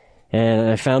 and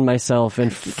I found myself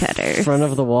in cutters. front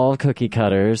of the wall of cookie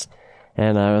cutters,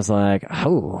 and I was like,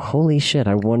 oh, holy shit,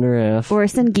 I wonder if...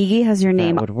 Orson Gigi has your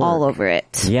name would work. all over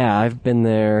it. Yeah, I've been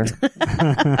there.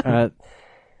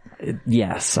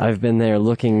 Yes, I've been there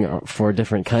looking for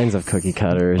different kinds of cookie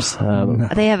cutters.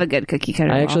 They have a good cookie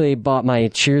cutter. I wall. actually bought my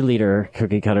cheerleader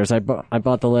cookie cutters. I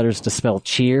bought the letters to spell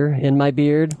cheer in my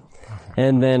beard,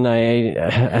 and then I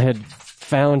had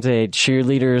found a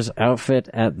cheerleader's outfit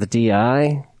at the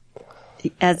DI,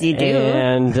 as you do.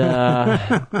 and so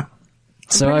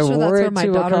I pretty sure wore that's where it my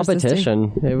to a daughter's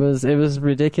competition. It was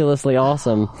ridiculously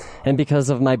awesome, and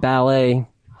because of my ballet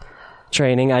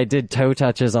training, I did toe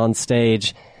touches on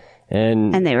stage.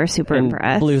 And they were super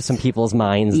impressed. Blew some people's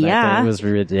minds. Yeah. That day. It was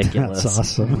ridiculous. That's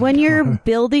awesome. When you're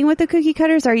building with the cookie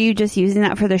cutters, are you just using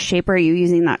that for the shape, or are you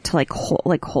using that to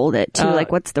hold it too?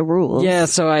 Like, what's the rules? Yeah,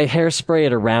 so I hairspray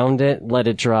it around it, let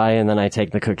it dry, and then I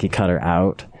take the cookie cutter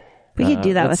out. We could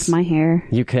do that that's- with my hair.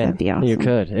 You could. That'd be awesome. You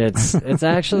could. It's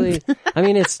actually. I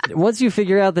mean, it's once you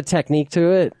figure out the technique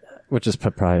to it, which is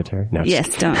proprietary. No.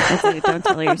 Yes, don't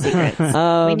tell your secrets.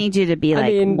 We need you to be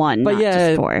like one, but not yeah,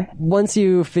 just 4. once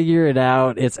you figure it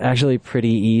out, it's actually pretty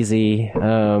easy.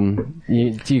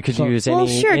 You could use any. Well,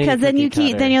 sure, any because then you cookie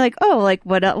keep. cutter. Then you're like, oh, like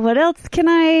what else can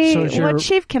I? So is your- what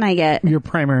shape can I get? Your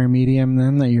primary medium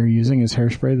then that you're using is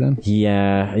hairspray then?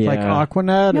 Yeah. Like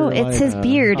Aquanet? No, or it's like, his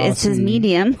beard. It's his Aussie?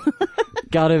 medium.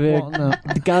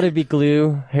 Gotta be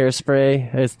glue,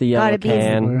 hairspray. It's the yellow Gotta be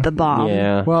can. the bomb.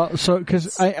 Yeah. Well, so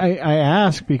because I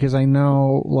ask because I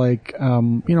know like a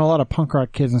lot of punk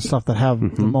rock kids and stuff that have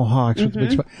the mohawks with the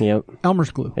big Yep.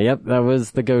 Elmer's glue. Yep. That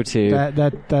was the go-to.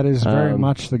 That is very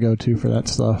much the go-to for that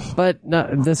stuff. But no,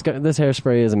 this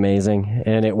hairspray is amazing,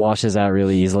 and it washes out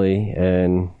really easily.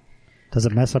 And Does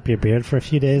it mess up your beard for a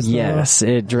few days? though? yes,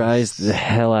 it dries the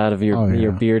hell out of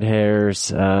your beard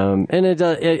hairs, and it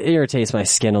irritates my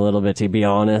skin a little bit, to be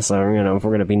honest. Or, if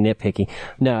we're gonna be nitpicky,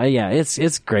 no, yeah,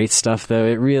 it's great stuff though.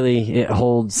 It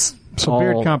holds. So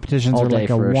beard competitions all are like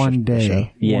day a for one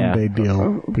day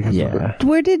deal because of it.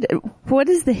 What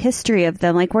is the history of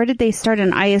them? Like, where did they start?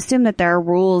 And I assume that there are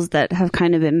rules that have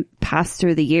kind of been passed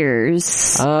through the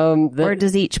years. Or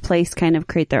does each place kind of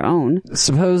create their own?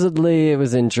 Supposedly it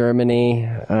was in Germany,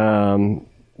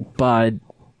 but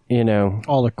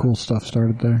all the cool stuff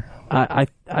started there. I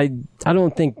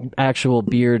don't think actual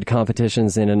beard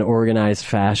competitions in an organized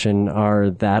fashion are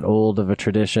that old of a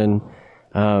tradition.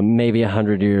 Maybe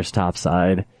 100 years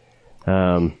topside.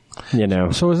 So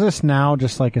is this now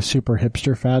just like a super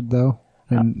hipster fad though?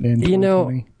 In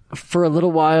 2020? For a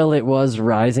little while it was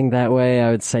rising that way.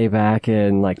 I would say back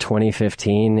in like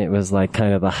 2015, it was like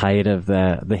kind of the height of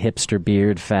the hipster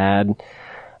beard fad.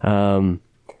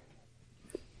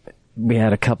 We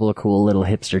had a couple of cool little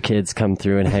hipster kids come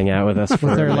through and hang out with us for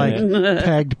With their a like minute.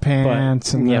 pegged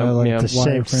pants and Yep, the yep. The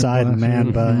shaved side and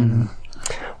man bun.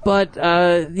 But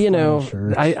I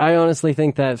honestly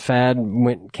think that fad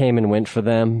came and went for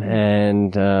them,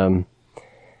 and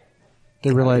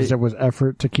they realized it was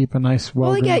effort to keep a nice Well,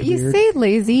 well-groomed yeah, you beard. say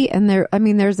lazy, and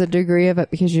there's a degree of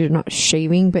it because you're not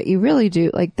shaving, but you really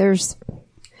do, like, there's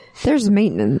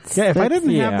maintenance. Yeah, if I didn't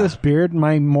Yeah. have this beard,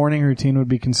 my morning routine would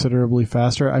be considerably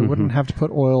faster. I wouldn't have to put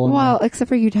oil in Well, except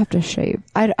for you'd have to shave.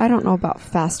 I don't know about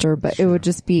faster, but it would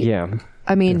just be, yeah.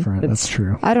 I mean, different. That's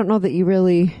true. I don't know that you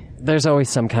really, there's always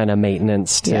some kind of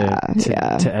maintenance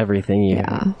to everything.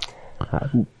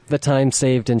 The time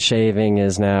saved in shaving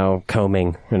is now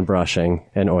combing and brushing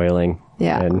and oiling.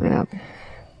 And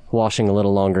washing a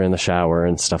little longer in the shower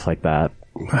and stuff like that.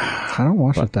 I don't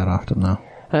wash it that often, though.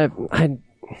 I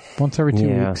once every 2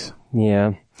 weeks.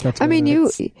 Yeah. I mean,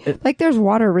 there's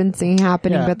water rincing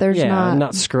happening, but there's not. I'm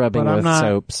not scrubbing with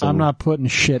soaps. I'm not putting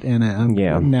shit in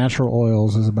it. Natural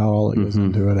oils is about all that goes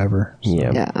into it ever. So.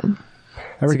 Yeah.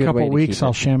 Every couple of weeks,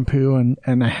 I'll shampoo,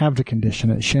 and I have to condition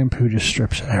it. Shampoo just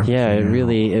strips everything.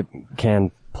 Yeah, it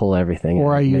can pull everything out.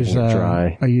 Or I use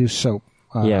dry. I use soap.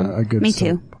 A good Me soap,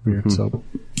 too. Beard soap.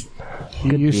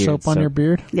 You use soap on your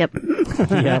beard? Yep.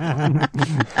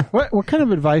 What kind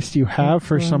of advice do you have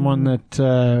for someone that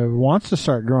wants to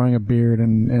start growing a beard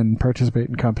and participate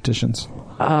in competitions?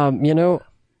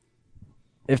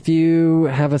 If you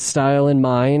have a style in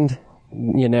mind,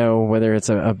 whether it's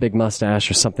a big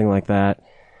mustache or something like that,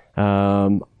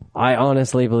 I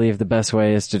honestly believe the best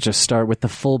way is to just start with the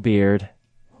full beard,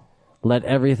 let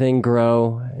everything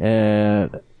grow,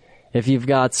 and if you've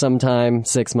got some time,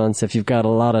 6 months, if you've got a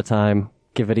lot of time,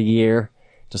 give it a year.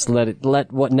 Just let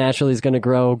what naturally is going to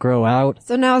grow out.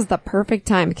 So now is the perfect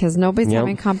time because nobody's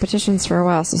having competitions for a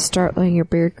while. So start letting your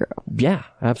beard grow. Yeah,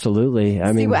 absolutely.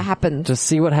 I mean, see what happens. Just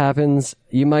see what happens.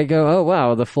 You might go, oh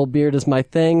wow, the full beard is my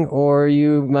thing, or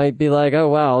you might be like, oh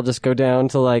wow, I'll just go down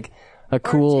to like a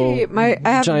cool I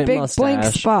have giant big mustache. Blank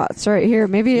spots right here.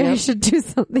 Maybe I should do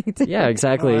something to Yeah,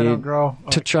 exactly. I don't grow.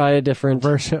 To try a different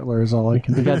Reverse Hitler is all I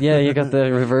can do. you got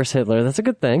the reverse Hitler. That's a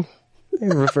good thing.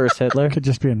 Reverse Hitler. Could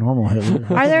just be a normal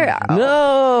Hitler. Are there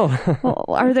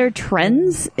are there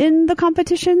trends in the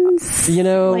competitions?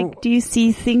 Do you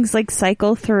see things like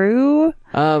cycle through?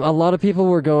 A lot of people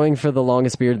were going for the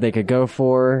longest beard they could go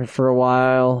for a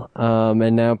while,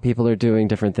 and now people are doing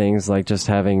different things like just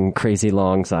having crazy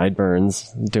long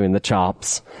sideburns, doing the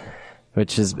chops,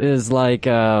 which is like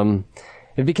it'd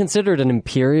be considered an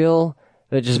imperial.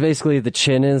 Which is basically the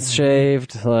chin is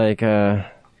shaved, like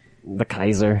the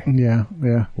Kaiser. Yeah.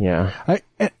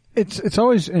 It's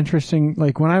always interesting.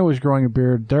 Like when I was growing a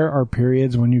beard, there are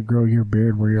periods when you grow your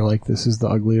beard where you're like, this is the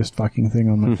ugliest fucking thing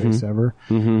on my face ever.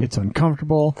 It's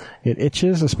uncomfortable. It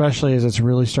itches, especially as it's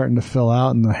really starting to fill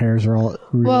out and the hairs are all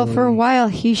really... Well, for a while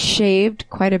he shaved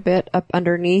quite a bit up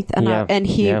underneath and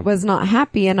he was not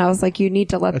happy and I was like, you need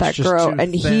to let that grow.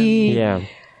 And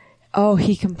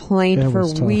he complained for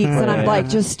weeks and I'm like,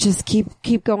 just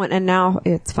keep going. And now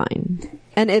it's fine.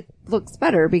 And it looks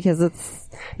better because it's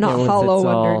not hollow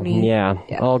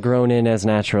underneath. All grown in as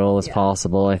natural as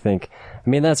possible, I think. I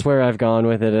mean, that's where I've gone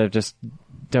with it. I just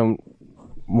don't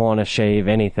want to shave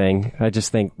anything. I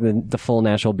just think the full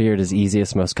natural beard is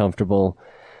easiest, most comfortable.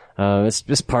 It's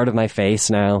just part of my face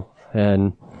now.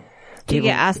 And do you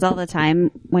get asked all the time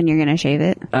when you're going to shave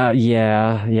it?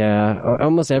 Yeah.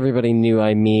 Almost everybody new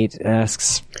I meet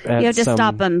asks. You have to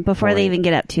stop them before they even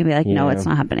get up to you and be like, no, it's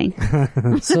not happening.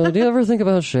 So do you ever think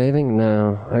about shaving?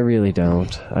 No, I really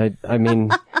don't. I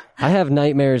mean, I have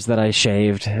nightmares that I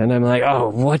shaved and I'm like, oh,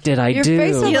 what did I do? Your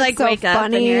face you looks so wake up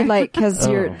funny, like, cause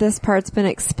this part's been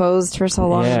exposed for so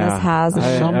long and this has.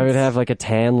 I would have like a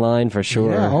tan line for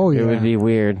sure. It would be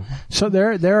weird. So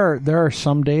there are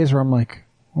some days where I'm like,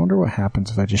 I wonder what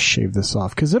happens if I just shave this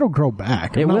off. Because it'll grow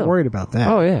back. I'm not worried about that.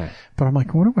 Oh, yeah. But I'm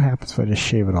like, I wonder what happens if I just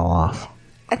shave it all off.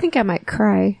 I think I might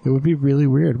cry. It would be really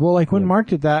weird. Well, like when Mark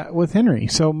did that with Henry.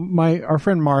 So our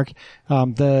friend Mark,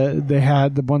 they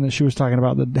had the one that she was talking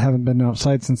about that haven't been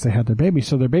outside since they had their baby.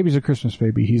 So their baby's a Christmas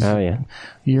baby. He's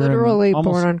literally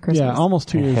born on Christmas. Yeah, almost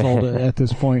 2 years old at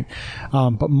this point.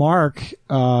 But Mark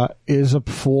is a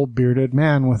full bearded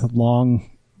man with long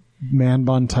man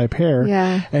bun type hair.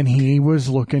 Yeah. And he was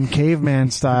looking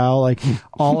caveman style like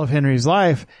all of Henry's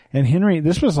life. And Henry,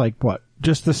 this was like what?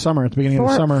 Just this summer, at the beginning of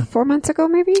the summer. 4 months ago,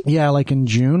 maybe? Yeah, like in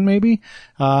June, maybe.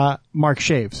 Mark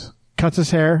shaves, cuts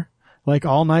his hair, like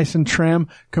all nice and trim,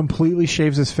 completely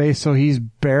shaves his face so he's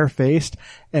barefaced.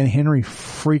 And Henry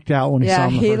freaked out when he saw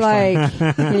him the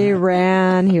first time. He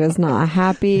ran. He was not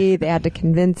happy. They had to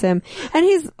convince him. And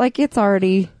he's like, it's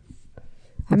already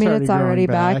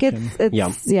back.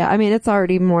 It's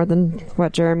already more than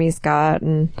what Jeremy's got,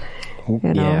 and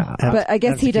but I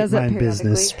guess he does it periodically.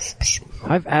 Business.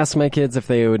 I've asked my kids if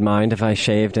they would mind if I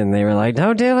shaved, and they were like,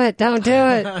 "Don't do it, don't do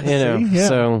it."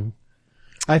 So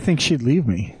I think she'd leave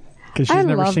me because she's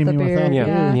never seen me beard,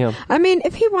 without. I mean,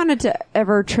 if he wanted to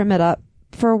ever trim it up,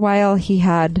 for a while he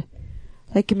had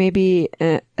like maybe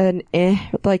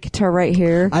like to right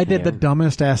here. I did the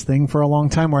dumbest ass thing for a long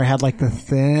time where I had like the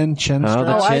thin chin strap.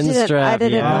 the chin I strap.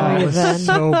 didn't yeah. know It you was then.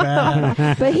 so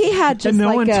bad. But he had just And no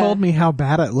like one told me how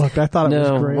bad it looked. I thought it was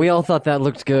No, great. we all thought that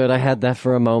looked good. I had that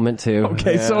for a moment too.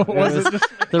 Okay, so was it just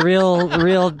the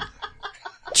real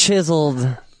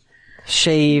chiseled,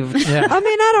 shaved. yeah. I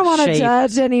mean, I don't want to Shape.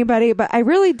 judge anybody, but I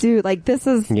really do. Like, this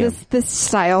is this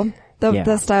style,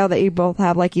 the style that you both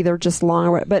have, like either just long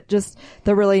or what, but just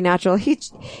the really natural.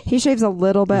 He shaves a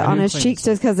little bit on his cheeks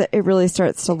just because it really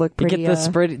starts to look You pretty.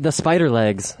 get the spider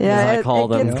legs, yeah, as I call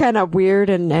it them. gets kind of weird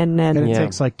and And it Yeah.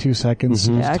 takes like 2 seconds.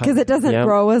 to yeah, just because it doesn't Yep.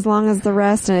 grow as long as the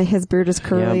rest, and his beard is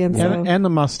curly Yep. and so and the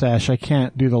mustache. I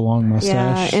can't do the long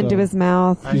mustache. yeah, into so his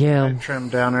mouth. Yeah. trimmed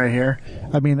down right here.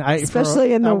 I mean,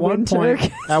 Especially in the at one winter.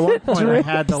 point, at one point, I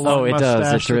had the long Oh, it does. It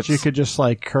mustache that drips. you could just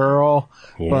like curl.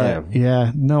 Yeah. But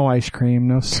yeah, no ice cream,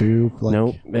 no soup. Like,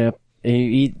 Nope. Yep.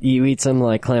 You eat some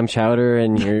like clam chowder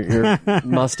and your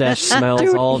mustache smells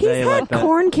Dude, all day he's like had that.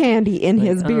 corn candy in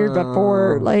his beard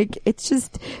before. Like, it's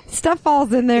just stuff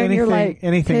falls in there, and you're like,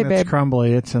 anything hey, that's babe.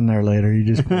 crumbly, it's in there later. You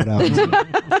just put it out.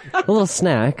 A little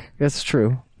snack. That's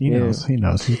true. He knows. He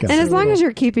knows. He's got And it. as long as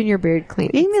you're keeping your beard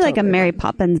clean, You can be it's like a totally Mary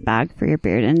Poppins bag for your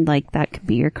beard, and like that could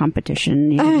be your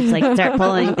competition. You can just like start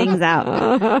pulling things out,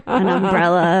 an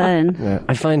umbrella, and Yeah.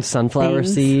 I find sunflower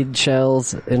Things. seed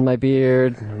shells in my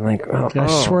beard. I'm like, I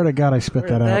swear to God, I spit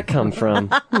where'd that that out. come from?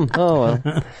 Oh well.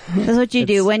 that's what you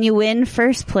do when you win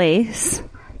first place.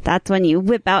 That's when you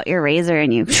whip out your razor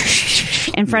and you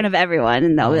in front of everyone,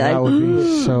 and they'll be That like, would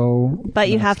be so. "But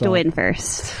you have messed to up. win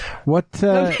first." What?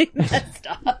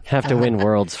 Have to win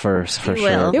worlds first for You sure.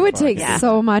 will. It would take Yeah.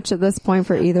 so much at this point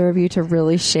for either of you to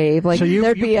really shave. Like, So you-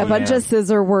 there'd you be a put- bunch of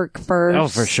scissor work first. Oh,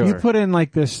 for sure. You put in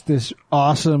like this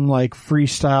awesome like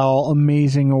freestyle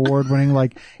amazing award winning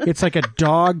like it's like a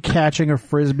dog catching a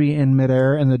frisbee in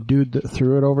midair and the dude that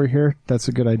threw it over here. That's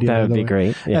a good idea. That by would the be way.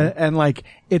 great, yeah. And like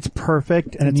it's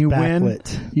perfect and it's you win.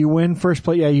 backlit. You win first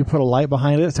place. Yeah, you put a light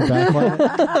behind it. It's a backlight.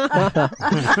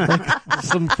 like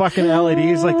some fucking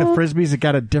LEDs like the frisbees that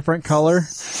got a different color.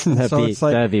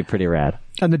 That'd be pretty rad.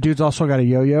 And the dude's also got a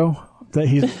yo-yo that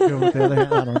he's doing with the other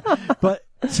hand. I don't know. But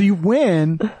so you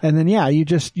win, and then yeah, you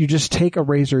just take a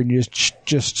razor and you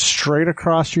just straight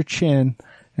across your chin,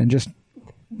 and just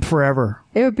forever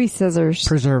It would be scissors.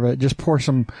 preserve it. Just pour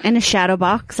some. In a shadow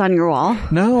box on your wall.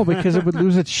 No, because it would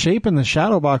lose its shape in the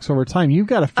shadow box over time. You've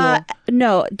got to feel.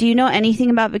 No. Do you know anything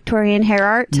about Victorian hair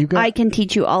art? You got- I can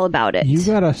teach you all about it. You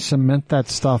got to cement that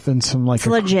stuff in some like It's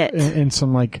legit. in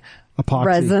some like epoxy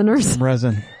Resin or some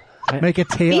resin. Make it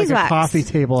like a Beeswax. coffee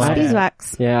table. out of it.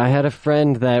 Beeswax. Yeah, I had a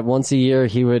friend that once a year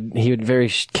he would very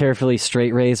carefully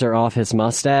straight razor off his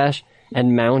mustache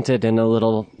and mount it in a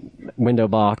little window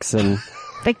box and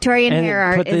Victorian hair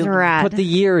art put is rad. the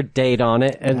year date on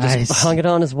it and Nice. just hung it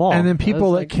on his wall. And then I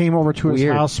people was that came over to his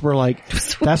weird. house were like,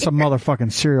 "That's a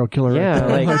motherfucking serial killer." Yeah, right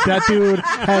there." like- that dude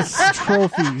has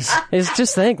trophies. It's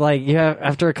just think like you have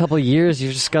after a couple of years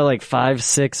you've just got like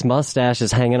 5-6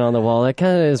 mustaches hanging on the wall. That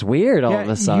kind of is weird all of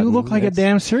a sudden. you look like a It's-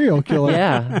 damn serial killer.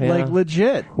 Yeah, yeah. like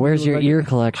legit. Where's You your look like- ear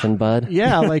collection, bud?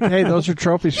 Yeah, like hey, those are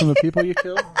trophies from the people you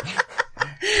killed.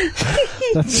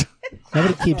 That's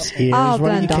Nobody keeps ears. All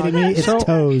What are done, you kidding dog. me? It's So-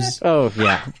 toes. Oh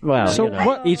yeah. Well, So you know,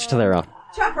 what- each to their own.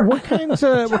 what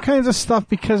kinds of stuff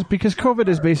because COVID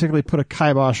has basically put a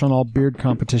kibosh on all beard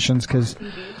competitions because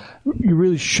you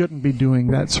really shouldn't be doing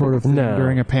that sort of thing No.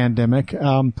 during a pandemic.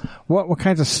 What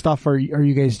kinds of stuff are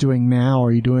you guys doing now?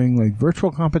 Are you doing like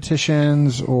virtual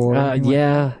competitions or anything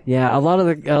like- Yeah. A lot of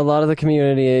the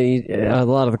community, a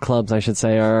lot of the clubs, I should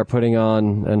say, are putting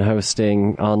on and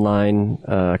hosting online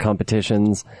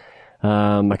competitions.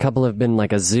 A couple have been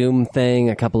like a Zoom thing.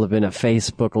 A couple have been a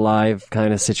Facebook Live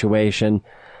kind of situation.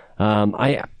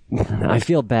 I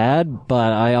feel bad,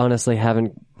 but I honestly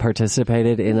haven't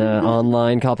participated in an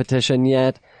online competition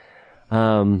yet.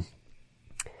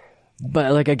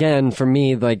 But like again, for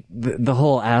me, like the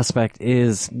whole aspect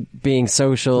is being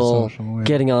social, social, yeah.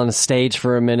 getting on a stage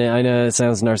for a minute. I know it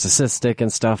sounds narcissistic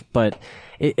and stuff, but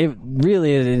it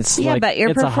really is. Yeah, like, but you're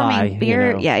it's a performing. high,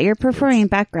 Your your performing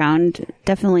background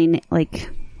definitely like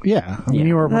Yeah, I mean,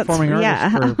 you were a That's- performing artist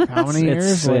yeah. for how many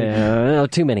years? Like, no,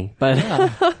 too many,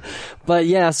 but but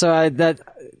yeah. So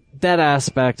that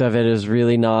aspect of it is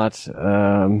really not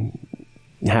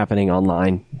happening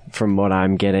online from what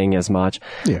I'm getting as much.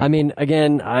 Yeah. I mean,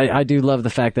 again, I do love the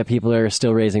fact that people are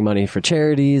still raising money for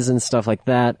charities and stuff like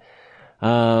that.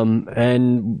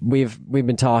 And we've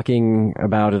been talking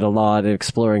about it a lot,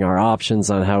 exploring our options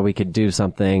on how we could do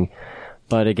something.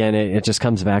 But again, it just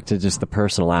comes back to just the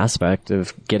personal aspect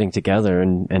of getting together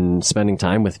and spending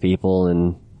time with people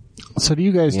and So do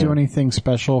you guys do Yeah. anything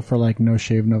special for like No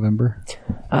Shave November?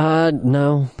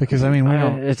 No. Because I mean, we I-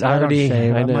 don't. it's I don't already-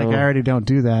 shave. I I'm like, know. I already don't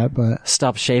do that, but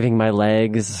Stop shaving my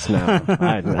legs. No,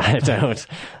 I don't.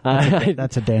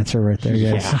 that's a dancer right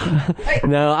there, guys.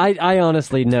 No, I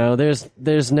honestly no.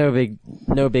 There's no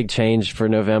big change for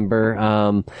November.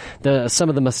 Some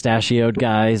of the mustachioed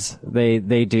guys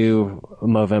they do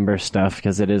Movember stuff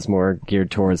because it is more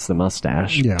geared towards the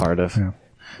mustache part of. Yeah.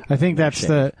 I think that's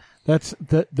the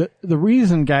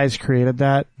reason guys created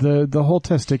that. The whole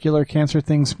testicular cancer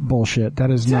thing's bullshit.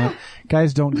 That is not.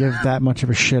 Guys don't give that much of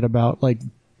a shit about like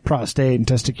prostate and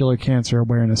testicular cancer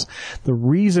awareness. The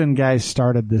reason guys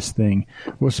started this thing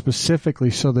was specifically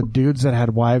so the dudes that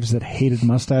had wives that hated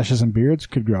mustaches and beards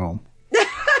could grow them.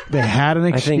 They had an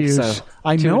I think excuse. so.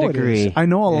 I To a know it degree. is. I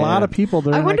know a lot Yeah. of people that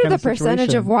are I in that wonder kind the of percentage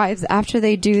situation. of wives after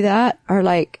they do that are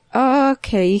like,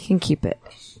 okay, you can keep it.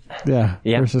 Yeah,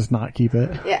 Yeah. versus not keep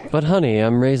it. But honey,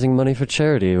 I'm raising money for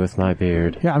charity with my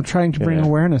beard. Yeah, I'm trying to bring Yeah.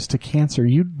 awareness to cancer.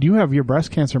 You have your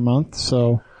breast cancer month,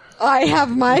 so I have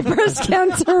my breast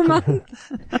cancer month.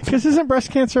 because isn't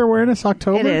breast cancer awareness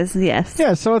October? It is, yes.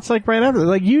 Yeah, so it's like right after.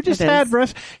 Like you just It had is.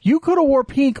 breast. You could have wore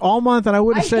pink all month, and I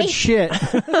would have said shit.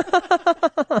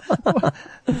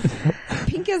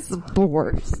 Pink is the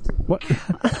worst. What?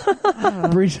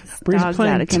 Bree's Dog's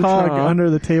playing out of tug control. under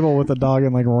the table with the dog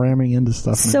and like ramming into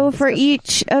stuff. So for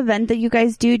each event that you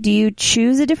guys do you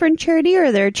choose a different charity, or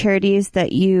are there charities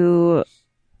that you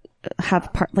have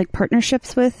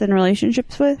partnerships with and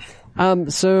relationships with?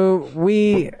 So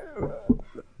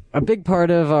a big part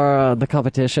of the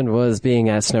competition was being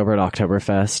at Snowbird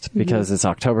Oktoberfest because it's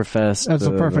Oktoberfest. that's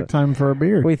the perfect time for a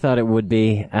beer. We thought it would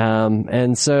be.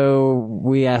 And so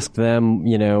we asked them,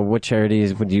 what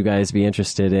charities would you guys be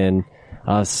interested in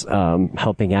us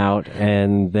helping out?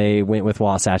 And they went with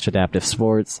Wasatch Adaptive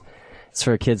Sports. It's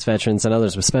for kids, veterans, and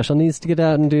others with special needs to get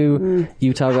out and do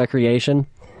Utah recreation.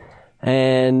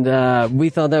 And we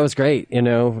thought that was great.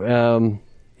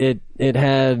 It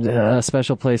had a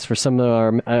special place for some of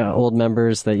our old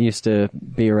members that used to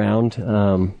be around,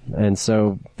 and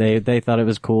so they thought it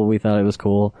was cool. We thought it was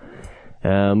cool.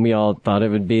 We all thought it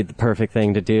would be the perfect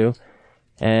thing to do,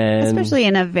 and Especially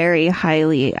in a very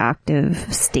highly active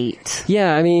state.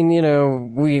 yeah, I mean,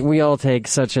 we all take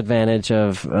such advantage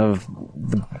of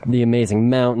the amazing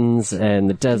mountains and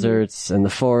the deserts and the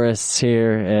forests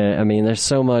here. I mean, there's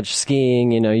so much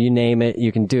skiing, you name it,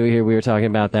 you can do it here. We were talking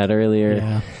about that earlier.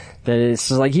 Yeah. That it's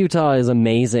just like Utah is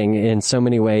amazing in so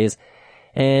many ways.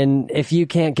 And if you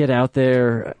can't get out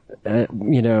there,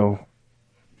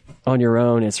 on your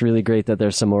own, it's really great that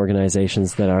there's some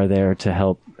organizations that are there to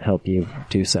help you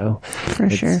do so. For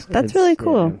sure. That's really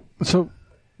cool. So,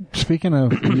 speaking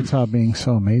of Utah being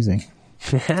so amazing,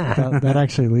 that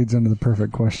actually leads into the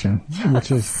perfect question,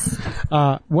 which is,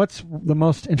 what's the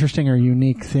most interesting or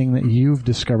unique thing that you've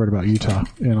discovered about Utah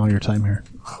in all your time here?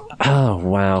 Oh,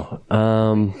 wow.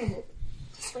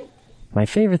 My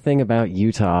favorite thing about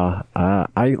Utah, I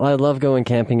love going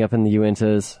camping up in the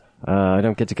Uintas. I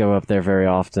don't get to go up there very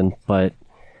often, but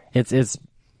it's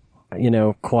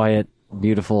quiet,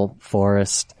 beautiful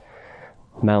forest,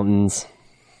 mountains,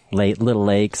 little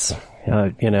lakes,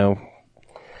 Do you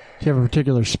have a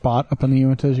particular spot up in the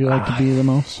Uintas you like to be the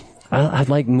most? I'd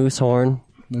like Moosehorn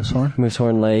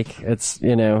Lake. It's,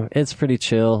 it's pretty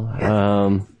chill.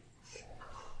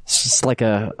 It's just like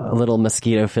a little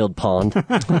mosquito-filled pond.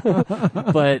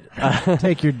 But,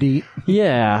 Take your deet.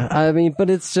 yeah, I mean, but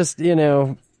it's just,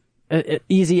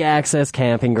 easy access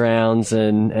camping grounds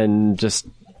and just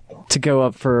to go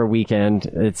up for a weekend.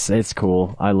 It's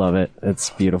cool. I love it. It's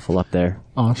beautiful up there.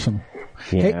 Awesome.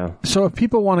 Yeah. Hey, so if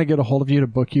people want to get a hold of you to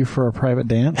book you for a private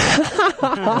dance,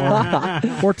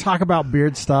 or talk about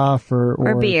beard stuff, or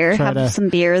beer. try Have to- some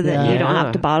beer that you don't Yeah.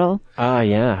 have to bottle.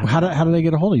 Yeah. How do they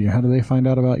get a hold of you? How do they find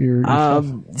out about your stuff?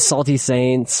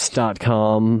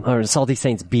 SaltySaints.com or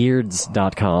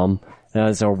SaltySaintsBeards.com.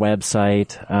 That's our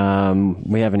website.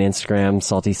 We have an Instagram,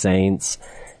 Salty Saints,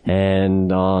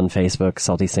 and on Facebook,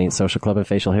 Salty Saints Social Club and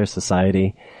Facial Hair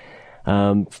Society.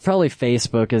 Probably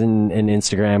Facebook and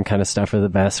Instagram kind of stuff are the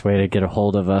best way to get a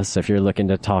hold of us if you're looking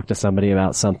to talk to somebody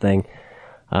about something.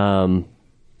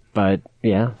 But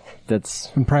yeah,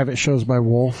 that's And private shows by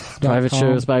Wolf. private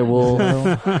shows by Wolf.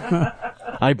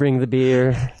 I bring the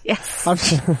beer. Yes.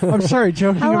 I'm sorry,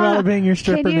 joking about it being your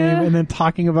stripper Can you- name and then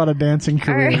talking about a dancing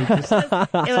career. It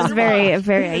was very,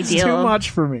 very It's ideal. too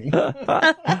much for me.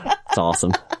 It's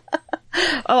awesome.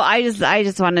 Oh, I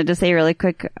just wanted to say really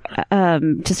quick,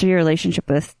 just for your relationship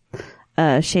with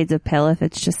Shades of Pale, if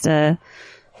it's just a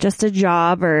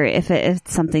job or if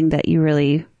it's something that you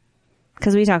really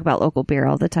because we talk about local beer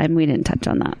all the time. We didn't touch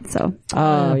on that. So,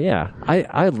 yeah,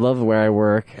 I love where I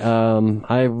work.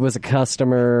 I was a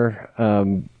customer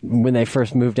when they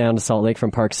first moved down to Salt Lake from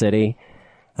Park City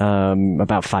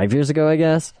about 5 years ago, I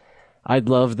guess. I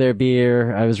loved their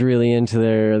beer. I was really into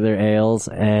their ales,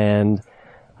 and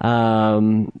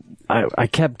I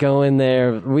kept going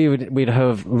there. We'd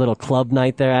have a little club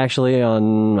night there, actually,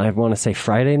 on, I want to say,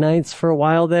 Friday nights for a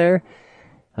while there.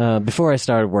 Before I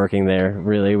started working there,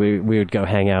 really, we would go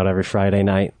hang out every Friday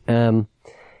night. So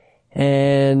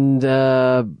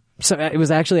it was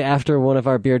actually after one of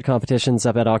our beard competitions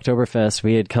up at Oktoberfest.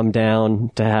 We had come down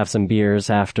to have some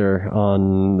beers after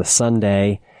on the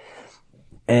Sunday,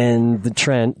 and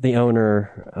Trent, the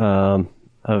owner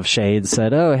of Shades,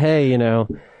 said, "Oh, hey,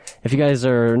 if you guys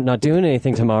are not doing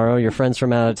anything tomorrow, your friends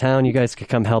from out of town, you guys could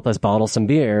come help us bottle some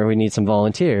beer. We need some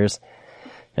volunteers."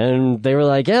 And they were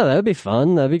like, "Yeah, that would be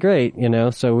fun. That'd be great."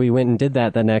 So we went and did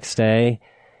that the next day.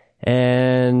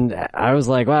 And I was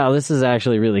like, wow, this is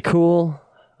actually really cool.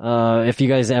 If you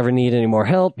guys ever need any more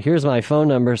help, here's my phone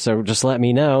number. So just let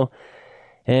me know.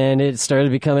 And it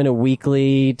started becoming a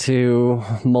weekly to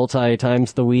multi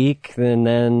times the week. And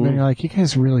then you're like, you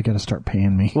guys really got to start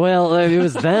paying me. Well, it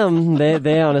was them.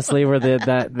 They honestly were they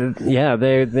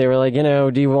were like,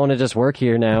 do you want to just work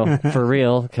here now for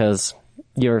real? 'Cause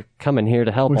you're coming here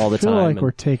to help all the time. I feel like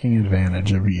we're taking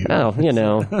advantage of you. Oh,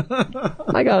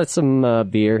 I got some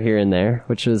beer here and there,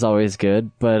 which is always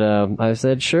good. But I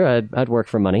said, sure, I'd work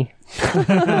for money.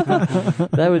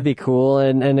 That would be cool.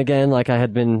 And again, like I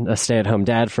had been a stay-at-home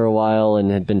dad for a while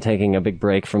and had been taking a big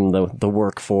break from the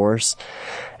workforce.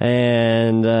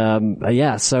 And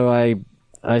so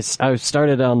I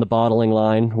started on the bottling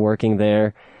line, working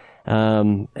there.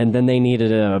 And then they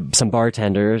needed some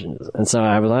bartenders, and so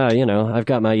I was I've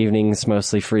got my evenings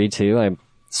mostly free too. I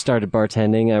started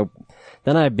bartending.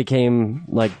 Then I became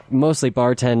like mostly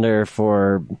bartender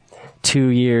for 2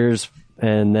 years,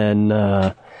 and then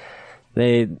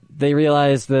they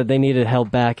realized that they needed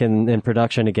help back in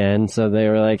production again. So they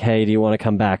were like, "Hey, do you want to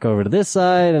come back over to this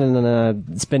side?" And then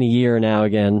it's been a year now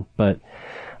again, but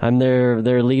I'm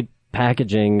their lead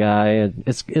packaging guy.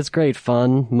 It's great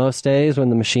fun most days when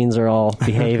the machines are all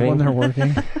behaving. When they're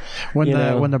working.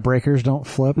 When the breakers don't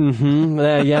flip. Mm-hmm.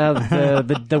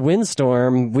 The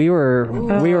windstorm, we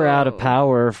were out of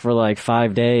power for like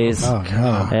 5 days. Oh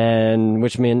no. And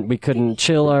which meant we couldn't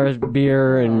chill our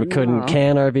beer and we couldn't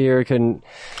can our beer, we could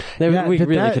do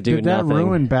nothing. Did that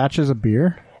ruin batches of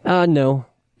beer? No.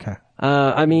 Okay.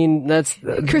 That's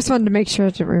Chris wanted to make sure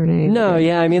it didn't ruin anything. no,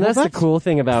 yeah. That's the cool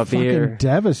thing about beer. Fucking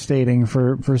devastating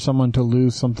for someone to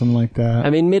lose something like that.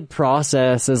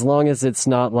 Mid-process, as long as it's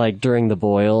not like during the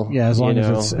boil. Yeah, as long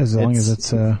as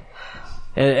it's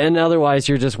and otherwise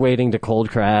you're just waiting to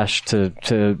cold crash to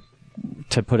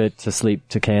put it to sleep,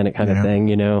 to can it kind of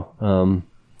thing.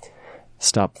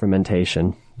 Stop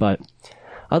fermentation, but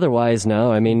otherwise,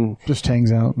 no. Just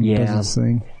hangs out and does this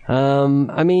thing.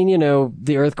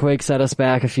 The earthquake set us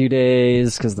back a few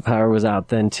days because the power was out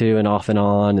then too, and off and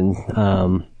on,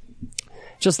 and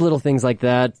just little things like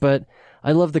that. But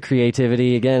I love the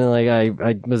creativity. Again, like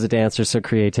I was a dancer, so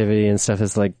creativity and stuff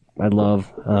is like I love.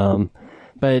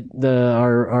 But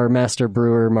our master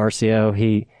brewer Marcio,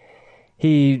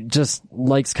 he just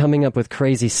likes coming up with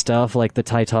crazy stuff like the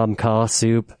Thai Tom Kha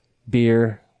soup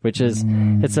beer, which is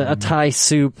it's a Thai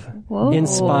soup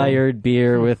inspired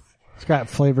beer with. It's got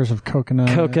flavors of coconut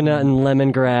and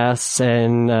lemongrass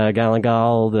and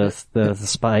galangal, the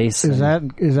spice. Is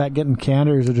that getting canned,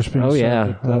 or is it just being sold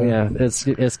at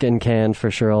It's getting canned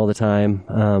for sure all the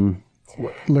time.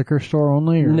 Liquor store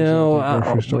only, or no?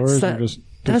 Grocery stores, or just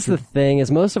that's the thing,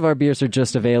 is most of our beers are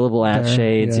just available at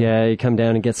Shades. Yeah, you come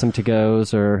down and get some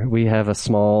to-goes, or we have a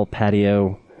small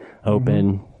patio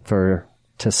open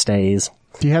to stays.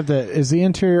 Do you have is the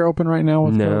interior open right now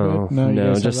with No, COVID?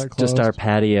 No, just our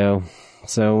patio.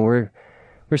 So we're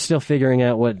still figuring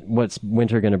out what's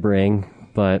winter going to bring,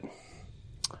 but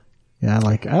yeah,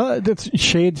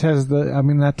 Shades has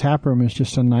that tap room is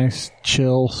just a nice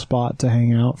chill spot to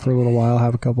hang out for a little while,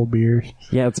 have a couple beers.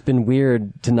 Yeah, it's been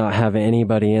weird to not have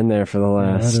anybody in there for the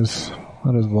last.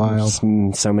 That is wild.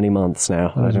 So many months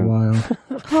now. That is wild.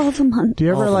 All the months. Do you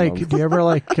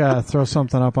ever throw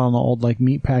something up on the old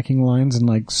meat packing lines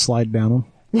and slide down them?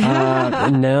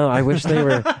 No, I wish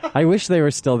they were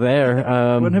still there.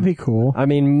 Wouldn't it be cool?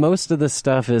 Most of the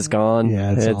stuff is gone.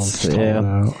 Yeah, it's all stalled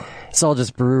out. It's all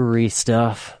just brewery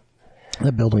stuff.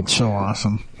 That building's so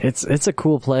awesome. It's a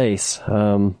cool place.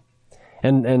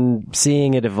 And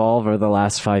seeing it evolve over the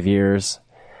last 5 years,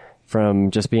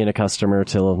 from just being a customer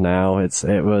till now, it's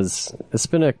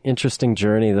been an interesting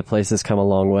journey. The place has come a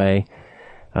long way.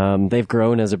 They've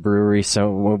grown as a brewery,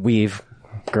 we've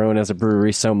grown as a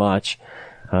brewery so much.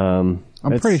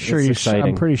 I'm pretty sure you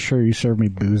served me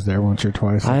booze there once or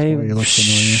twice. That's why you look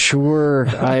familiar. Sure.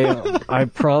 I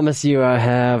promise you I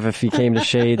have if you came to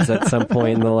Shades at some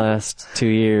point in the last 2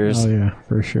 years. Oh yeah,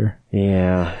 for sure.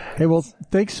 Yeah. Hey, well,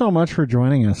 thanks so much for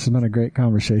joining us. It's been a great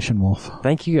conversation, Wolf.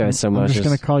 Thank you guys so much. I'm just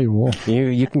going to call you Wolf.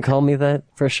 You can call me that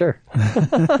for sure.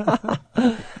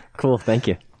 Cool. Thank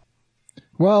you.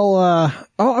 Well,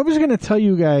 I was going to tell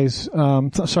you guys,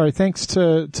 sorry, thanks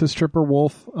to Stripper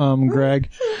Wolf,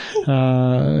 Greg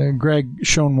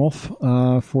Schoen Wolf,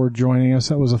 for joining us.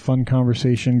 That was a fun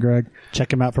conversation, Greg.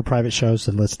 Check him out for private shows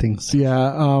and listings.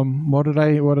 Yeah, what did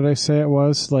I say it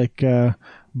was? Like,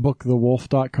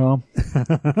 bookthewolf.com.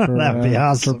 That'd be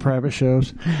awesome. For private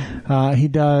shows. He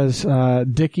does,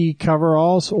 Dickie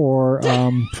coveralls or,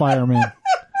 Fireman.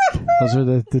 Those are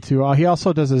the two. He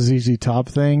also does a ZZ Top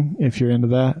thing, if you're into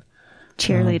that.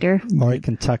 Cheerleader. Or you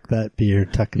can tuck that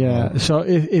beard. Yeah, so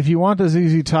if you want the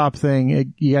ZZ Top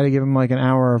thing, you got to give him like an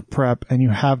hour of prep, and you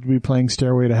have to be playing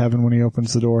Stairway to Heaven when he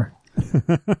opens the door.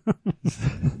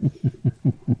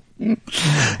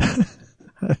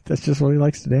 That's just what he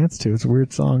likes to dance to. It's a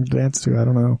weird song to dance to. I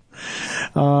don't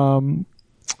know.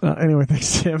 Anyway,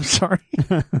 thanks, Tim. Sorry.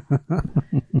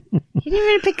 You didn't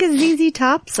even pick a ZZ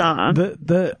Top song.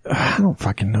 I don't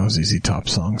fucking know ZZ Top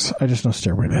songs. I just know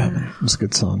Stairway to Heaven. It's a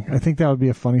good song. I think that would be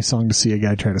a funny song to see a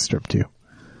guy try to strip to.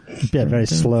 Yeah, very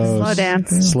slow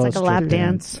dance. It's like a lap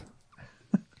dance.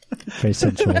 Very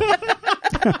sensual.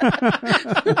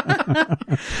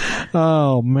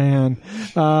 Oh man.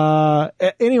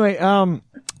 Anyway,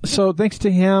 so thanks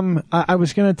to him, I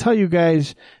was going to tell you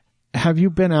guys, have you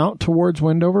been out towards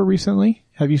Wendover recently?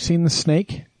 Have you seen the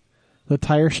snake? The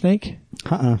tire snake?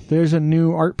 There's a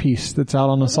new art piece that's out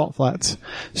on the Salt Flats.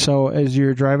 So as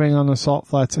you're driving on the Salt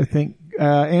Flats, I think,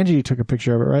 Angie took a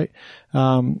picture of it, right?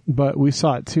 But we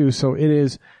saw it too. So it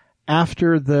is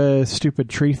after the stupid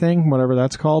tree thing, whatever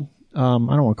that's called. I don't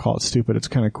want to call it stupid. It's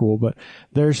kind of cool, but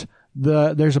there's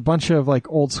a bunch of like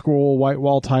old school white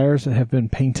wall tires that have been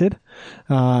painted,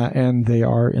 and they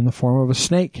are in the form of a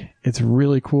snake. It's a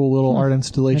really cool little art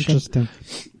installation. Interesting.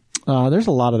 There's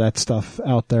a lot of that stuff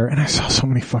out there, and I saw so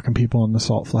many fucking people on the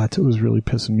Salt Flats. It was really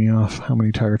pissing me off how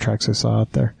many tire tracks I saw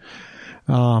out there.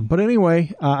 But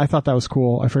anyway, I thought that was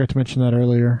cool. I forgot to mention that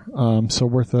earlier. So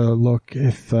worth a look.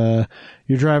 If,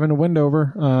 you're driving to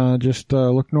Wendover, just,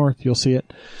 look north, you'll see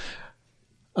it.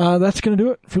 That's going to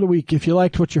do it for the week. If you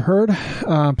liked what you heard,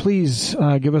 please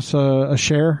give us a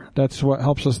share. That's what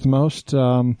helps us the most.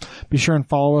 Be sure and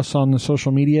follow us on the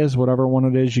social medias, whatever one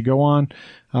it is you go on,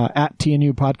 at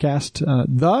TNU Podcast.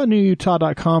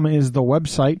 TheNewUtah.com is the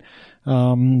website.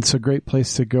 It's a great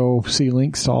place to go see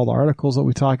links to all the articles that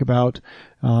we talk about,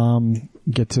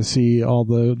 get to see all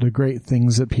the great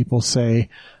things that people say.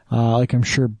 Like I'm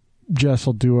sure Jess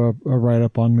will do a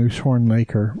write-up on Moosehorn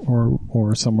Lake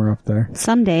or somewhere up there.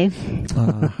 Someday.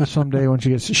 Someday when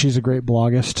she's a great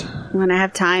bloggist. When I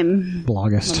have time.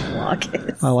 Bloggist.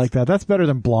 I like that. That's better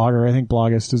than blogger. I think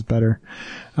bloggist is better.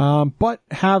 But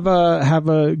have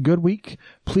a good week.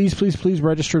 Please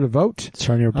register to vote.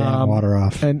 Turn your band water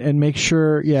off. And make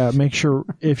sure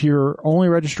if you're only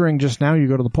registering just now, you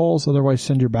go to the polls. Otherwise,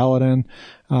 send your ballot in,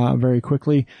 very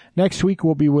quickly. Next week,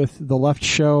 we'll be with The Left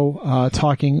Show,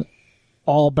 talking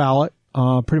all ballot,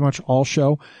 pretty much all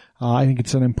show. I think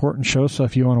it's an important show, so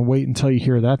if you want to wait until you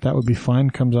hear that would be fine.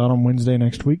 Comes out on Wednesday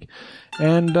next week.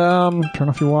 And turn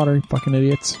off your water, you fucking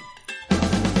idiots.